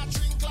 they can't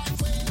drink like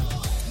we.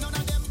 None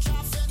of them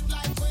can't fend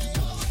like we.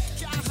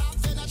 Can't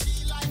have energy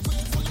like we.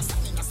 Full of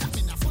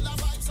stamina, full of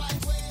vibes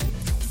like we.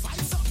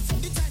 Vibes up from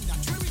the time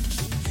that we reach.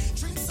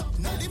 Drinks up,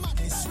 now the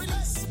madness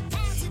release.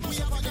 We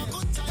having a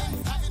good time,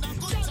 having a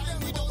good time.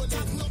 We don't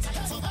have no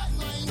time for bad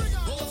mind.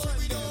 Oh,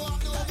 we don't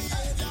have no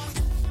behavior.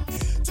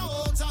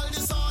 Total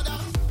disorder.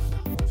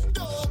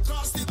 Don't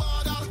cross the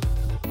border.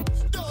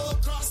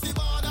 Don't cross the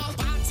border.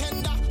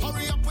 Bartender,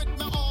 hurry up with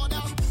my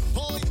order.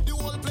 Boy, the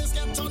whole place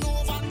get turned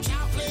over.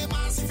 Can't play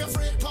mass if you're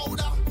afraid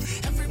powder.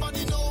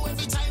 Everybody know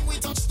every time we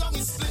touch down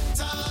it's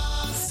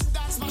splinters.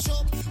 That's mash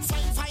up.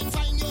 Fine, fine,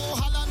 fine, yo,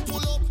 Holland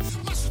pull up.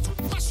 Mash it up,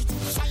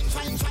 fine,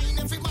 fine, fine.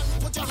 Every man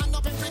put your hand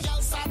up, every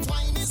girl start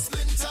whining.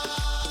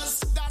 Splinters.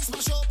 That's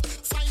mash up.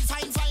 Fine,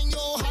 fine, fine,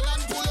 yo,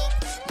 Holland pull up.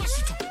 Mash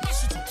it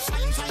up,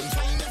 fine, fine,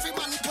 fine. Every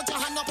man put your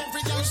hand up,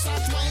 every girl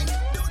start whining.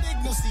 Don't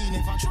ignore scene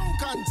if I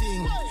drunk and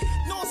ting.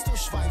 No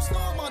stush vibes, no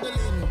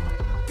modeling.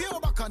 Pure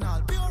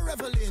bacchanal, pure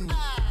reveling.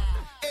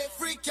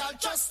 Every girl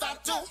just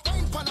start to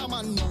ain't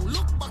Panaman, no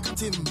look back at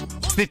him.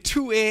 It's the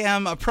 2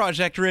 a.m.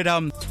 Project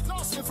Rhythm.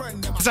 Lost your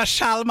friend, them. It's a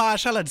Shal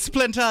Marshall and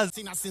Splinters.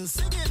 Sing a still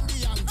singing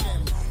the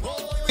anthem.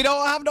 We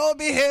don't have no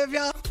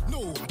behavior.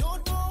 No, I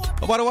don't know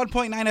what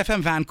 101.9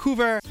 FM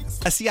Vancouver,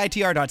 a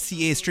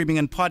CITR.ca streaming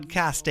and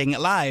podcasting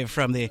live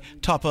from the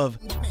top of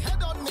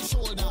head on my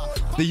shoulder.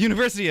 the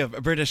University of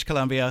British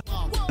Columbia,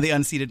 the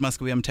unceded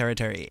Musqueam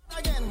territory.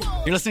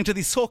 You're listening to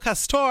the Soca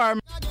Storm.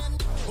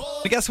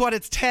 And guess what?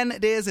 It's 10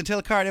 days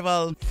until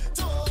Carnival.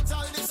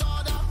 Total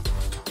disorder.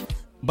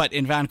 But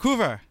in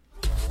Vancouver,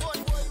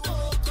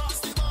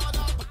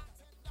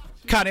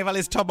 Carnival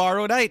is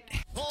tomorrow night.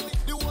 Boy,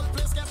 the whole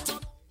place get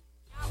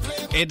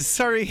turned. In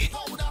Surrey,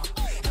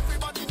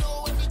 Everybody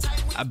know every time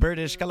we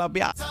British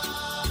Columbia.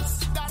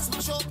 that's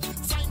mash up.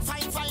 Fine,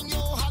 fine, fine, yo,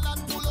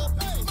 Holland pull up.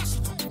 Hey,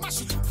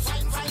 mash it up,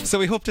 fine, fine. So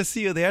we hope to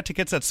see you there.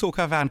 Tickets at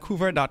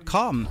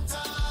socavancouver.com.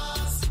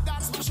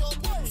 That's mash up.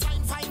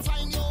 Fine, fine,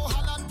 fine, yo,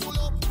 Holland pull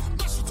up.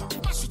 Mash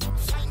it up,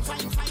 fine,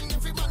 fine, fine.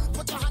 Every man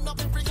put your hand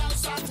up, every girl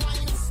start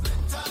whining.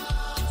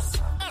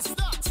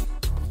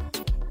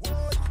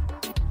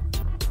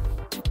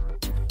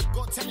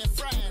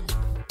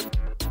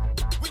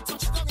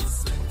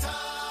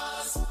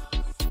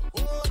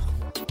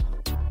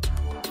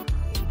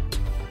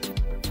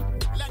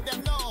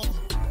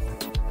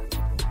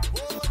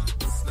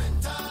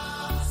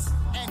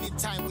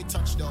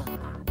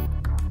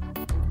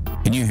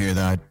 Can you hear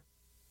that?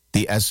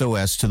 The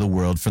SOS to the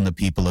world from the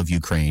people of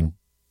Ukraine.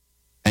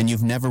 And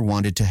you've never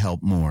wanted to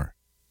help more,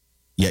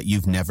 yet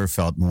you've never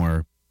felt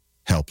more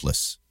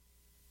helpless.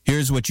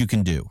 Here's what you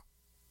can do.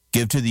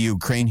 Give to the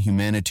Ukraine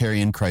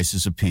Humanitarian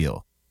Crisis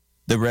Appeal.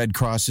 The Red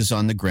Cross is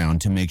on the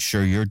ground to make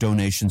sure your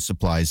donation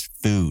supplies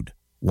food,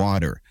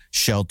 water,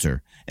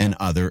 shelter, and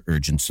other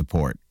urgent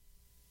support.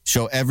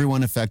 Show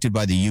everyone affected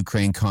by the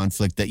Ukraine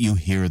conflict that you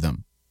hear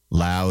them,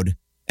 loud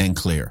and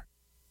clear.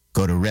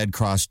 Go to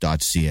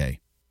redcross.ca.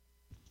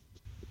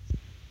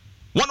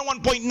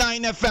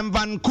 101.9 FM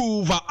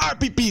Vancouver,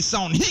 RPP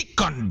sound, he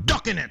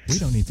conducting it. We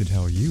don't need to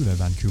tell you that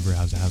Vancouver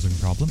has a housing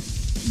problem.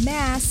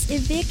 Mass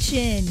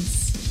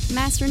evictions.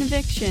 Mass rent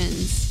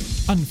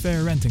evictions.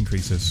 Unfair rent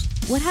increases.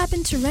 What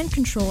happened to rent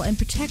control and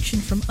protection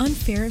from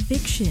unfair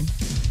eviction?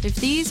 If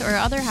these or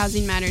other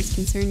housing matters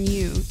concern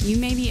you, you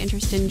may be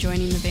interested in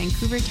joining the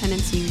Vancouver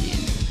Tenants Union.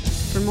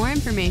 For more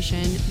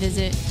information,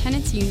 visit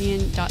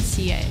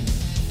tenantsunion.ca.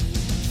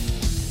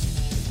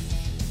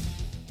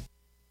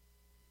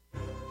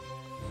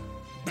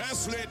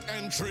 Best late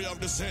entry of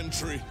the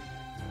century.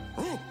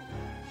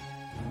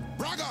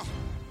 Braga.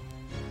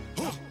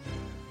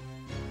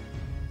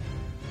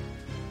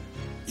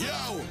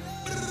 Yo.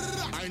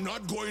 I'm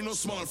not going no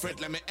small fret.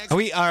 Let me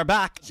We are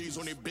back.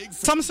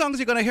 Some songs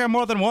you're going to hear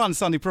more than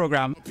once on the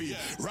program.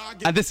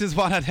 And this is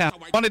one of them.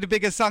 One of the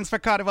biggest songs for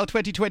Carnival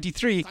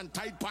 2023.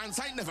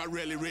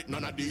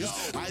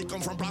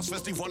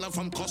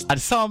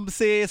 And some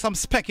say, some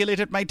speculate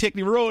it might take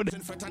the road.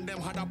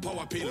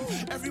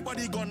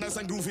 Everybody gunners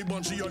and groovy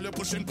bunchy, you're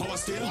pushing power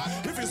still.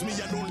 If it's me,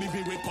 I don't leave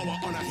me with power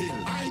on a hill.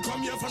 I ain't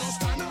come here for no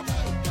stand up.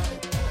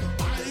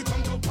 I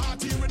come to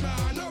party with my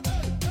hand up.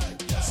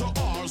 So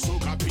all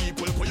soca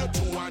people, put your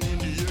 2-1 in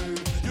the air.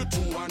 Your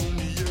 2-1 in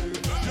the air.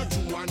 Your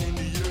 2-1 in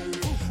the air.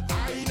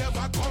 I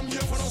never come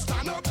here for no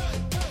stand up.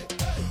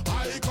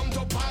 I come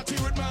to party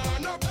with my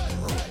hand up.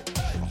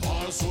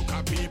 All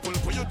soca people,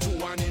 put your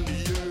 2-1 in the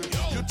air.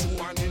 Your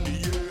 2-1 in the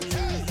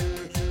air.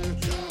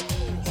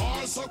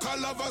 All soca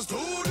lovers do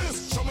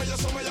this. Show me your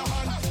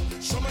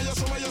hand. Show me your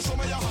hand. Show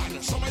me your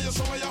hand. Show me your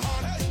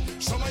hand.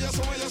 Show me your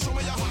hand. Show me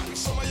your hand.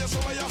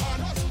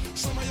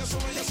 Show me your hand.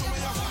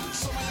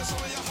 Show me your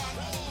hand.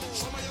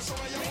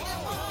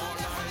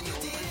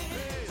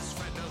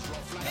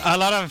 A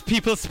lot of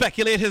people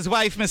speculate his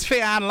wife, Miss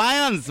Fay-Ann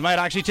Lyons, might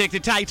actually take the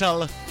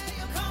title.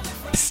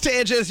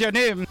 Stage is your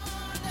name.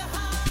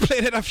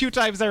 Played it a few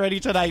times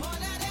already tonight.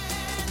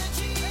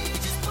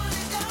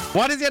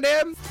 What is your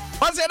name?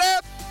 What's your name?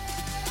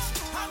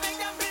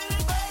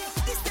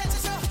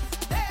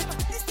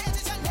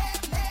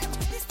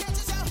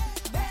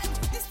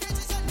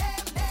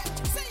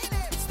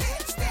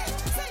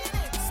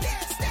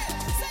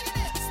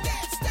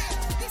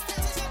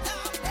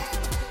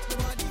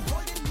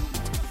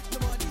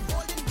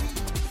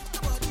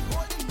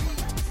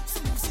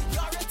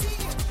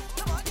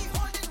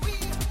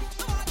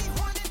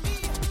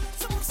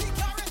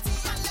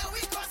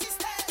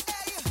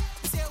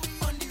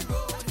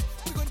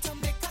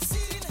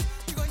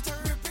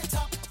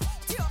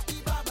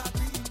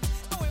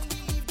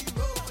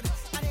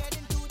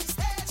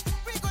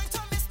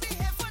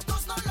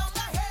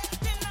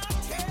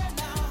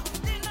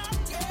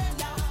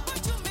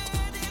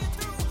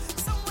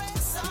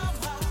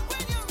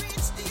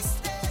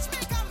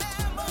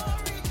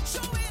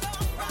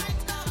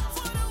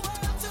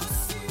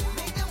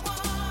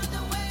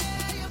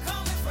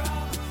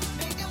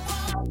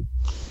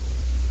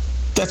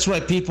 That's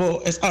right,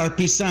 people. It's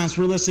RP Sounds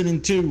we're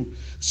listening to.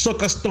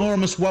 Soca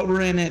Storm is what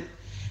we're in it.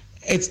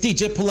 It's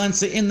DJ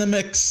Palencia in the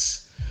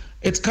mix.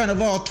 It's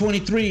Carnival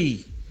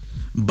 23.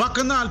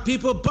 Bacchanal,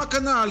 people,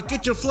 Bacchanal.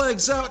 Get your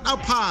flags out up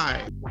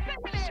high.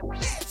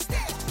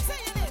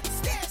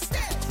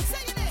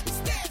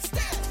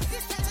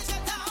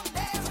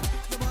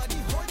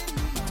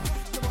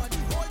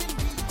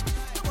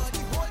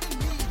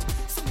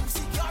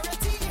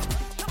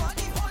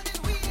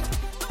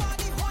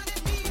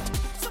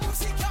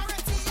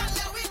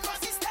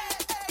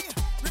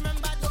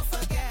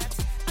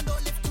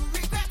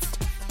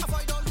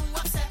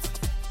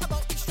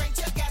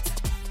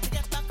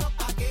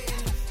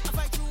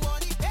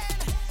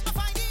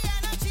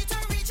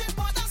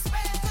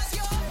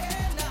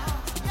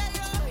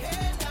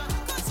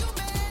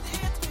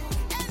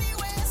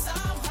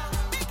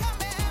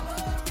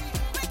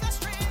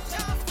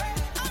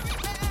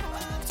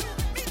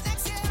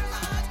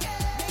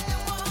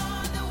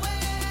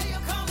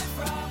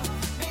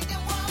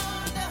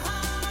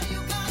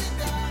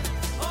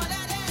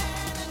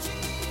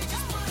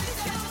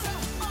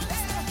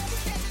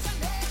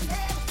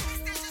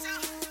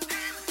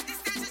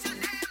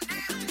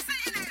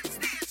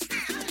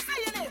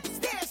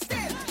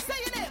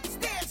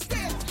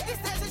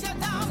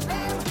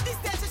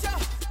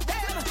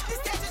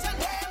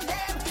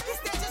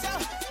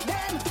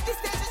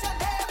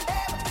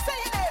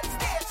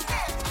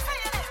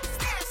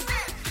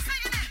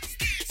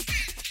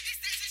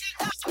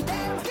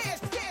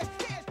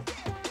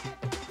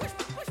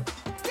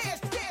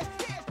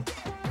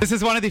 This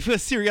is one of the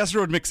first serious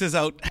road mixes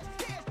out.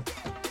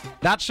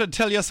 That should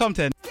tell you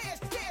something.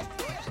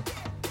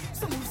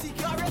 Some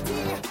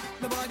security,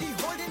 nobody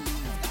holding me,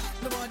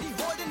 nobody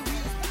holding me,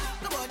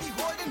 nobody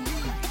holding me.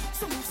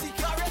 Some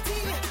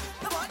security,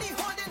 nobody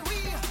holding me,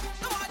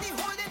 nobody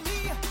holding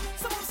me.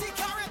 Some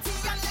security,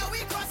 and now we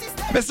cross his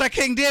Mr.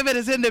 King David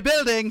is in the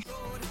building.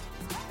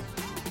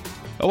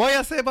 What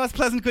you say, boss?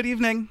 Pleasant good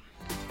evening.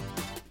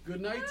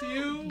 Good night to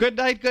you. Good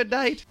night, good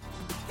night.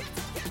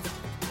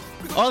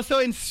 Also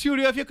in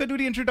studio, if you could do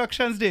the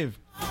introductions, Dave.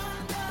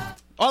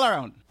 All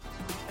around.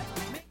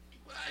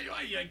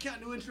 I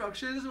can't do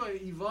introductions.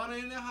 Ivana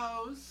in the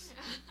house.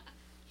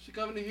 She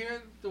coming to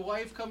here. The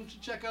wife come to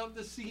check out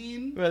the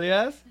scene. Well,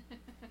 yes.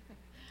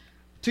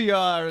 To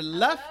your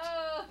left.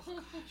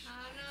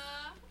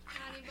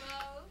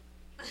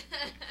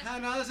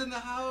 Hannah's in the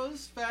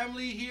house.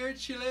 Family here,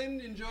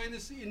 chilling, enjoying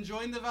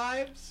the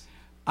vibes.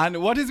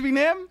 And what is we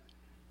name?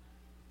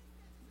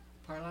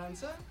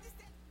 Parlanza.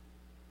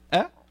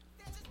 Eh?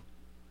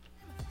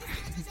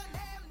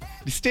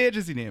 The stage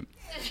is your name.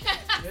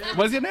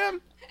 What's your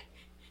name?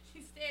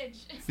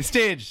 The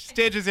stage.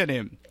 Stage is your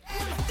name.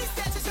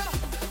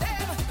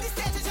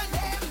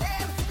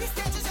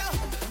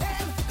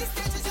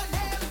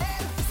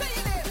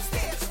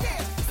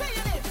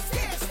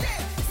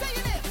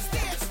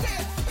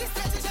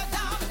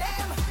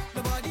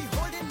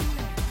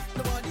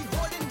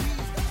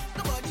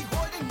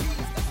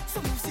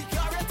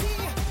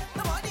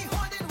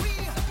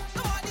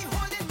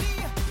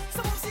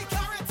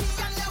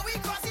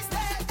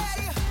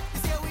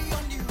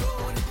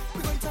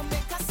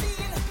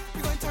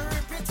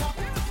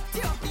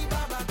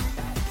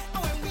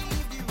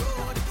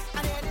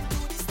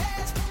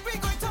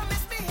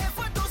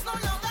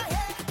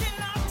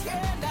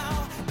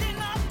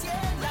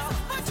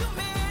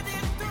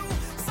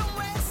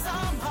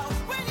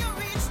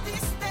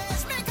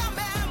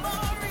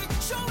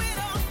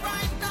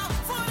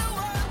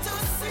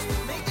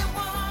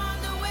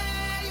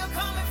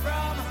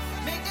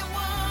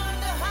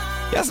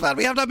 Yes, man,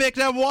 we have to make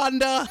them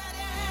wonder.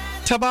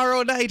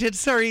 Tomorrow night in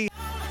Surrey.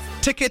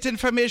 Ticket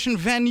information,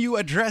 venue,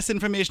 address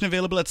information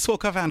available at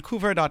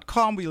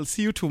socavancouver.com. We'll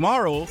see you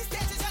tomorrow.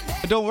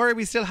 But don't worry,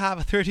 we still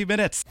have 30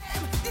 minutes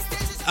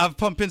of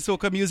pumping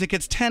soca music.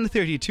 It's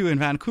 10:32 in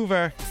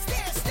Vancouver.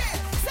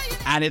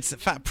 And it's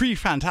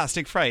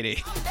pre-Fantastic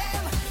Friday.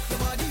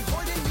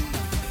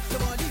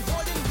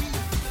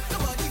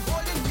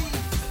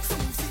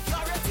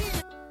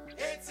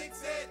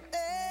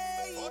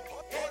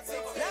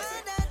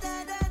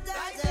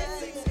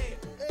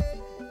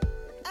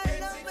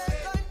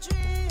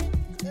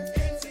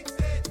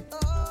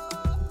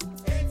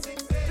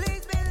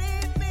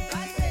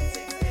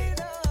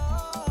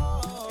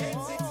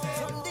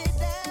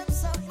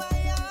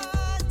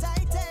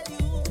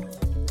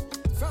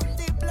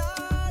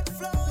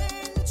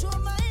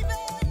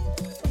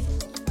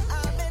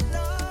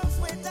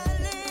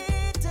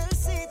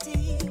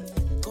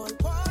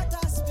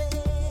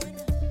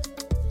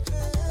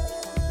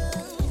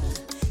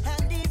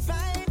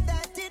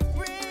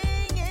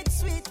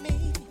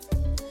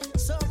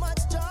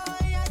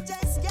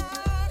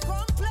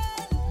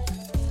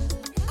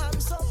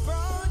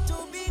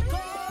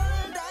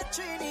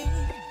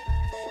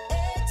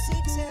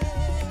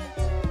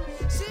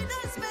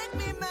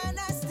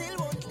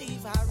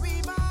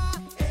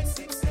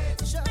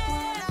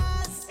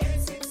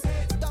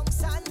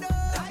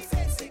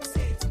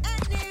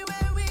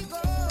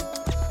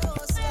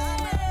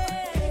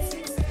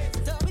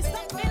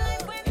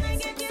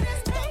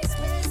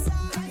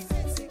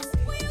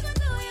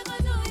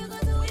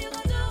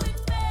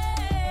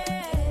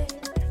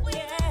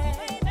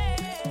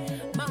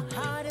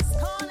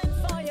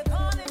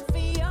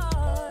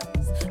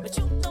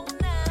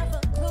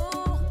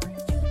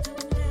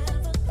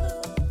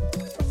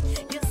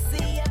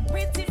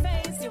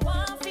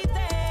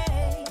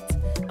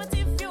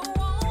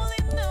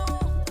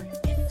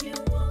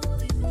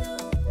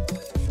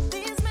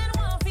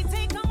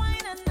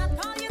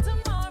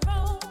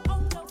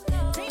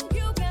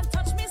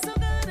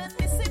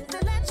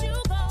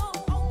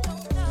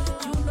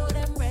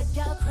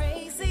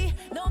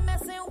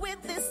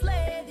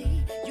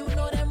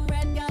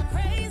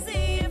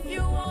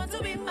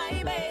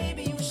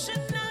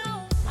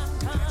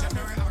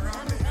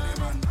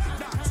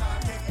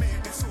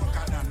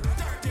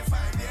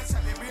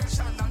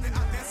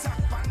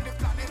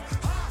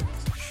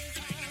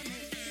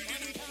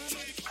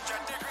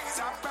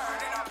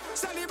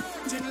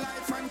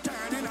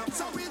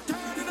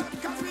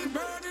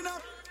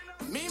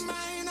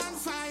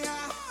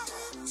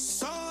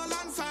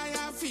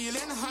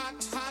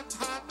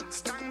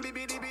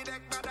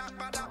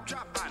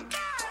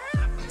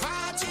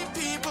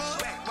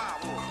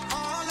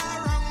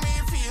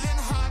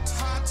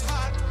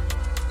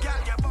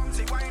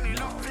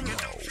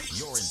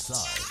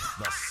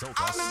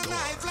 On a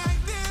night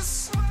like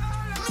this,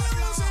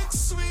 music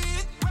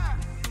sweet,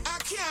 I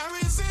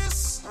can't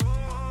resist.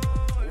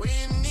 We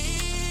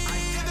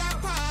need a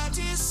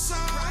party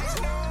song,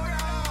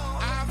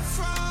 a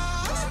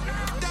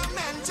fundamental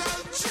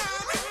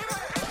jam.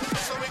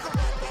 So we go.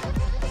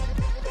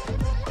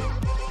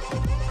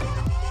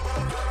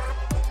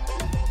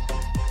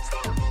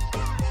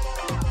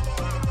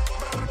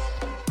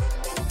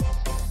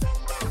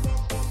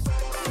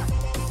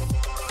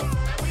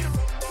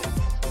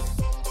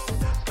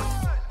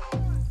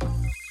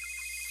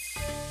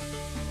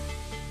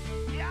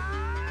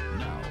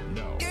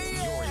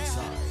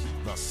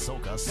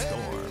 Soca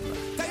Storm.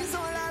 Time's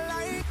all I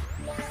like.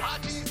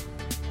 Party.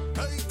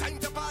 Hey, time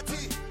to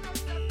party.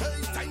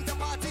 Hey, time to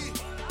party.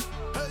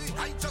 Hey,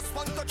 I just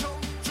want to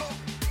jump.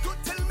 Good,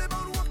 tell me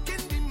about work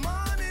in the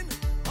morning.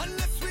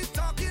 Unless we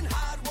talking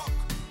hard work.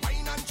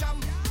 Wine and jam.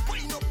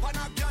 Wine up on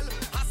a girl.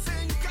 I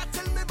say you can't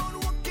tell me about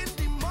work in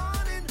the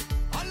morning.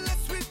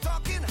 Unless we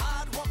talking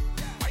hard work.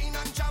 Wine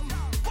and jam.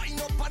 Wine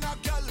up on a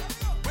girl.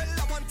 Well,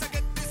 I want to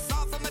get this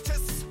off of my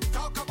chest.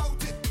 Talk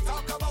about it.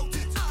 Talk about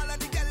it. All of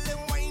the girl them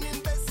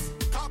whining best.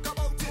 Talk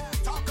about it.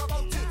 Talk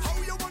about it. How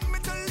you want me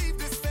to leave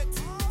this fit?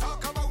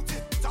 Talk about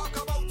it. Talk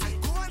about it. I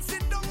go and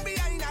sit down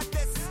behind a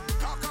desk.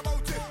 Talk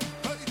about it.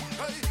 Hey,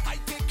 hey. I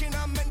taking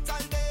a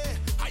mental day.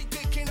 I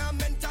taking a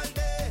mental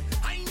day.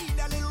 I need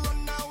a little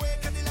run away.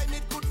 Cause the life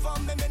it good for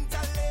me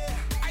mentally.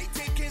 I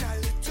taking a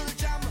little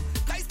jam.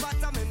 Nice part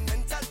of my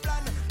mental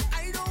plan.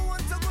 I don't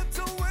want to go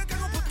to work. I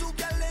go put two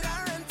girl in a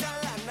rental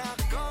and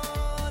I'm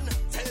gone.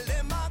 Tell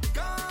them I'm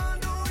gone.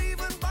 Don't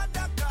even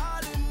bother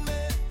calling me.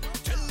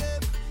 Tell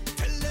them.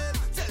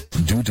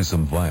 Due to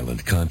some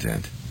violent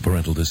content,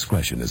 parental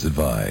discretion is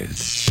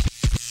advised.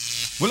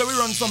 Well, we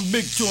run some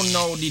big tune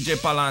now, DJ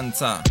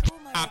Palanta.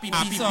 Happy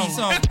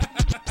song.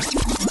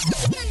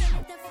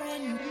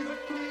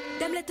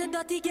 Them little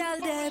dirty girl,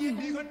 them.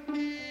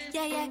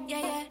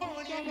 Yeah.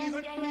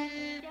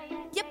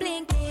 You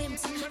playing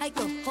games, I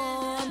go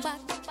home back.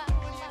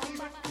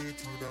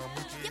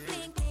 You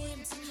playing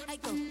games, I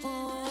go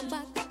home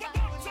back.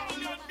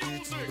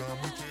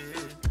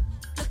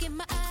 Look in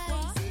my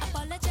eyes,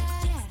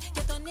 apologize.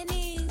 Get on your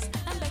knees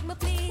and beg me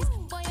please.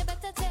 Boy, you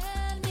better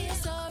tell me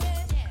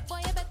sorry.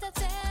 Boy, you better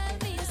tell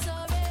me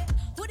sorry.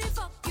 Who the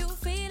fuck you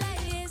feel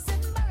like is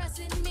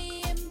embarrassing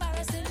me?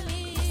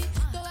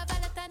 Go have a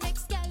letter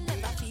next girl,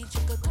 never feel she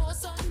could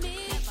post on me.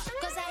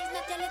 Cause I is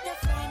not your little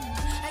friend.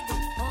 I go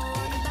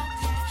on back.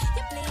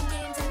 You playing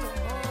games, I go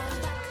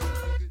on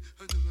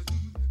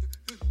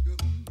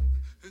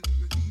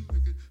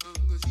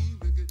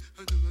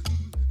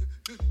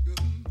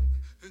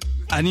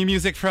back. New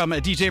music from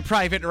DJ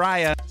Private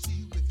Raya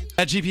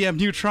at GPM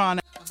Neutron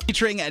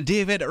featuring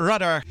David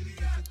Rudder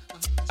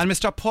and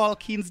Mr. Paul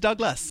Keynes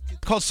Douglas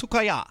called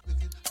Sukaya.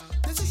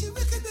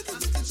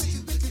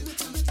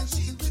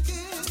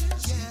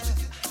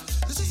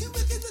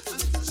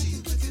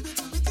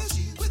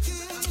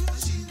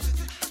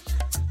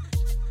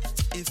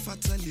 If I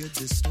tell you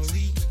this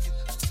story,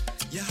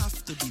 you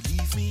have to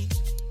believe me.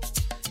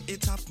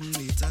 It happened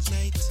late at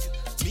night.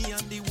 Me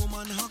and the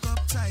woman hug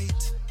up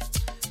tight.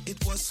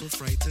 It was so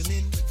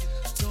frightening.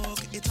 Dog,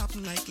 it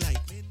happened like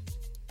lightning.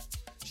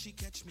 She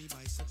catch me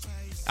by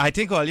surprise. I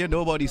think all you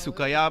know about the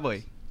Sukaya,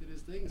 boy.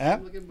 Eh?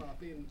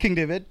 King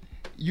David,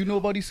 you know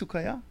about the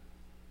Sukaya?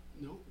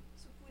 No.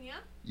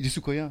 The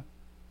Sukaya.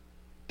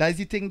 That's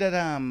the thing that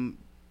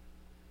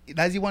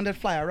that's the one that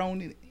fly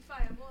around.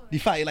 The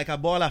fire, like a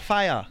ball of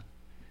fire.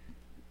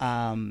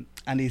 And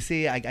they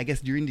say, I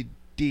guess during the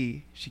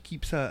day, she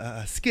keeps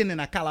her skin in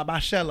a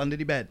calabash shell under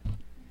the bed.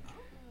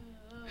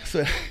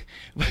 So,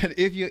 but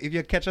if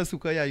you catch a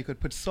Sukaya, you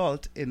could put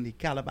salt in the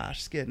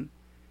calabash skin,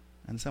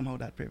 and somehow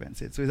that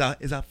prevents it. So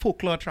it's a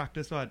folklore track.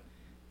 This one,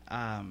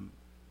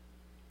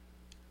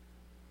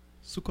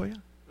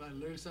 Sukaya. I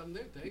learned something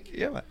there. Thank you.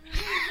 Yeah, man.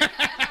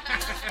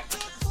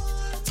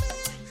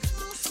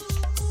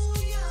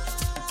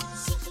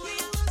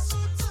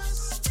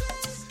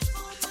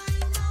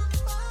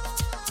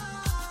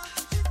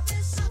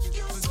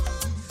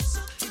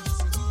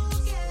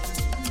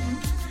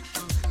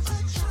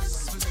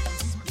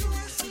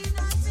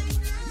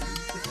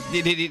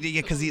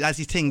 Because that's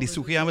the thing, the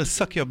Sukaya will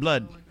suck your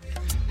blood,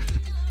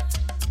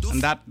 and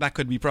that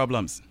could be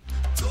problems.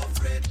 Don't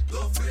fret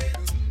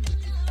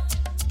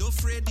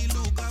the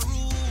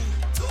Lugaroo.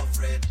 Don't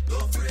fret.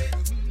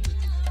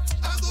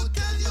 I go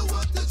tell you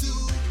what to do.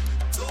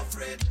 Don't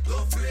fret.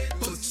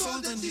 Put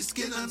salt in the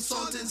skin and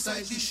salt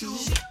inside the shoe.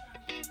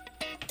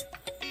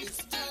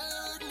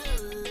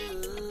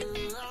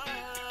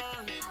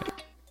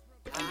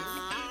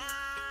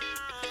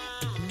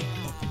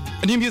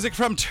 New music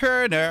from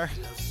Turner.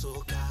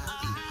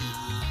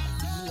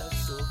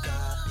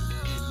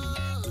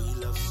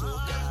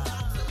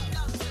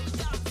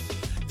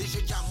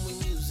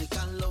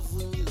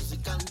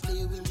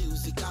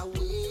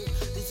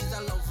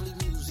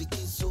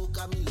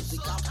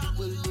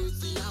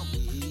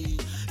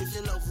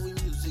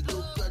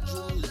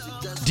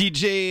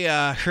 DJ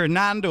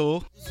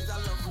Hernando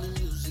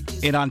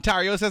in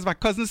Ontario says my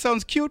cousin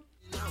sounds cute.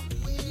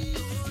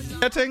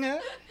 Getting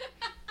it?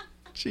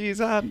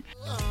 She's on.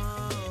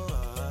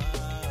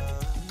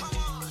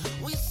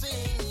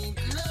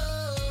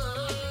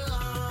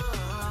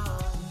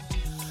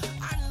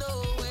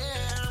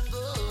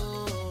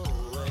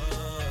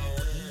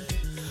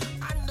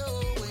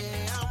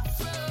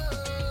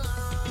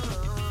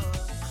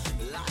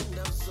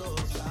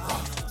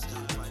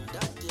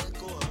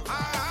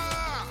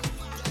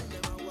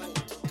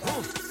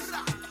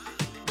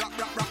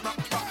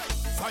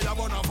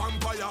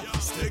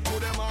 Stick to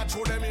them and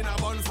throw them in a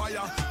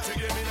bonfire.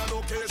 Take them in a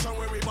location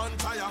where we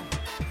bonfire.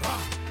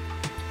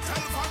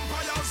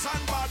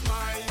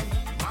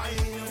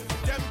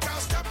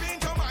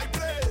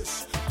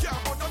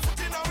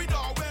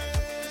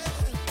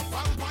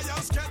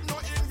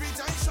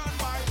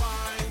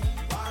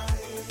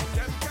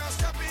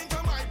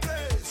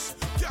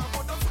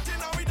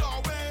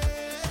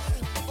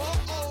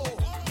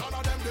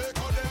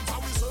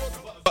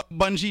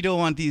 Bungie don't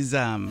want these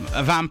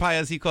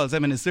vampires, he calls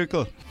them, in his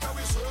circle.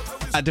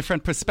 A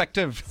different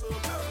perspective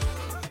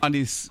on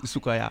these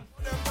Sukaya.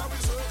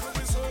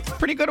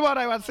 Pretty good one,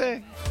 I would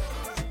say.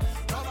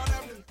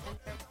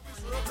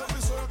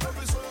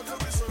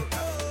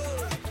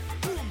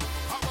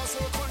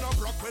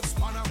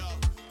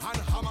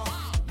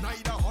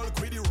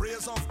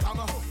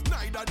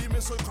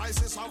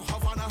 Crisis of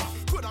Havana,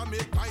 could I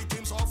make my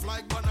things off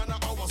like banana?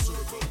 Our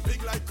circle,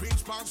 big like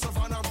Queen's Park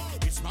Savannah.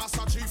 It's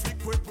Master Chief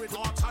equipped with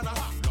Cortana.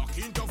 Lock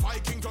into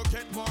Viking to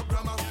get more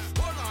grammar.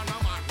 Banana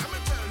man, let me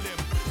tell them,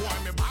 boy,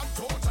 me back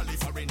totally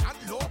foreign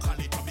and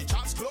locally. To be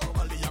charts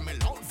globally, I'm a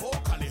loud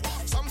vocally.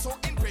 Some so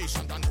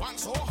impatient and one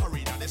so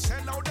hurried that they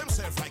sell out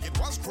themselves like it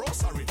was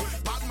grocery.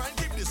 Bad man,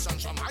 keep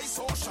distance from my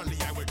socially.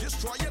 I will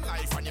destroy your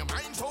life and your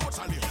mind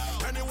totally.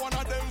 Any one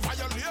of them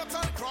violate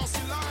and cross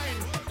the line.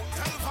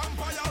 Tell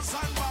vampires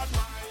and bad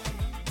mind.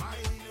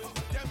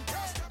 Them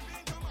just step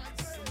into my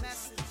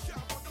message.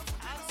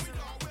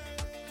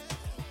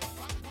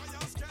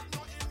 Vampires get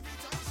no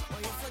invitation. Or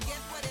you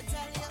forget what they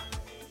tell you,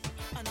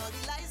 and all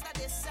the lies that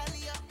they sell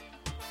you.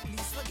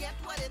 Please forget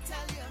what they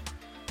tell you.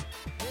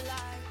 They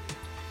lie,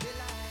 they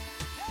lie.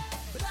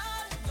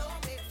 Blood don't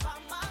make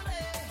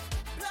family.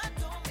 Blood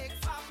don't make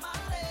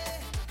family.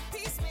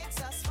 Peace makes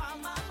us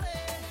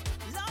family.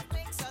 Love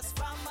makes us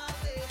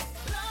family.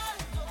 Blood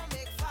don't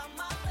make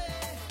family.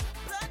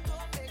 Blood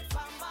don't make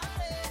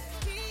family.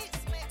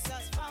 Peace makes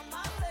us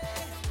family.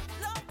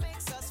 Love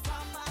makes us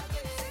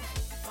family.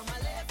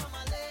 Family,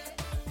 family.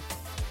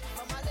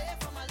 Family,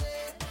 family.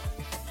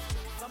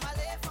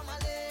 Family,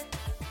 family.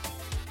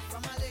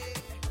 Family,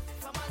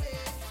 family.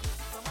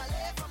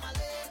 Family,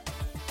 family.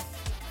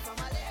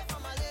 Family,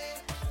 family.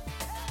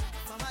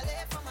 Family,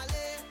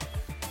 family.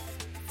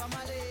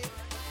 Family.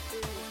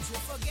 Don't you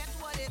forget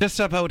what it Just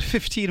about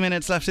 15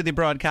 minutes left of the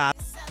broadcast.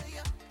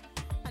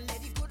 and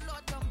let the good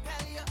Lord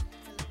compel you.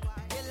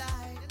 They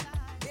lie,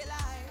 they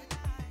lie.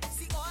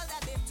 See all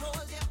that they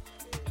told you,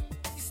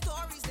 the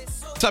stories they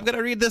sold. So I'm going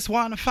to read this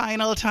one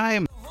final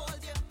time.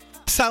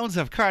 Sounds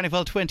of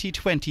Carnival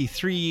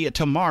 2023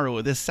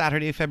 tomorrow, this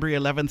Saturday, February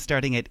 11th,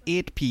 starting at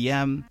 8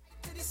 p.m.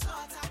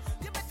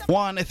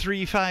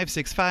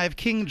 13565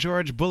 King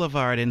George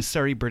Boulevard in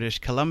Surrey, British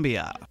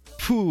Columbia.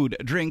 Food,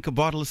 drink,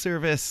 bottle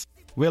service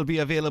will be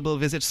available.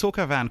 Visit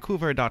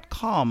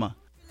socavancouver.com.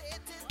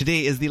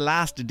 Today is the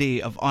last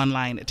day of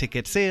online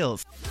ticket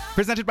sales.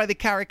 Presented by the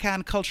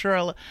Caracan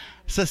Cultural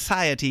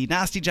Society,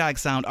 Nasty Jag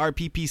Sound,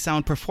 RPP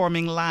Sound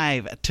performing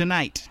live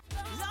tonight.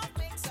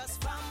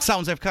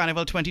 Sounds of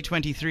Carnival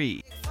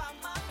 2023.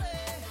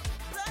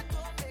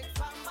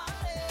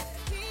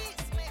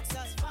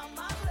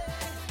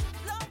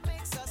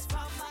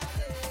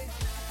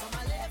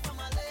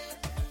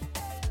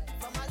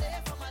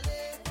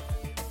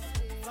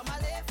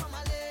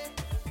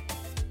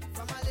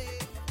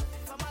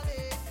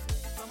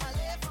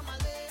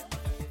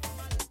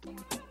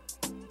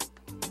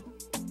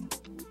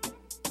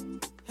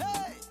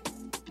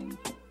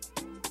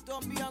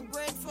 Don't be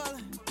ungrateful.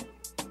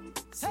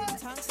 Say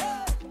thanks,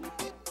 God.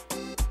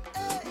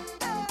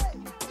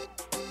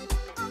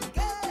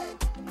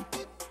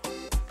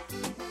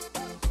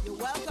 You're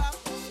welcome.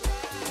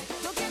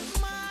 Don't get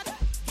mad,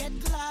 get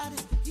glad.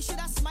 You should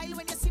have smiled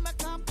when you see my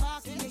car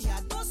park in your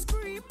yard. Don't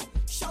scream,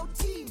 shout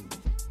team.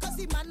 Cause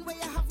the man where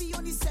you have, he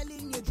only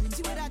selling your dreams.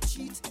 He would have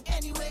cheat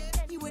anyway.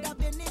 He would have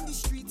been in the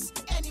streets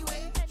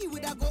anyway. He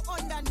would have go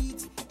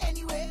underneath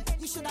anyway.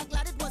 You should have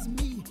glad it was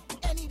me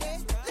any day.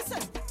 Listen,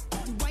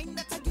 the wine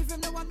that I give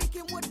him now I make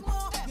him with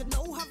more. You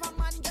know have a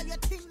man, girl, your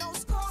thing no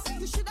score.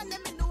 You should have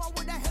let me know I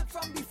would have helped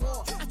from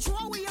before. I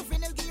throw away your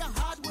vinyl, give you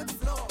hardwood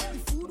floor. The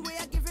food where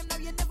I give him now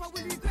you never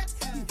will regret.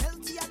 The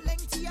healthy and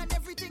lengthy and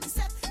everything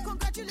set.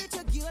 Congratulate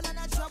your girl and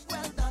a job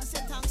well done.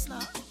 Say thanks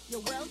now.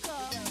 You're welcome.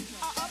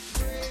 I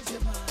upgrade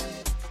your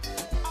mind.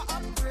 I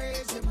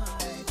upgrade your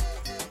mind.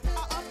 I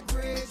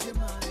upgrade your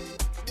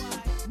mind.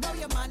 Why? Now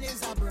your man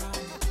is a brand.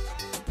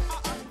 I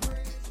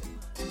upgrade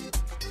your mind.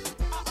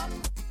 I up.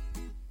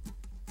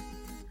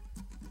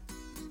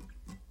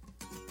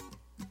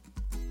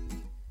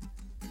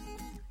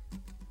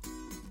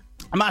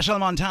 Marshall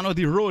Montano,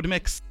 the road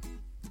mix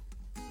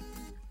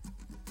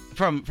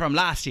from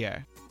last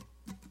year.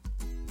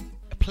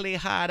 Play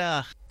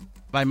Harder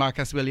by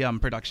Marcus William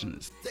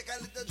Productions. Take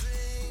a little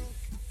drink,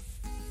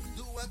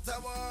 do what I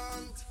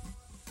want.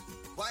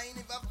 Wine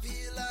if I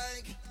feel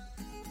like,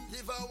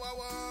 live how I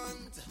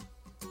want.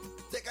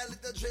 Take a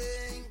little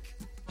drink,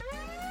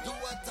 do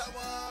what I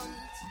want.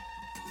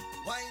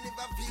 Wine if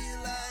I feel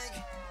like,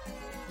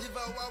 live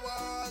how I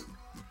want.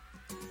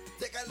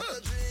 Take a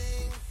little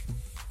drink,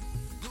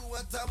 do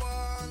what I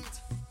want.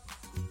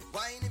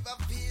 Wine if I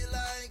feel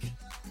like,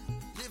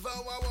 live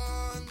how I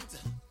want.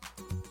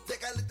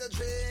 Take a little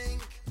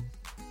drink,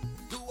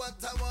 do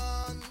what I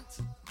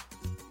want.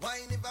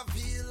 Wine if I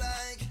feel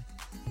like,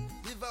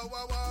 live how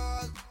I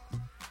want.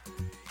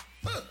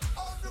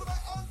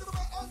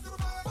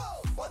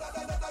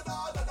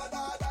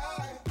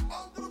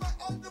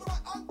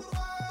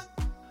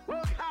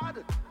 Work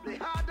hard, play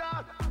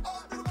harder.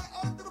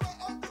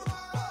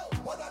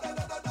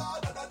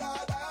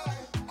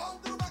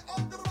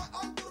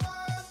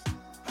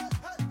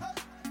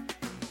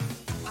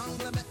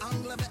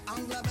 angle me,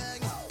 angle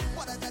bang.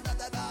 What a da da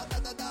da da da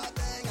da da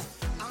bang.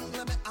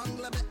 Angle me,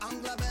 angle me,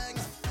 angle bang.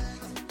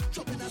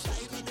 Drop in a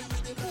slide with the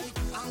right.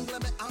 Angle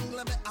me,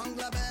 angle me,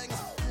 angle bang.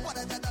 What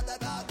a da da da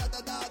da da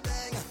da da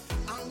bang.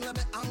 Angle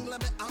me, angle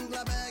me,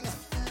 angle bang.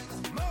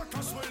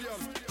 Marcus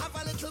Williams. Have a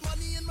little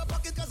money in my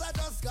pocket 'cause I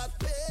just got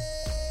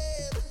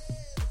paid.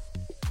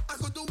 I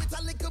could do it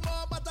a little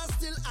more, but I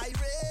still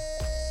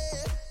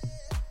irate.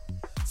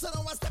 So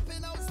now I'm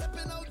stepping out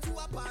to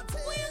a party.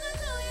 What you gonna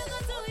do, you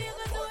gonna do, you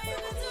gonna do, you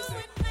gonna do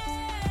with me?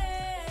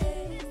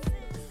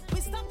 We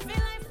stop feel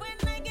life when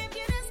I give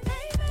you this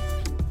baby.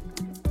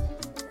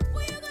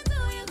 What you gonna do,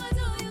 you gonna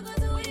do, you gonna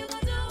do, you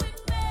gonna do with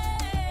me?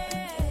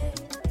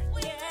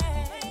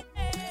 Yeah.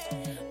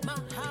 My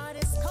heart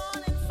is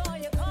calling for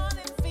you,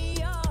 calling for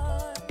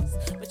yours,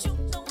 but you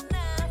don't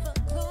have a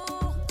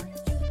clue.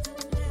 You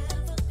don't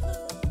have a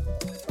clue.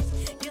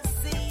 You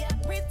see a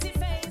pretty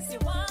face, you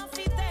want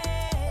to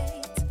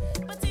date,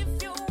 but if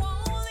you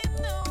only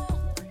knew,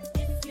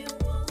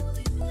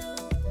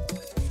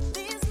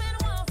 these men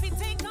want to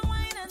take a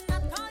wine and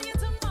not call you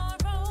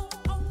tomorrow.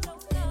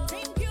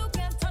 Think you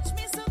can touch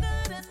me so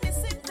good and miss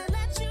it to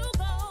let you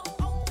go.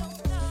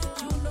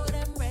 You know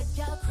them red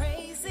girl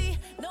crazy,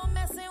 no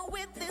messing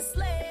with this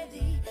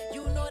lady.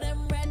 You know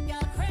them red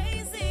girl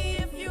crazy.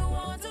 If you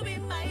want to be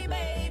my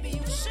baby,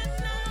 you should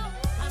know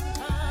I'm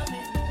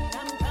coming,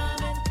 I'm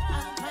coming,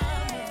 I'm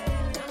coming,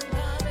 I'm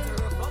coming.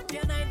 Rough up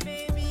your night,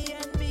 baby,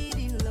 and be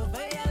the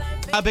lover you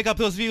like. I'll pick up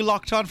those of you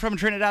locked on from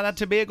Trinidad and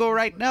Tobago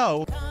right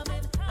now.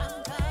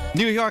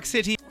 New York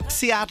City,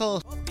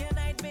 Seattle,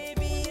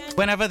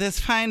 whenever this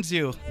finds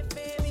you.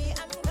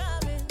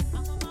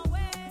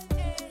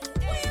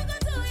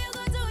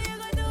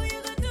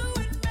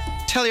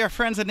 Tell your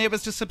friends and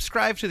neighbors to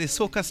subscribe to the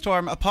Soca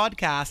Storm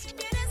podcast.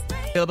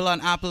 Available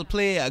on Apple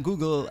Play,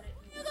 Google.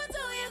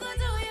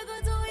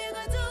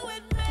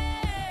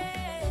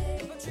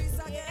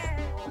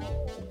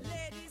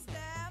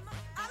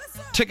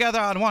 Together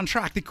on one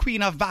track, the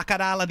Queen of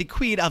Bacadala, the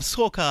Queen of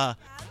Soca,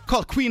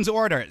 called Queen's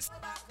Orders.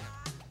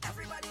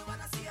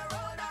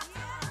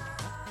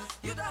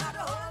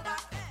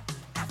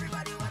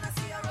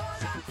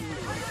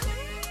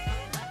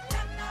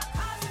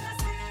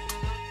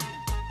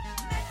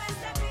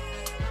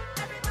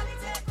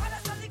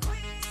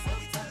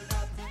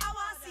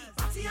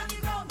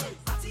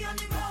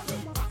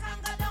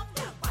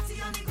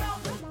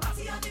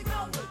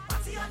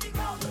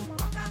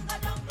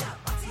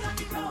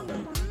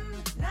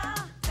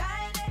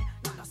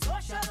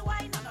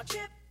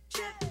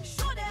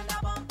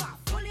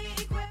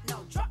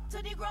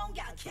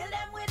 Kill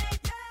them with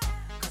it,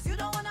 'cause you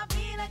don't wanna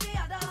be like the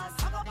others.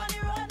 Hug up on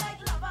the road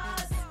like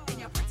lovers. In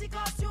your pretty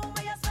costume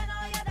where you spend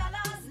all your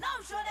dollars. Now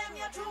show them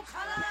your true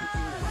colors.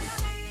 What you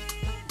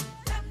mean?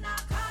 Them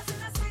not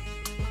causing a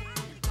scene.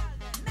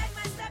 Make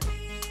me step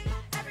in.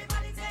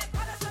 Everybody take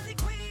colors from the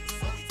queen.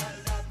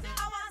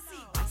 I wanna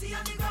see body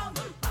on the ground,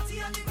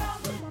 body on the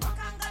ground. Walk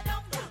and go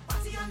down,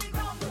 body on the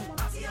ground,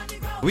 body on the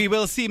ground. We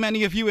will see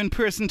many of you in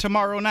person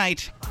tomorrow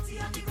night.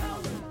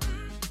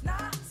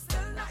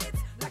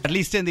 At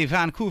least in the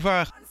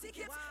Vancouver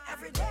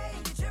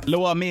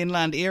Lower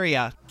Mainland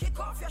area. Kick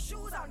off your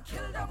shoes and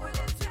kill them with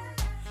it.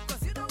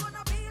 'Cause you don't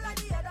wanna be like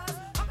the others.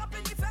 Hug up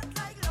in the fence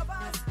like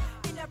lovers.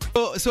 In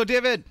a So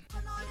David,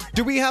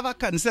 do we have a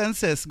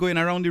consensus going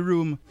around the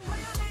room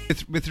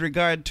with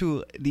regard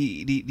to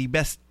the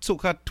best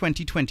Soca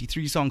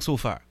 2023 song so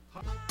far?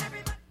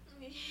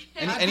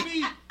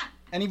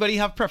 Anybody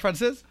have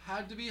preferences?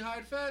 Had to be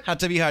Hard Fat. Had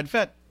to be Hard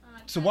Fat.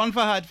 So one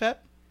for Hard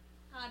Fat.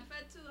 Hard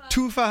Fat,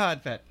 Two for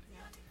Hard Fat.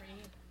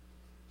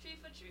 3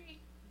 for 3.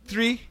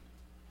 3?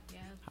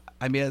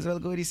 I may as well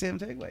go the same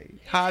thing.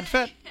 Wait. Hard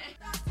Fat.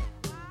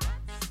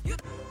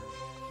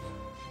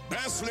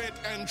 Best late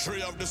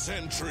entry of the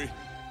century.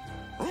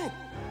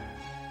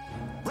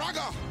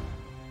 Braga.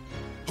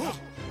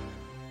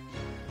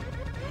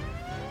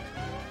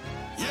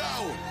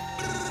 Yo.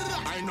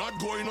 I'm not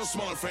going no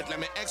small fret. Let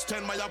me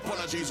extend my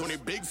apologies on a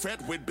big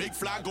fret with big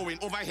flag going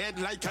overhead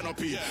like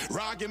canopy.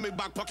 Rag in my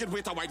back pocket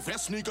with a white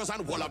vest, sneakers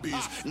and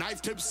wallabies.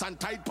 Knife tips and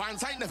tight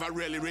pants. I never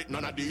really rate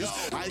none of these.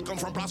 I come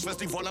from Brass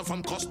Festival and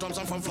from customs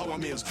and from flour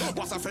mills.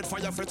 Was a fed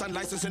fire fet and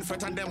licensing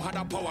fet and them had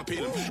a power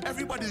pill.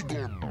 Everybody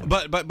go.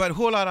 But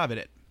hold on a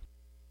minute.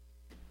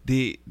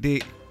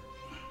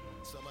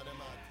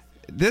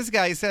 This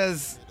guy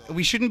says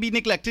we shouldn't be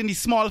neglecting the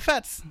small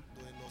fets.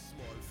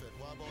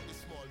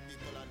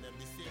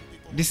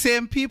 The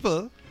same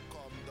people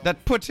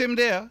that put him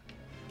there.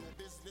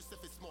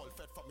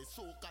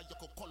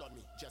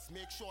 Just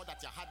make sure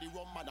that you had the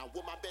rum man and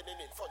woman bending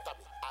in front of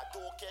me. I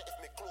don't care if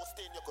me close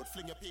stain, you could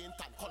fling your paint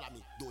and color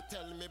me. Don't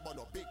tell me but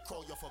no big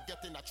crowd, you're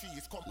forgetting a tree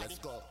is company.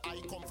 Let's go. I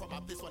come from a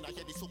place when I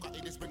hear the soca,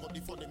 it is bring up the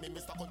funny. Me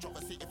Mr.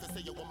 Controversy, if you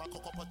say you want my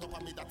cock up on top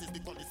of me, that is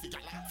the policy.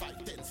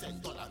 5, 10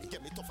 cent dollar, me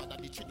get me tougher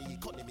than the Trini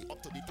economy. Up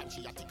to the time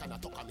she a tick and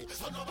a talk on me.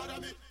 So no bother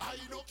me, I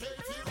don't care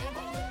if you rum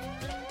on.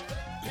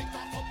 Link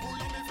up, pull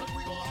on me, friend,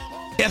 we go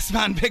home. Yes,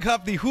 man, pick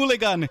up the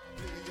hooligan.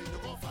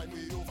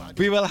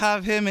 We will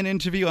have him an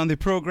interview on the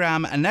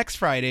program next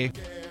Friday.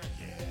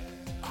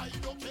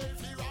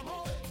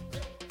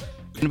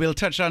 And we'll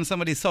touch on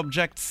some of the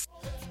subjects.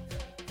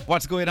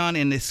 What's going on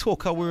in the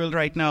soca world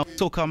right now.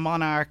 Soca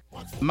Monarch,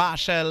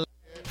 Marshall.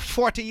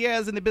 40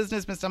 years in the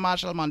business, Mr.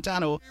 Marshall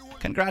Montano.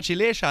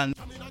 Congratulations.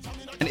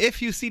 And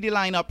if you see the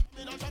lineup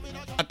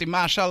at the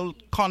Marshall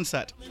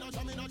concert,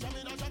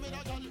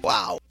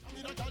 wow.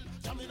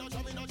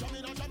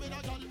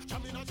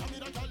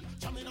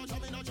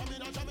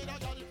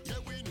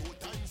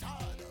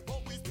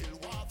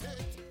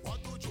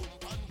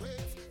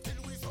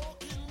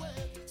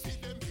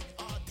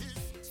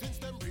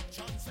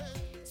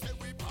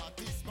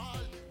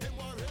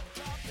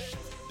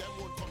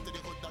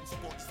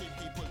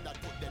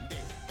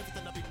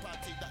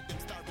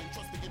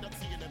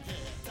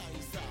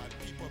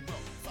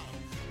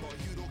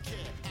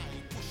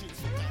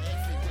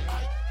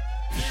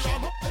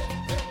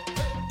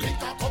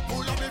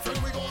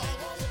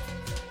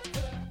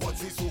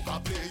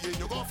 Playing,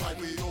 you gon' find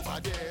me over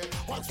there.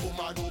 Once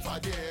woman over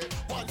there,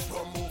 once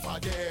from over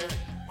there.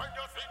 When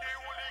you see the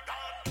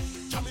hooligan,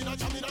 jamina,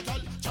 jamina,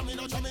 gal,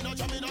 jamina, jamina,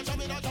 jamina,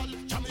 jamina, gal,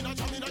 jamina,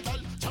 jamina, gal,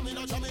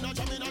 jamina, jamina,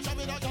 jamina,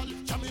 jamina, gal,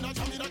 jamina,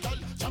 jamina, gal,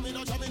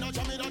 jamina, jamina,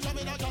 jamina,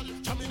 jamina, gal,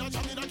 jamina,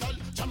 jamina, gal,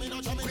 jamina,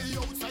 jamina. We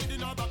outside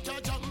in a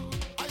backyard jam.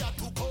 I had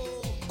to go.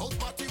 House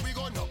party we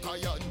go knock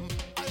iron.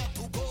 I had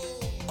to go.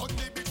 On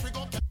the beach we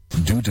go.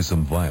 Due to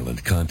some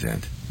violent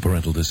content,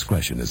 parental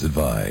discretion is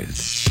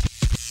advised.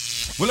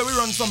 Well, we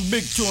run some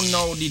big tune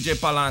now, DJ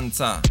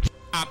Palanta.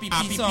 Happy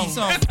song.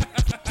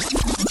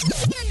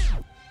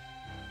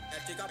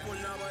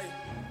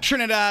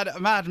 Trinidad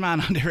Madman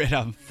on the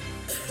rhythm.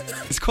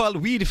 It's called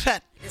Weed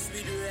Fat.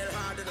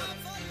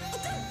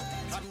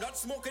 I'm not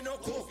smoking no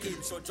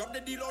cocaine, so drop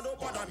the deal or don't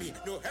bother me.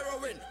 No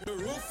heroin, no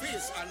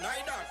roofies, and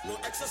neither, no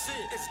ecstasy.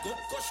 It's good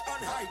kush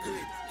and high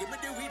grade. Give me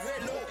the weed way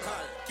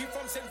local. Keep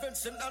from St.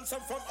 Vincent and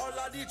some from all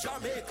of the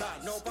Jamaica.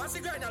 No pass the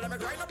grind, let me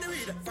grind up the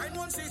weed. Find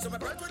one seed, so my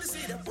plant with the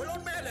seed. Pull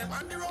out mail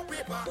and the raw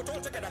paper. Put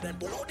all together, then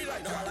pull out the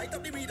line. Now I light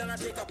up the weed and I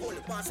take a pull.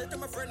 Pass it to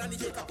my friend and he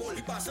take a pull.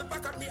 He pass it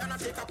back at me and I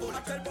take a pull.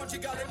 I tell Bunchy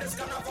girl in this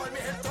carnival, me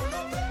head turn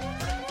up.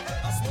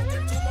 I'm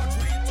smoking too much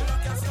weed till I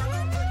can't stand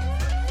up.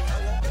 I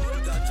want all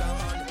ganja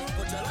man.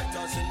 Put your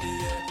lighters in the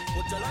air.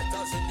 Put your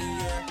lighters in the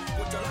air.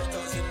 Put your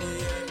lighters in the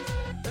air.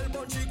 Tell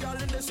Bunchy girl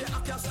in this, I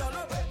can't stand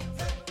up.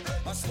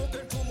 I'm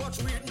smoking too much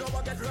weed, now I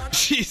get run.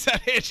 She's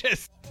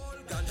ages.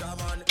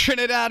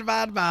 Trinidad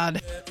Madman.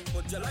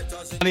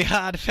 And he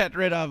had Fat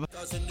Rhythm.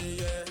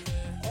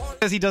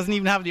 Because he doesn't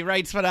even have the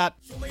rights for that.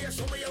 Show me your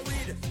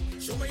weed.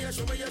 Show me your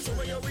weed. Show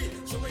me your weed.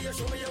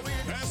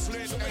 Best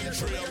late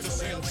entry of the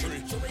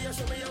century. Show me your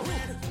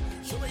weed.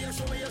 Show me your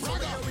weed.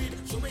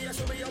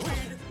 Show me your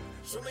weed.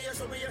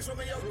 Show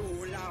me your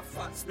roll of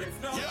fat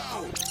spliff now. Yo,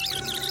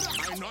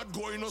 I'm not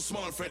going no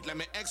small fret. Let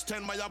me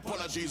extend my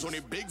apologies. On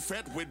a big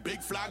fret with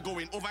big flag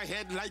going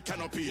overhead like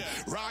canopy.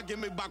 Rag in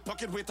my back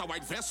pocket with a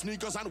white vest,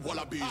 sneakers and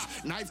wallabies.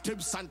 Knife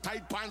tips and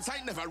tight pants.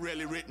 I never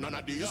really rate none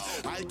of these.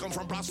 I come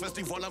from brass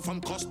festival and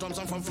from customs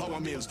and from flour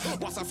mills.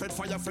 Was a fed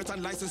fire fet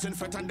and licensing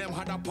fet and them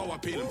had a power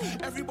pill.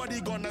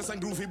 Everybody gunners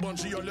and groovy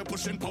bunchy, all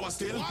pushing power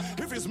still.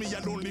 If it's me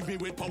alone, leave me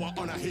with power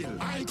on a hill.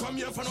 I ain't come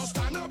here for no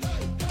stand up.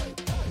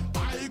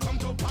 I come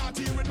to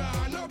party with my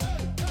hand up.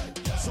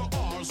 So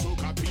all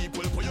soca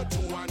people put your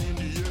 2-1 in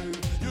the air.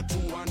 Your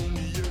 2-1 in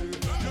the air.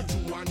 Your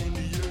 2-1 in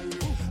the air.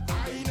 I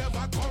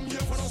never come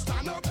here for no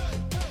stand up.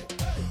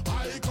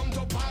 I come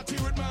to party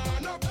with my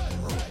hand up.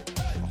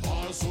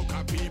 All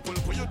soca people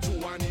put your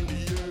 2-1 in the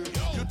air.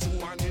 Your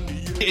 2-1 in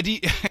the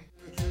air.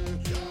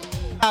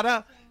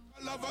 Ada,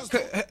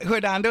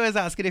 Hernando is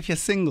asking if you're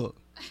single.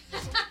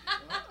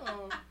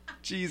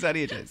 Jeez, that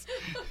ages.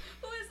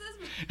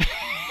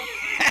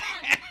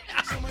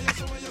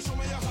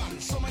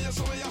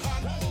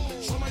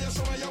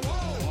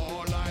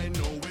 All I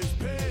know is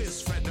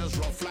bass, feathers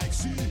rough like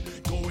sea.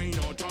 Going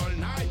out all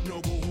night,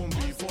 no go home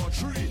before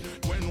 3.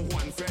 When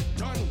one fed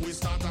done, we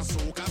start a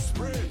soca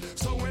spray.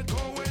 So we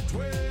go with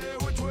way.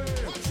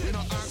 We no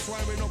ask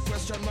why, we no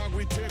question mark,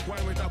 we take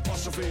why with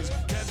apostrophes.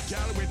 Get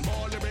gal with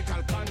more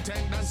lyrical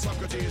content than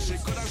Socrates. She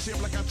could have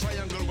shaped like a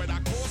triangle with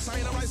a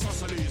cosine of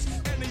isosceles.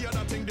 Any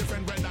other thing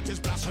different when that is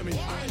blasphemy.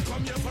 I ain't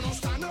come here for no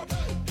stand up.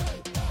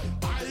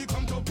 I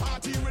come to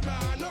party with my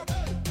hand up.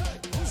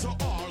 So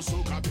all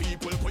soca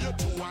people put your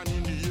 2-1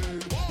 in the air.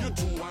 Your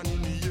 2-1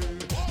 in the air.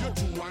 Your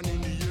 2-1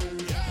 in the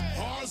air.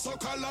 All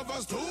soca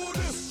lovers do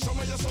this. Show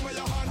me your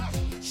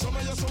hand. Show me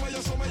your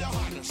hand. Show me your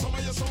hand. Show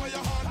me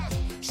your hand.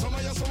 Show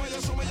me your hand.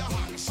 Show me your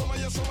hand. Show me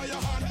your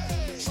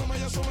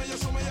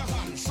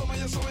hand. Show me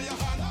your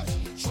hand.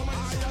 Show me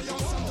your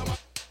Santa.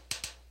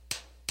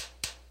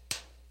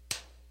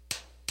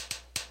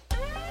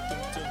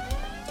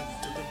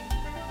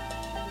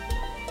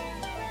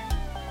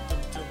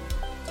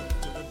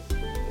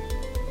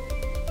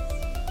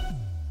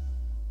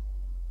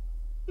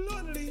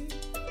 Lonely,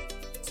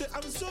 say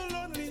I'm so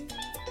lonely.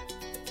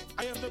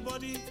 I have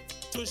nobody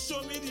to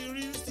show me the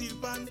real steel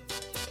band.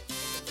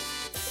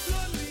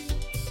 Lonely,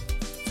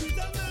 sweet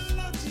and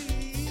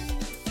melody.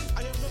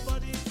 I have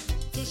nobody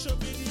to show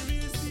me the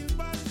real steel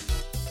band.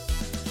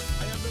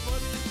 I have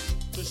nobody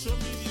to show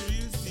me the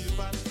real steel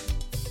band.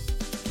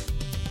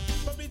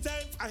 But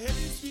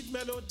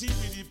melody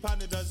with the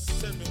pan, it does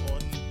send me on.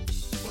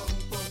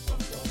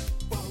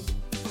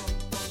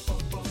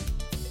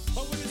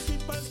 But when you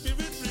sleep and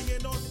spirit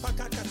ringing out,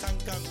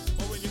 pakakatankang.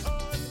 But when you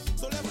on,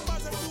 so let me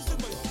pass them to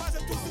me, pass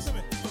them to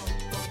me.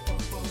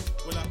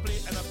 Well, I play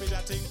and I play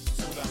that thing,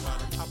 soda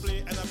man. I play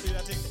and I play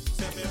that thing,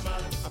 seven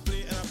man. I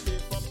play and I play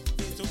from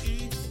A to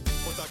E.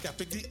 But I can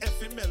pick the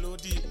F in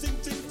melody. Ting,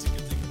 ting, ting,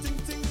 ting, ting,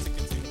 ting, ting,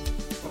 ting.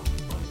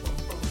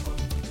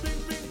 Bing,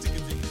 bing, ting,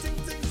 ting, ting,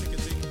 ting,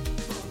 ting, ting.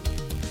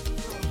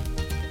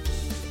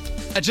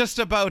 Just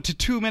about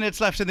 2 minutes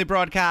left in the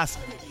broadcast.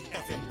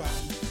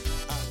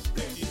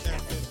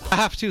 I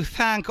have to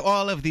thank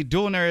all of the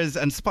donors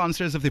and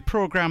sponsors of the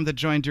program that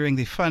joined during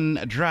the Fun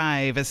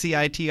Drive,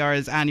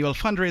 CITR's annual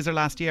fundraiser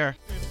last year.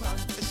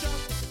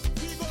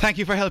 Thank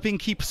you for helping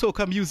keep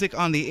soca music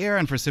on the air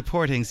and for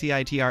supporting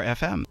CITR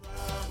FM.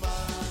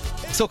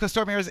 Soca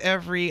Storm airs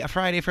every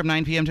Friday from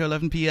 9 p.m. to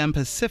 11 p.m.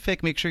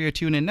 Pacific. Make sure you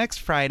tune in next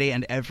Friday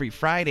and every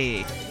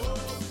Friday.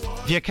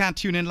 If you can't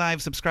tune in live,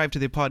 subscribe to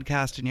the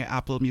podcast in your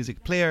Apple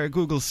Music Player or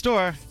Google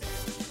Store.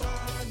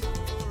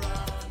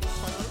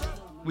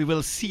 We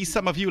will see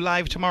some of you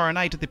live tomorrow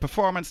night at the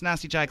performance.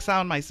 Nasty Jack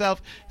Sound,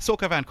 myself,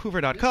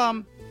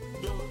 SocaVancouver.com.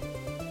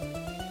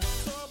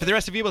 For the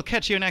rest of you, we'll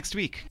catch you next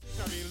week.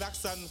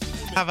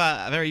 Have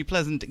a very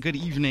pleasant good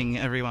evening,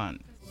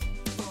 everyone.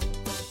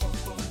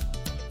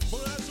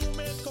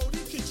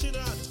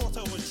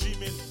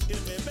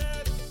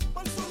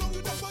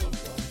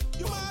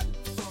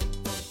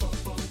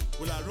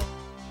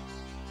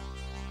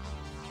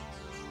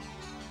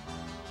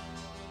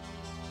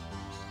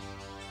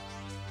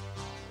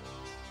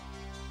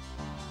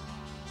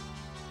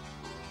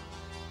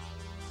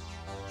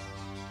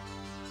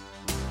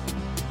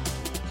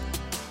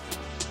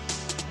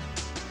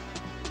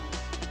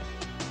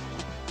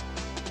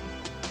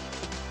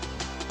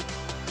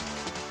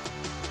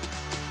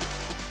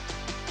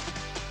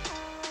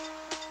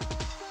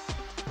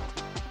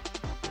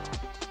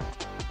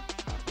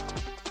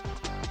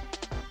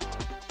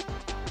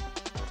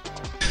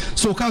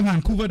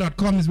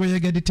 SocaVancouver.com is where you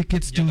get the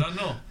tickets to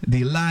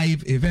the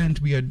live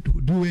event we are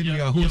doing. We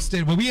are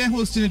hosting. Well, we are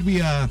hosting it.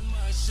 We are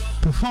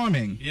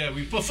performing. Yeah,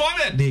 we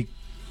performing.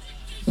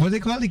 What they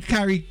call the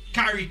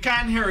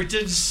Carrican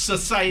Heritage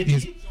Society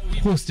is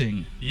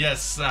hosting.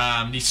 Yes, the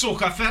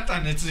Soca Fete,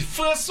 and it's the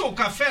first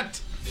Soca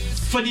Fete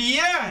for the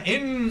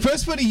year.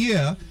 First for the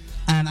year,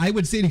 and I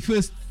would say the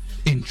first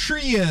in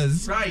 3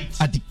 years. Right.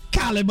 At the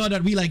caliber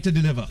that we like to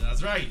deliver.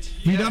 That's right.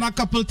 We done a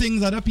couple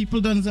things, other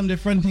people done some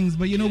different things,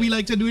 but we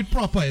like to do it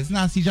proper. It's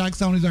Nasty Jack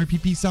Sound, is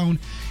RPP Sound,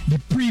 the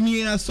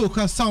premier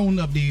soca sound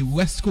of the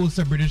west coast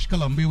of British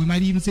Columbia. We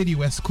might even say the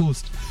west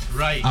coast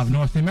of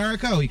North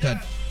America. We could,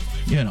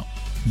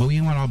 but we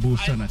ain't want to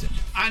boost or nothing.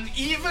 And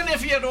even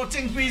if you don't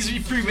think we're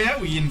premier,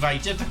 we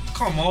invite you to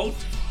come out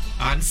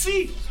and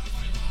see.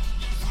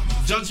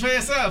 Judge for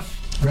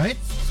yourself. Right?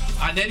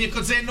 And then you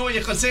could say no,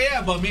 you could say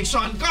yeah, but make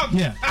sure and come.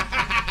 Yeah,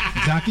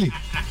 exactly.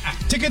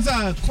 Tickets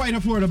are quite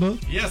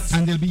affordable. Yes.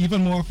 And they'll be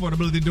even more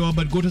affordable at the door.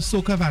 But go to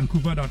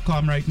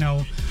SocaVancouver.com right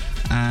now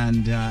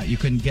and you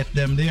can get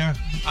them there.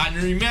 And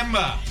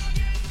remember,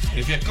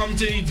 if you come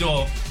to the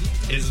door,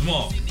 it's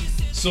more.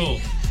 So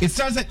it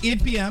starts at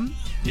 8 p.m.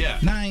 Yeah.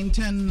 9,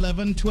 10,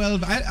 11,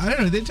 12. I don't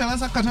know. Did they tell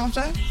us a cutoff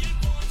time?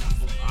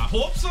 I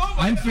hope so.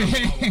 I'm